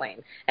Fast Pass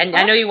lane. And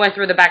I know you went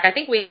through the back. I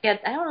think I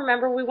don't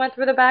remember we went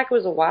through the back. It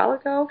was a while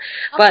ago.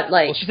 But,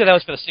 well, she said that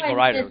was for the single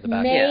rider of the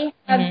back. May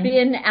have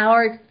been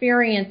our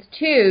experience,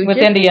 too. With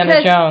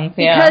Indiana Jones,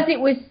 Because it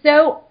was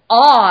so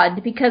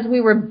odd, because we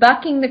were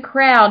bucking the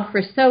crowd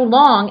for so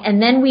long, and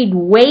then we'd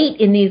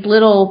wait in these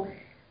little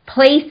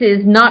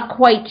places, not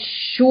quite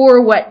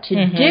sure what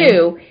to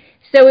do.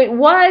 So it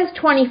was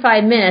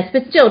 25 minutes,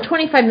 but still,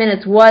 25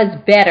 minutes was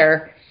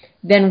better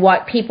than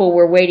what people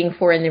were waiting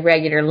for in the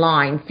regular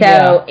line.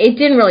 So it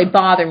didn't really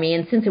bother me,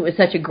 and since it was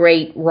such a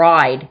great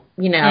ride,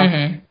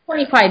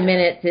 25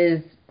 minutes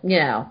is,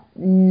 no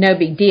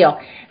big deal.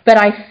 But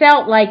I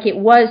felt like it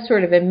was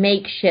sort of a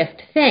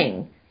makeshift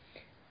thing.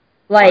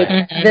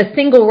 The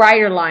single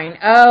rider line.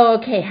 Oh,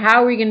 okay,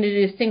 how are we going to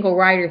do a single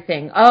rider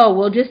thing? Oh,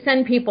 we'll just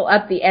send people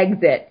up the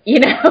exit,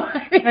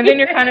 And then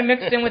you're kind of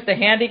mixed in with the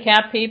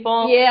handicapped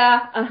people.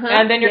 Yeah.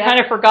 And then you're kind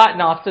of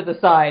forgotten off to the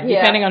side,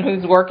 depending on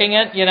who's working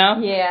it,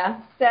 Yeah.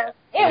 So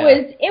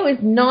it was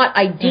not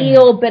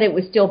ideal, but it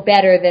was still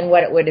better than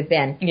what it would have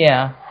been.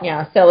 Yeah.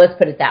 So let's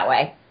put it that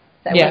way.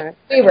 So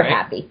we were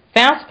happy.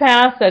 Fast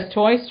Pass at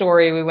Toy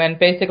Story, we went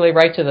basically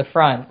right to the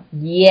front.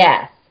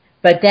 Yes.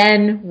 But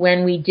then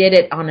when we did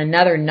it on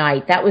another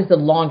night, that was the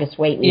longest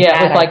wait we had.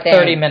 Yeah, it was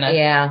 30 minutes.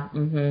 Yeah,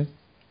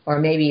 or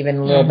maybe even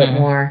a little bit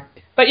more.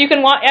 But you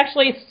can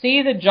actually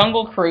see the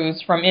Jungle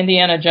Cruise from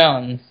Indiana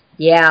Jones.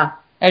 Yeah.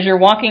 As you're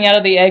walking out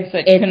of the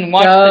exit, you can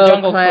watch the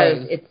Jungle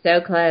Cruise. It's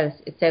so close.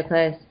 It's so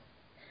close.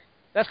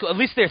 That's cool. At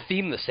least they're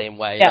themed the same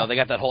way. They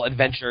got that whole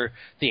adventure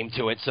theme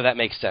to it, so that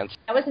makes sense.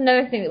 That was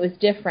another thing that was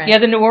different. Yeah,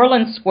 the New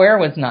Orleans Square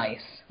was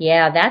nice.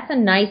 Yeah, that's a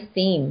nice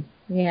theme.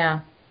 Yeah.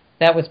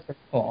 That was pretty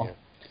cool. Yeah.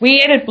 We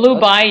ate at Blue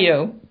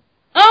Bayou.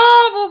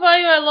 Oh, Blue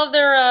Bayou! I love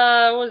their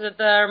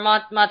their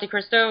Monte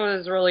Cristo. It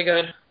was really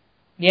good.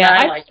 Yeah,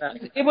 I like that.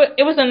 It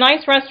was a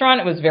nice restaurant.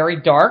 It was very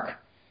dark.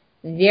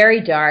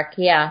 Very dark.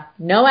 Yeah,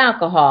 no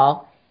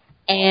alcohol,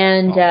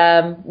 and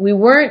we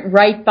weren't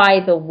right by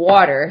the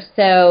water,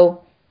 so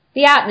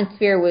the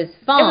atmosphere was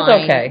fine. It was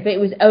okay, but it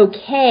was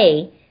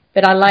okay.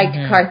 But I liked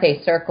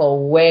Carthay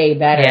Circle way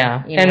better.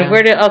 Yeah. And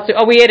where did else?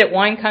 Oh, we ate at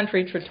Wine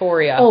Country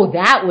Trattoria. Oh,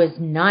 that was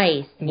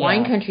nice. Yeah.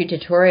 Wine Country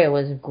Trattoria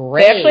was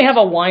great. They actually have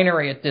a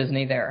winery at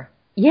Disney there.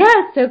 Yeah,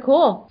 it's so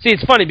cool. See,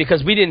 it's funny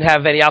because we didn't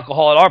have any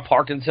alcohol at our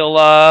park until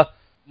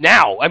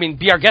now. I mean,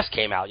 Be Our Guest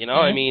came out,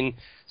 I mean,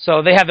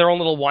 so they have their own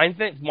little wine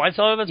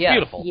cellar that's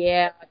beautiful.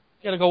 Yeah.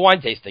 You gotta go wine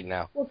tasting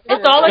now.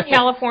 It's all a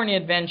California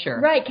Adventure.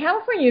 Right,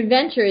 California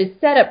Adventure is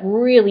set up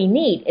really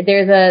neat.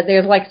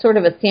 There's like sort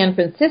of a San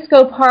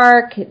Francisco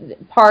park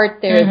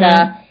part. There's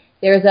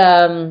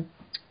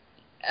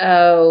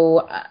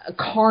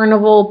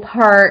Carnival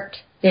part.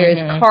 There's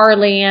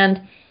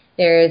Carland.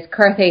 There's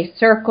Carthay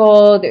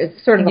Circle.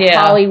 There's sort of the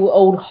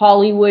old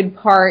Hollywood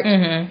part.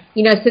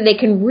 You know, so they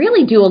can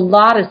really do a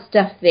lot of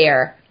stuff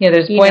there. Yeah,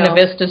 there's Buena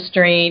Vista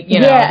Street. You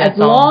know, as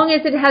long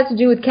as it has to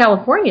do with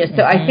California.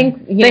 So I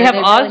think they have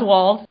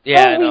Oswald.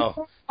 Yeah, I know.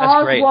 That's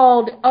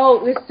Oswald. Great. Oh,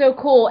 it was so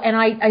cool. And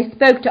I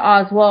spoke to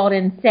Oswald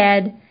and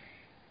said,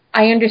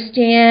 I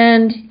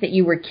understand that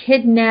you were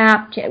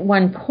kidnapped at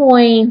one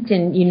point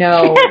and, you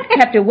know,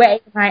 kept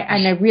away.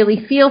 And I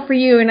really feel for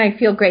you and I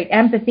feel great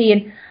empathy.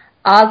 And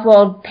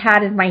Oswald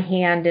patted my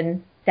hand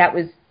and that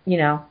was, you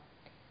know,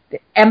 the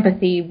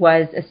empathy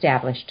was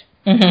established.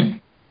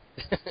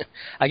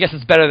 I guess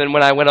it's better than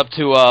when I went up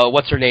to,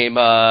 what's her name,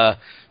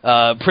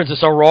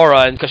 Princess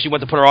Aurora, and because she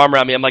went to put her arm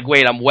around me, I'm like,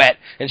 wait, I'm wet.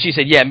 And she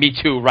said, yeah, me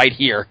too, right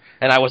here.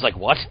 And I was like,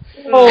 what?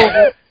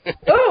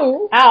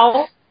 Oh,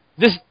 ow.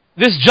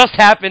 This just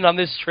happened on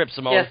this trip,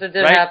 Simone. Yes, it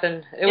did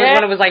happen. It was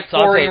when it was like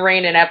pouring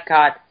rain in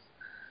Epcot.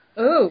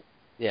 Oh.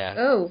 Yeah.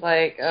 Oh.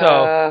 Like,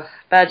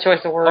 bad choice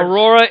of words.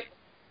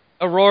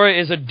 Aurora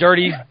is a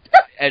dirty,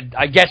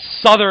 I guess,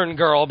 Southern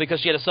girl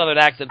because she had a Southern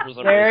accent for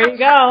some reason. There you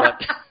go.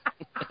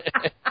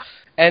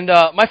 And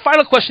my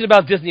final question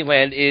about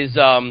Disneyland is,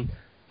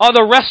 are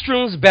the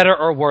restrooms better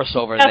or worse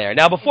over there?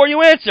 Now, before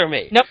you answer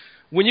me,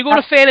 when you go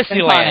to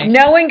Fantasyland...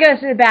 No one goes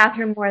to the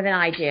bathroom more than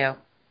I do.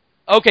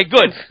 Okay,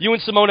 good. You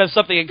and Simone have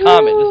something in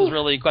common. This is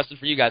really a question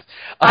for you guys.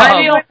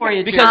 I feel for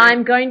you, because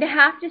I'm going to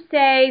have to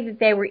say that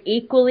they were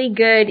equally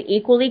good,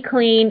 equally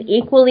clean,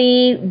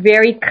 equally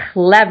very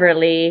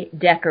cleverly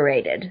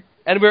decorated.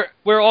 And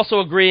we're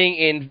also agreeing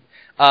in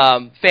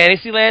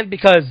Fantasyland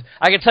because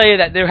I can tell you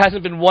that there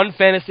hasn't been one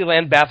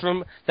Fantasyland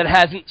bathroom that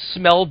hasn't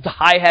smelled to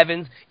high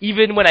heavens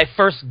even when I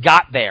first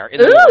got there.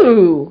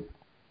 Ooh.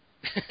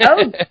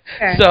 Oh,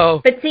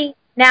 so, but see,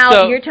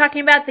 now you're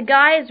talking about the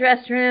guys'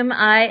 restroom.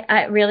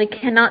 I really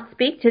cannot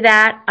speak to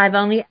that. I've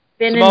only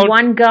been in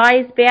one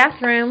guy's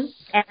bathroom,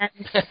 and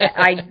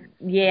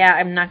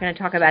I'm not going to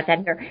talk about that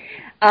here.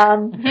 I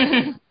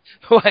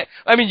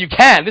mean, you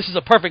can. This is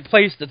a perfect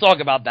place to talk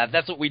about that.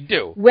 That's what we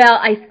do. Well,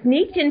 I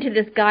sneaked into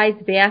this guy's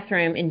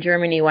bathroom in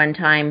Germany one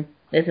time.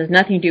 This has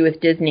nothing to do with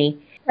Disney.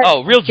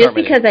 Oh, real Germany. Just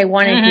because I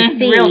wanted to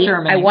see,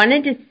 I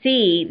wanted to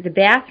see the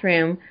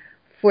bathroom.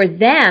 For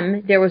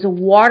them, there was a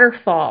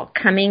waterfall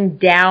coming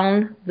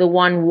down the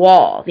one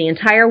wall. The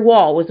entire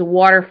wall was a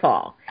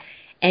waterfall.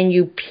 And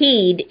you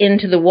peed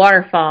into the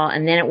waterfall,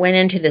 and then it went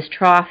into this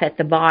trough at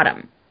the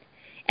bottom.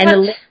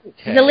 And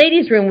the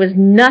ladies' room was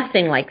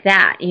nothing like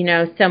that, you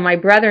know. So my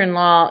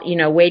brother-in-law, you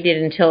know,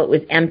 waited until it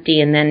was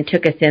empty and then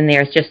took us in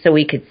there just so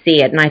we could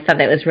see it. And I thought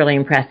that was really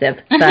impressive.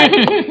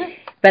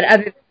 But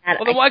other than that,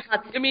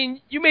 I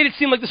mean, you made it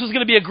seem like this was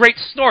going to be a great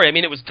story. I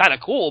mean, it was kind of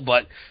cool,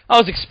 but I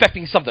was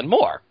expecting something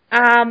more.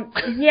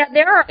 Yeah,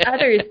 there are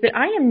others, but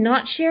I am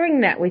not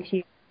sharing that with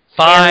you.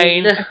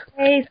 Fine.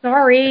 Okay,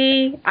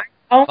 sorry. I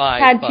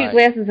only had 2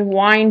 glasses of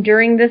wine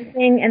during this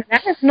thing, and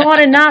that is not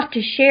enough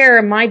to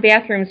share my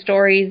bathroom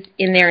stories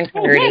in their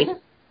entirety.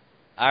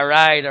 All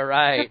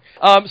right.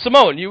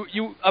 Simone,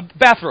 you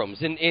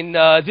bathrooms in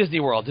Disney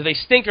World, do they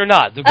stink or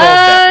not? It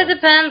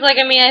depends. Like,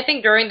 I mean, I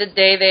think during the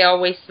day they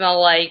always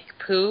smell like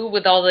poo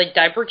with all the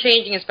diaper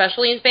changing,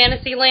 especially in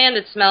Fantasyland.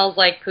 It smells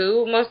like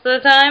poo most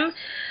of the time.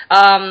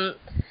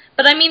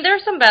 But I mean, there are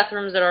some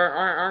bathrooms that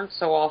aren't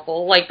so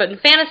awful. Like, but in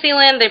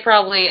Fantasyland,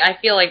 I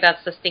feel like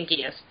that's the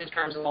stinkiest in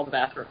terms of all the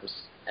bathrooms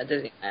at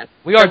Disneyland.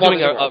 We are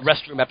doing a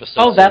restroom episode.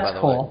 Oh, that's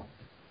cool.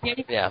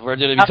 Yeah, we're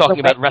going to be talking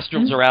about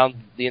restrooms around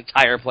the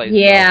entire place.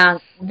 Yeah,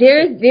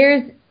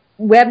 there's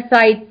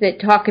websites that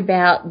talk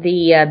about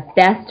the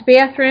best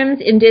bathrooms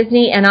in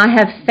Disney, and I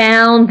have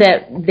found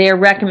that their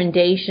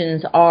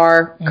recommendations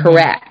are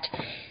correct.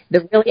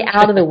 The really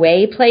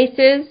out-of-the-way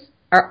places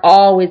are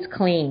always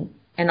clean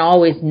and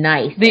always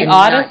nice. The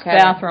oddest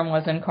bathroom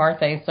was in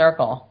Carthay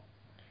Circle.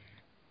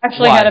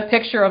 Actually had a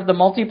picture of the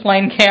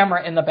multiplane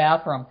camera in the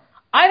bathroom.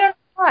 I don't know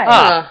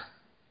why.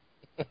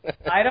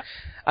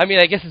 I mean,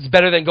 I guess it's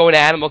better than going to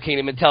Animal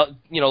Kingdom and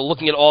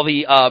looking at all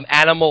the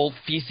animal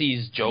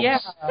feces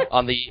jokes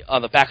on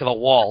the back of the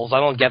walls.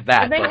 I don't get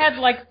that. And they had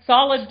like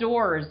solid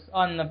doors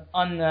on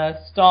the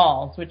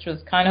stalls, which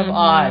was kind of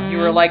odd. You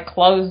were like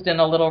closed in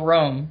a little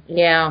room.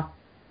 Yeah.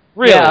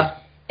 Really? Yeah.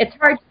 It's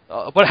hard.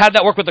 But how'd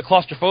that work with the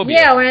claustrophobia?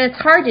 Yeah, and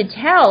it's hard to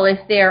tell if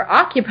they're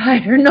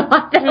occupied or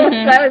not. That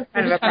was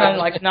kind of a problem.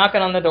 Like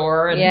knocking on the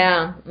door. And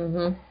yeah.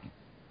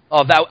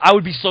 Oh, I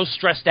would be so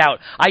stressed out.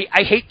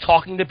 I hate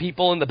talking to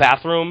people in the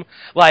bathroom.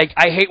 Like,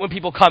 I hate when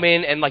people come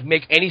in and, like,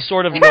 make any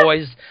sort of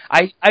noise.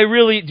 I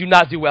really do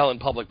not do well in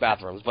public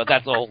bathrooms, but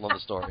that's a whole other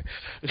story.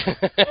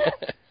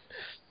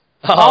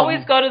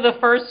 Always go to the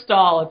first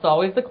stall. It's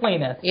always the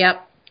cleanest.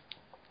 Yep.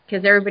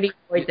 Because everybody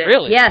avoids it.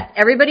 Really? Yes,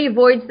 everybody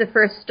avoids the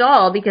first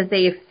stall because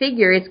they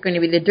figure it's going to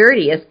be the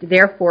dirtiest,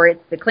 therefore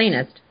it's the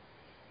cleanest.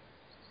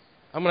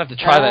 I'm going to have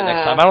to try that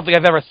next time. I don't think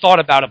I've ever thought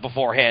about it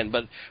beforehand,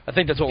 but I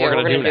think that's what we're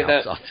going to do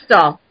now.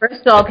 So.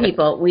 First stall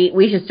people.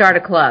 We should start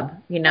a club,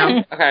 you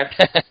know? Okay.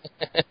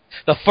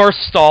 The first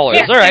stallers.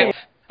 Yeah.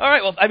 All All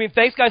right. Well, I mean,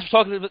 thanks guys for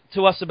talking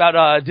to us about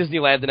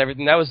Disneyland and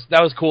everything. That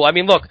was cool. I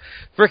mean, look,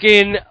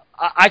 freaking,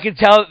 I can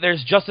tell that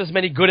there's just as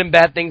many good and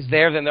bad things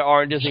there than there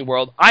are in Disney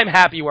World. I'm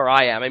happy where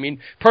I am. I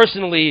mean,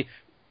 personally,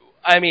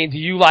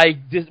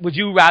 would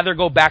you rather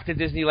go back to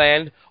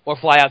Disneyland or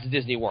fly out to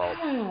Disney World?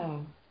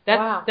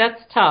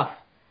 That's tough.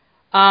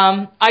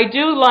 I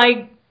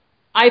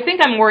think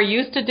I'm more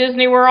used to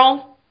Disney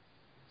World,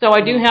 so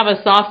I do have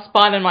a soft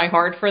spot in my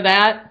heart for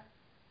that.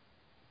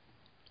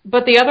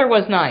 But the other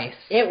was nice.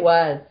 It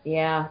was,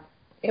 yeah.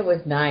 It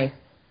was nice.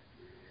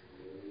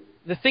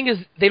 The thing is,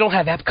 they don't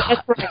have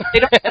Epcot. They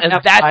don't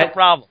have That's the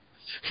problem.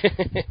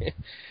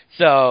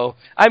 So,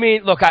 I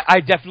mean, look, I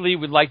definitely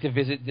would like to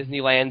visit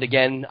Disneyland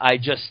again. I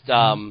just,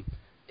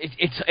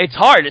 it's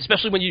hard,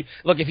 especially when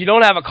if you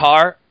don't have a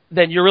car,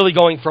 then you're really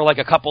going for like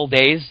a couple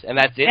days, and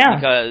that's it,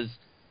 because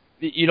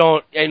you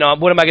don't,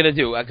 what am I going to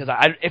do? Because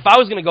if I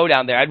was going to go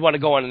down there, I'd want to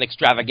go on an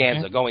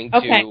extravaganza, going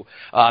to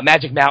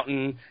Magic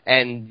Mountain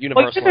and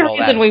Universal and all that. What's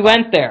the reason we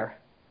went there?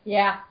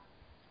 Yeah.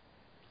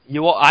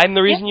 I'm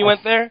the reason you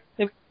went there?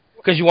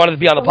 Because you wanted to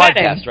be on the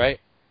podcast, right?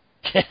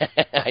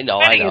 I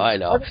know.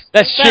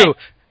 That's true.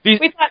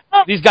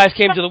 These guys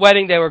came to the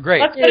wedding. They were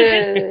great. Let's go to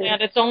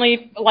Disneyland. It's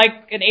only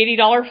like an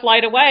 $80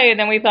 flight away, and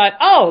then we thought,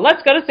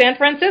 let's go to San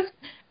Francisco.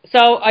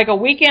 So, like, a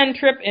weekend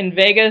trip in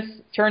Vegas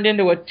turned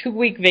into a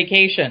 2-week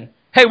vacation.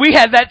 Hey, we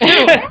had that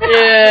too.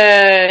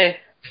 Yay.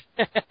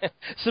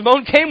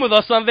 Simone came with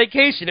us on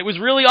vacation. It was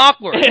really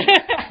awkward.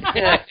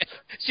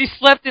 She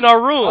slept in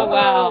our room. Oh,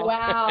 wow.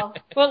 Wow.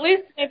 Well, at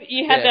least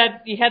you had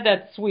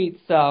that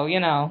suite, so,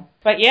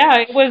 But yeah,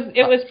 it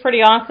was pretty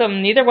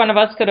awesome. Neither one of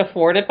us could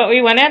afford it, but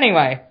we went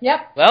anyway.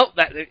 Yep. Well,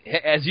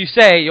 as you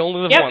say, you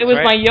only live once, it was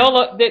right? my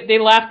YOLO. They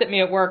laughed at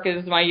me at work. It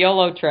was my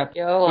YOLO trip.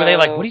 YOLO. Were they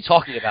like, what are you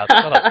talking about?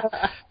 Shut up.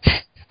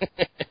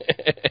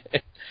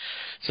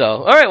 So,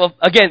 all right, well,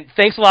 again,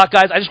 thanks a lot,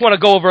 guys. I just want to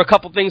go over a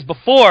couple things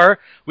before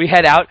we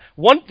head out.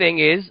 One thing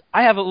is,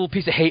 I have a little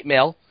piece of hate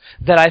mail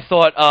that I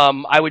thought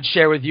I would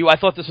share with you. I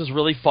thought this was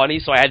really funny,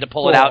 so I had to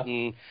pull it out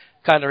and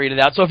kind of read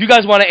it out. So if you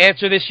guys want to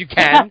answer this, you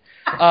can.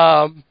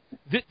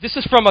 This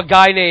is from a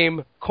guy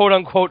named,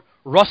 quote-unquote,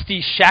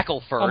 Rusty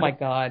Shackelford. Oh, my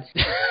God.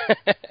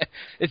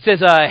 It says,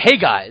 hey,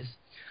 guys,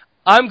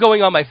 I'm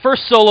going on my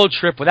first solo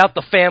trip without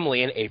the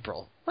family in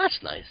April. That's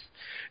nice.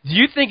 Do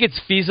you think it's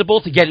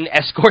feasible to get an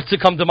escort to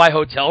come to my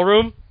hotel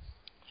room?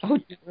 Oh,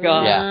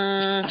 God.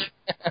 Yeah.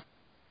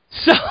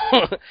 So,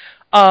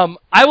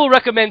 I will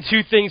recommend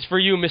 2 things for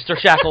you, Mr.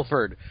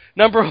 Shackelford.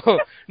 Number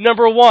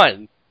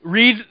 1,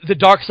 read The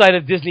Dark Side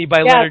of Disney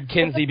by Leonard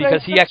Kinsey,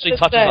 because he actually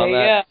touches on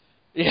that.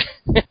 Yeah.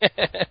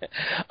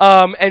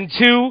 And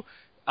 2,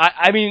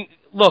 I mean,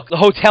 look, the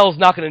hotel's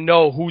not going to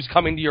know who's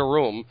coming to your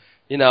room.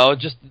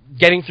 Just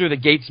getting through the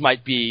gates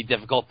might be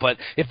difficult, but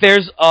if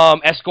there's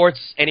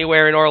escorts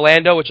anywhere in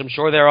Orlando, which I'm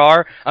sure there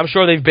are, I'm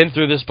sure they've been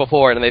through this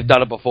before and they've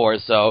done it before,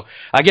 so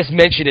I guess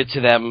mention it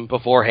to them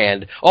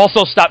beforehand.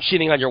 Also, stop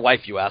cheating on your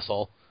wife, you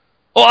asshole.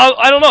 Oh,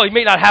 I don't know, he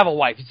may not have a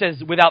wife. It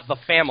says without the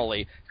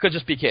family. Could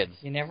just be kids.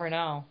 You never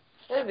know.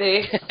 Could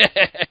be.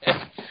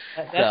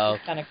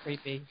 That's kind of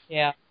creepy,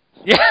 yeah.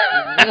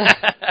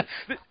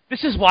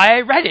 This is why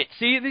I read it.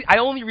 See, I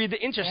only read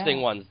the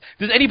interesting ones.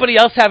 Does anybody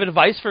else have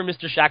advice for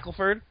Mr.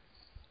 Shackelford?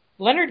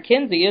 Leonard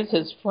Kinsey is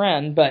his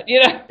friend, but,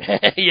 Yeah,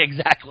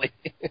 exactly.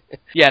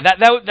 Yeah,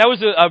 that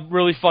was a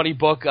really funny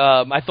book.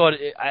 I thought,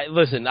 I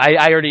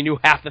already knew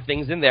half the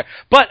things in there.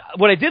 But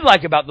what I did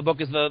like about the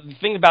book is the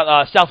thing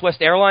about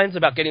Southwest Airlines,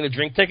 about getting the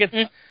drink tickets.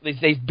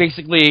 They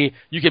basically,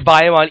 you could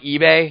buy them on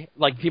eBay.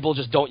 Like, people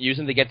just don't use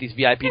them. They get these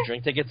VIP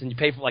drink tickets, and you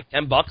pay for like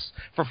 $10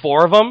 for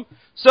 4 of them.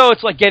 So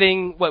it's like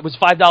getting, what was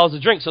 $5 a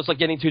drink, so it's like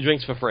getting 2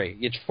 drinks for free.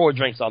 You get 4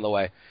 drinks on the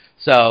way.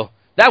 So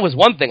that was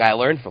one thing I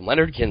learned from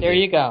Leonard Kinsey. There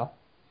you go.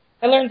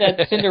 I learned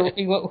that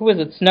who was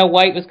it? Snow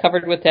White was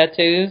covered with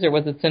tattoos, or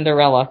was it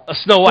Cinderella?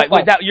 Snow White.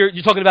 Wait,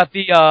 you're talking about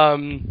the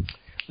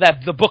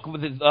book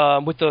with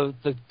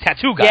the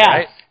tattoo guy,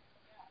 right?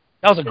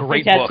 That was a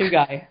great book. Tattoo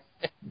guy.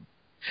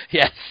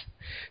 Yes,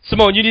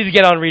 Simone, you need to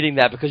get on reading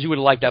that because you would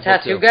have liked that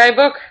book too. Tattoo guy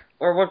book,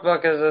 or what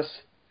book is this?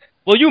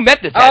 Well, you met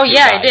the tattoo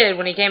guy. I did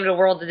when he came to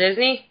World of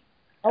Disney.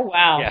 Oh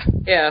wow.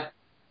 Yeah.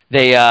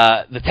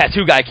 The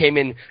tattoo guy came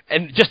in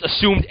and just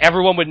assumed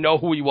everyone would know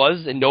who he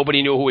was, and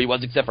nobody knew who he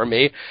was except for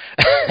me.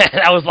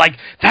 And I was like,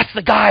 that's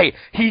the guy.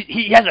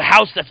 He has a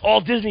house that's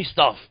all Disney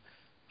stuff.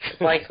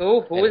 Like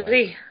who? Who is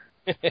he?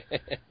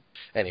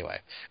 Anyway.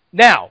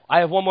 Now, I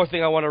have one more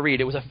thing I want to read.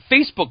 It was a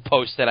Facebook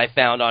post that I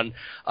found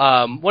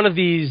on one of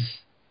these,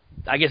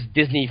 I guess,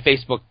 Disney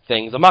Facebook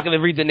things. I'm not going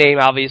to read the name,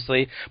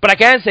 obviously, but I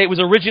can say it was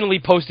originally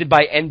posted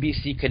by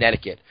NBC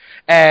Connecticut.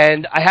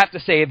 And I have to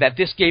say that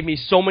this gave me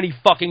so many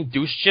fucking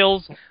douche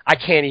chills, I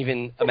can't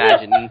even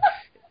imagine.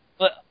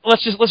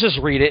 Let's just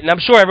read it, and I'm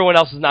sure everyone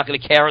else is not going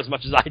to care as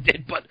much as I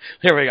did, but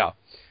here we go.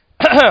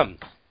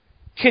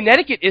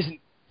 Connecticut isn't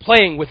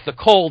playing with the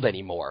cold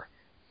anymore.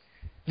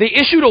 They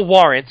issued a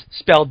warrant,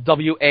 spelled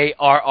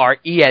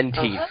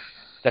W-A-R-R-E-N-T.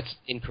 That's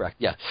incorrect,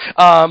 yeah.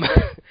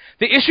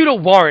 They issued a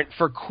warrant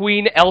for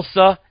Queen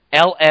Elsa,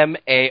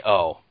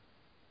 L-M-A-O.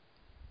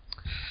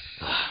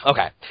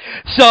 Okay.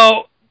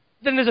 So,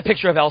 then there's a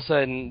picture of Elsa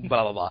and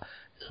blah, blah, blah.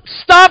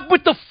 Stop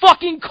with the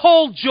fucking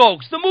cold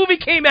jokes. The movie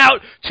came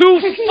out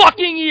 2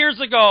 fucking years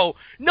ago.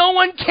 No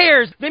one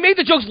cares. They made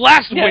the jokes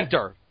last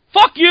winter.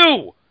 Fuck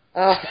you.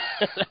 That's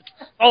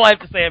all I have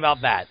to say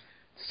about that.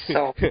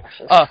 So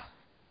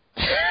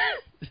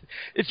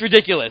it's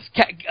ridiculous.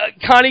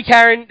 Connie,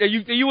 Karen, are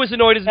you as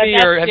annoyed as me,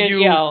 or have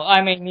you?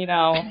 I mean,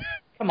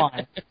 come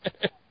on.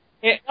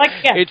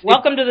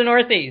 Welcome to the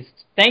Northeast.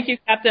 Thank you,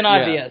 Captain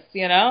Obvious,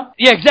 Yeah,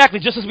 exactly.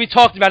 Just as we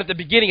talked about at the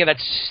beginning of that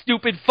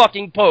stupid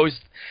fucking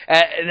post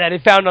that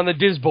it found on the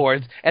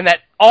Disboards, and that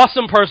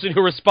awesome person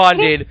who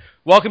responded,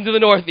 welcome to the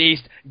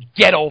Northeast,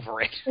 get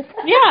over it.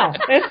 Yeah,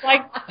 it's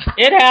like,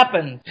 it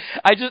happened.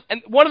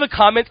 And one of the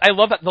comments, I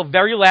love that the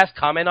very last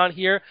comment on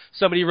here,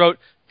 somebody wrote,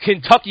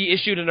 Kentucky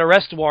issued an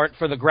arrest warrant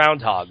for the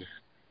groundhog.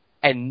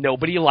 And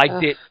nobody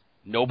liked it.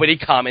 Nobody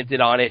commented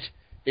on it.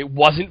 It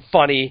wasn't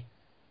funny.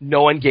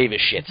 No one gave a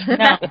shit.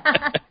 No.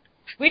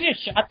 We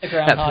just shot the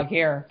groundhog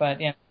here, but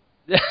yeah.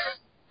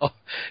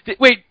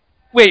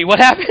 Wait, what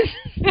happened?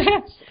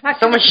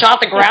 Someone shot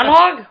the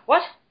groundhog?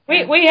 What?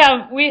 We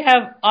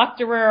have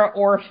Octorara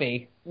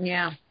Orphy.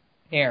 Yeah.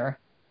 Here.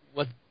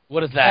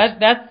 What is that?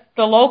 That's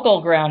the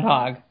local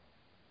groundhog.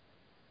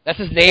 That's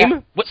his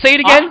name? Yeah. Say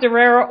it again?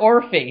 Octorara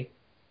Orphy.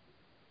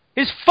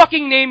 His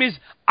fucking name is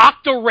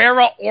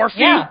Octorara Orphy?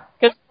 Yeah.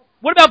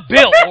 What about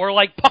Bill or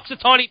like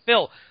Puxatawny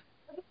Phil?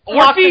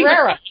 Orphy?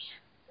 Octorara.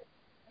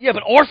 Yeah,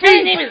 but Orphy?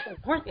 His name is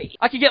Orphy.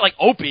 I could get like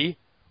Opie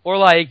or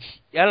like,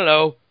 I don't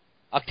know,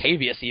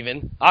 Octavius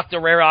even.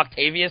 Octorara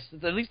Octavius.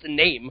 It's at least a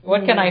name.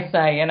 What can I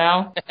say,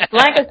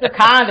 Blancus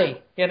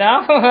Ducati,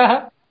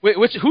 Wait,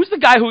 who's the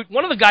guy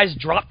one of the guys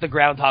dropped the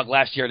groundhog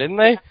last year, didn't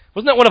they?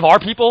 Wasn't that one of our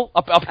people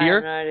up here? I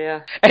have no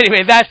idea.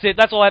 Anyway, that's it.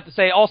 That's all I have to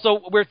say. Also,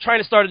 we're trying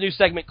to start a new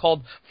segment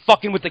called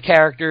Fucking with the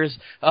Characters.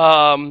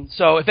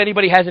 So if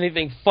anybody has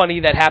anything funny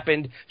that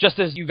happened, just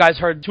as you guys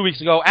heard 2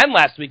 weeks ago and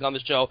last week on the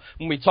show,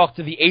 when we talked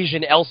to the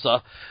Asian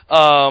Elsa.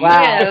 Wow.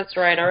 Yeah, that's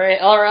right.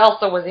 Or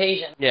Elsa was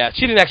Asian. Yeah,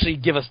 she didn't actually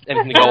give us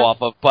anything to go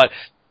off of. But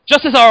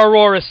just as our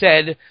Aurora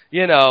said,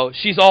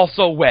 she's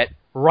also wet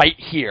right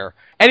here.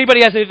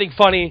 Anybody has anything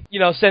funny,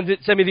 send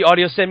me the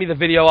audio, send me the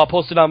video. I'll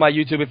post it on my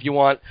YouTube if you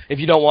want. If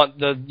you don't want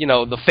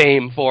the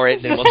fame for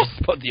it, then we'll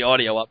just put the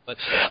audio up. But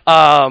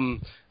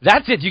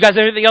that's it. Do you guys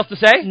have anything else to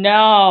say?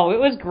 No, it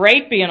was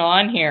great being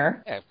on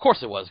here. Yeah, of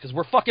course it was, because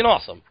we're fucking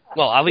awesome.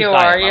 Well, at least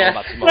I am.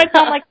 Yeah. I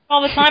tell Mike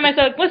all the time. I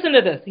said, listen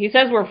to this. He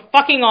says we're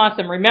fucking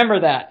awesome.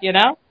 Remember that,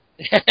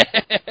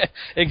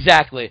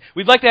 Exactly.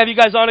 We'd like to have you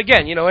guys on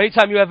again.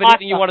 Anytime you have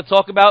anything you want to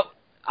talk about.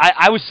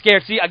 I was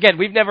scared. See, again,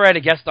 we've never had a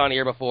guest on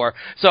here before,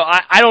 so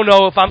I don't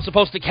know if I'm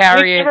supposed to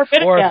carry it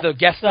or if the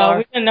guests are.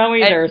 We didn't know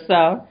either,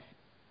 so.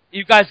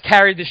 You guys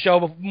carried the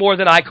show more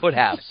than I could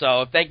have,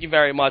 so thank you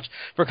very much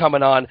for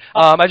coming on.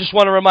 I just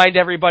want to remind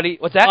everybody,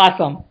 what's that?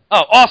 Awesome.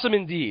 Oh, awesome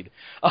indeed.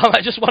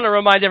 I just want to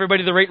remind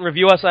everybody to rate and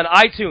review us on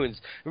iTunes.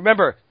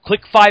 Remember,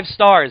 click 5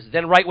 stars,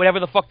 then write whatever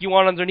the fuck you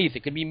want underneath.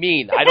 It can be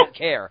mean. I don't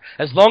care.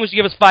 As long as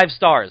you give us 5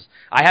 stars.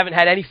 I haven't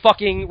had any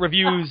fucking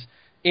reviews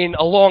in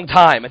a long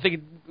time. I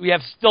think we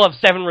still have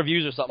 7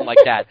 reviews or something like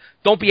that.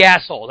 Don't be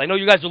assholes. I know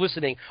you guys are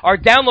listening. Our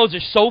downloads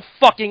are so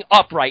fucking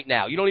up right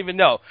now. You don't even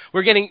know.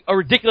 We're getting a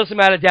ridiculous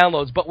amount of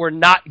downloads, but we're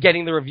not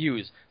getting the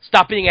reviews.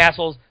 Stop being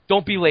assholes.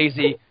 Don't be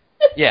lazy.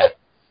 Yeah.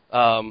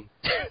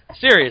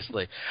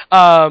 Seriously.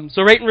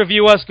 So rate and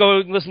review us.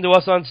 Go listen to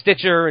us on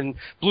Stitcher and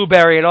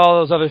Blueberry and all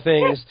those other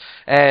things.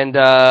 And,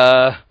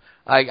 I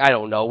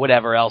don't know,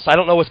 whatever else. I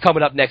don't know what's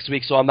coming up next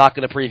week, so I'm not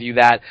going to preview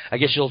that. I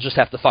guess you'll just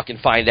have to fucking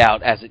find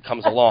out as it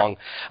comes along.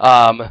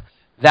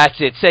 That's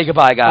it. Say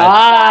goodbye, guys.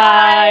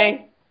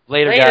 Bye.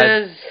 Later,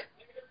 guys.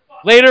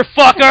 Later,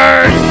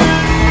 fuckers!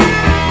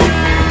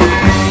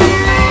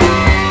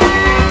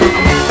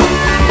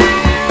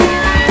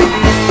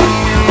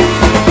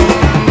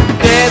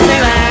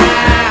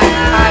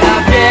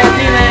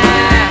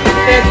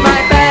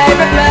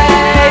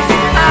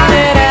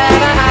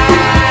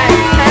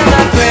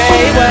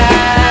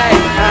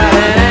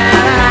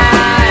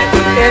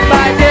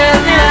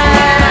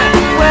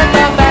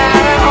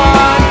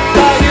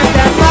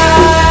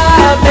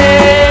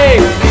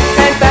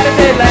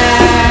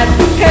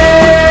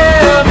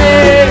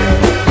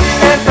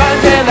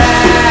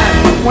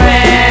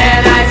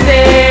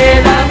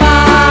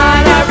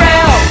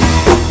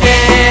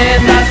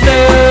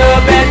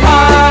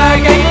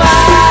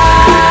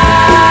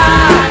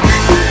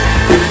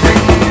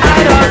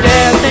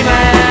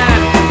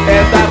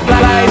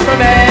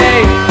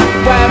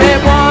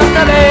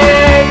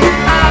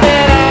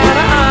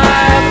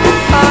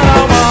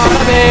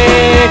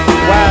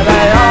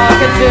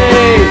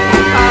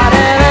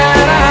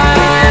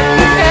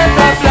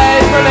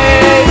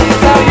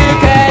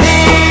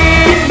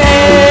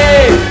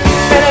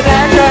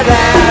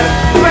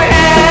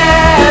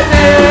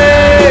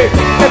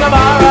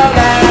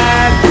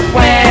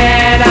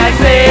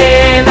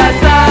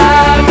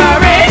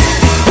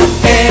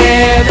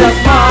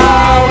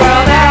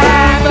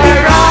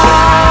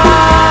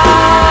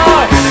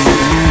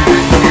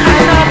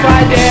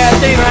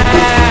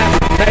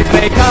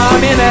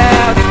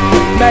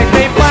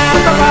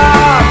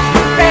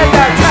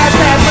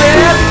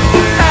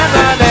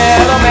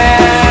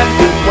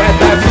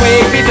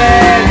 make me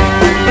bend,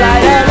 fly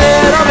a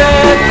little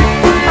bit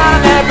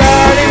on that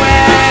burning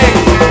wing.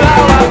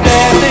 Blow up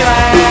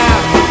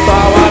Disneyland,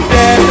 blow up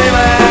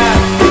Disneyland,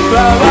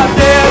 blow up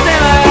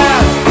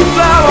Disneyland,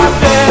 blow up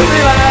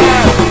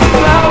Disneyland,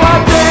 blow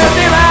up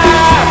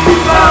Disneyland,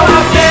 blow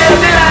up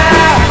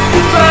Disneyland,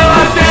 blow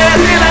up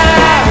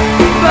Disneyland,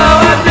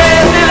 blow up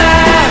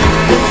Disneyland,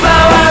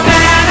 blow up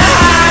Anaheim.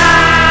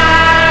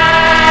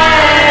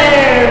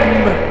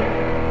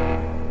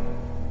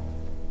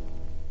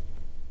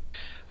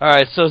 All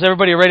right, so is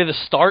everybody ready to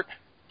start?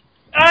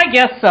 I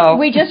guess so.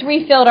 We just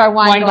refilled our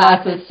wine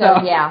glasses,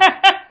 so yeah.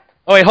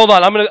 Oh wait, hold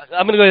on. I'm gonna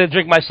go ahead and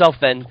drink myself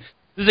then.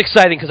 This is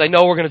exciting because I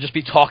know we're gonna just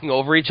be talking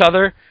over each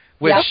other,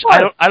 which I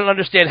don't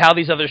understand how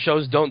these other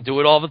shows don't do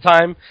it all the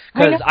time.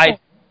 Because I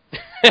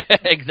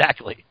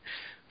exactly.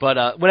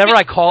 But whenever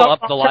I call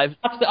up the live,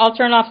 I'll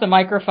turn off the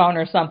microphone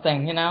or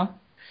something. You know.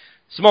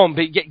 Simone,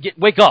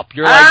 wake up!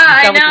 You're like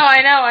I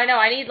know.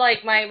 I need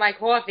like my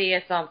coffee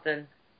or something.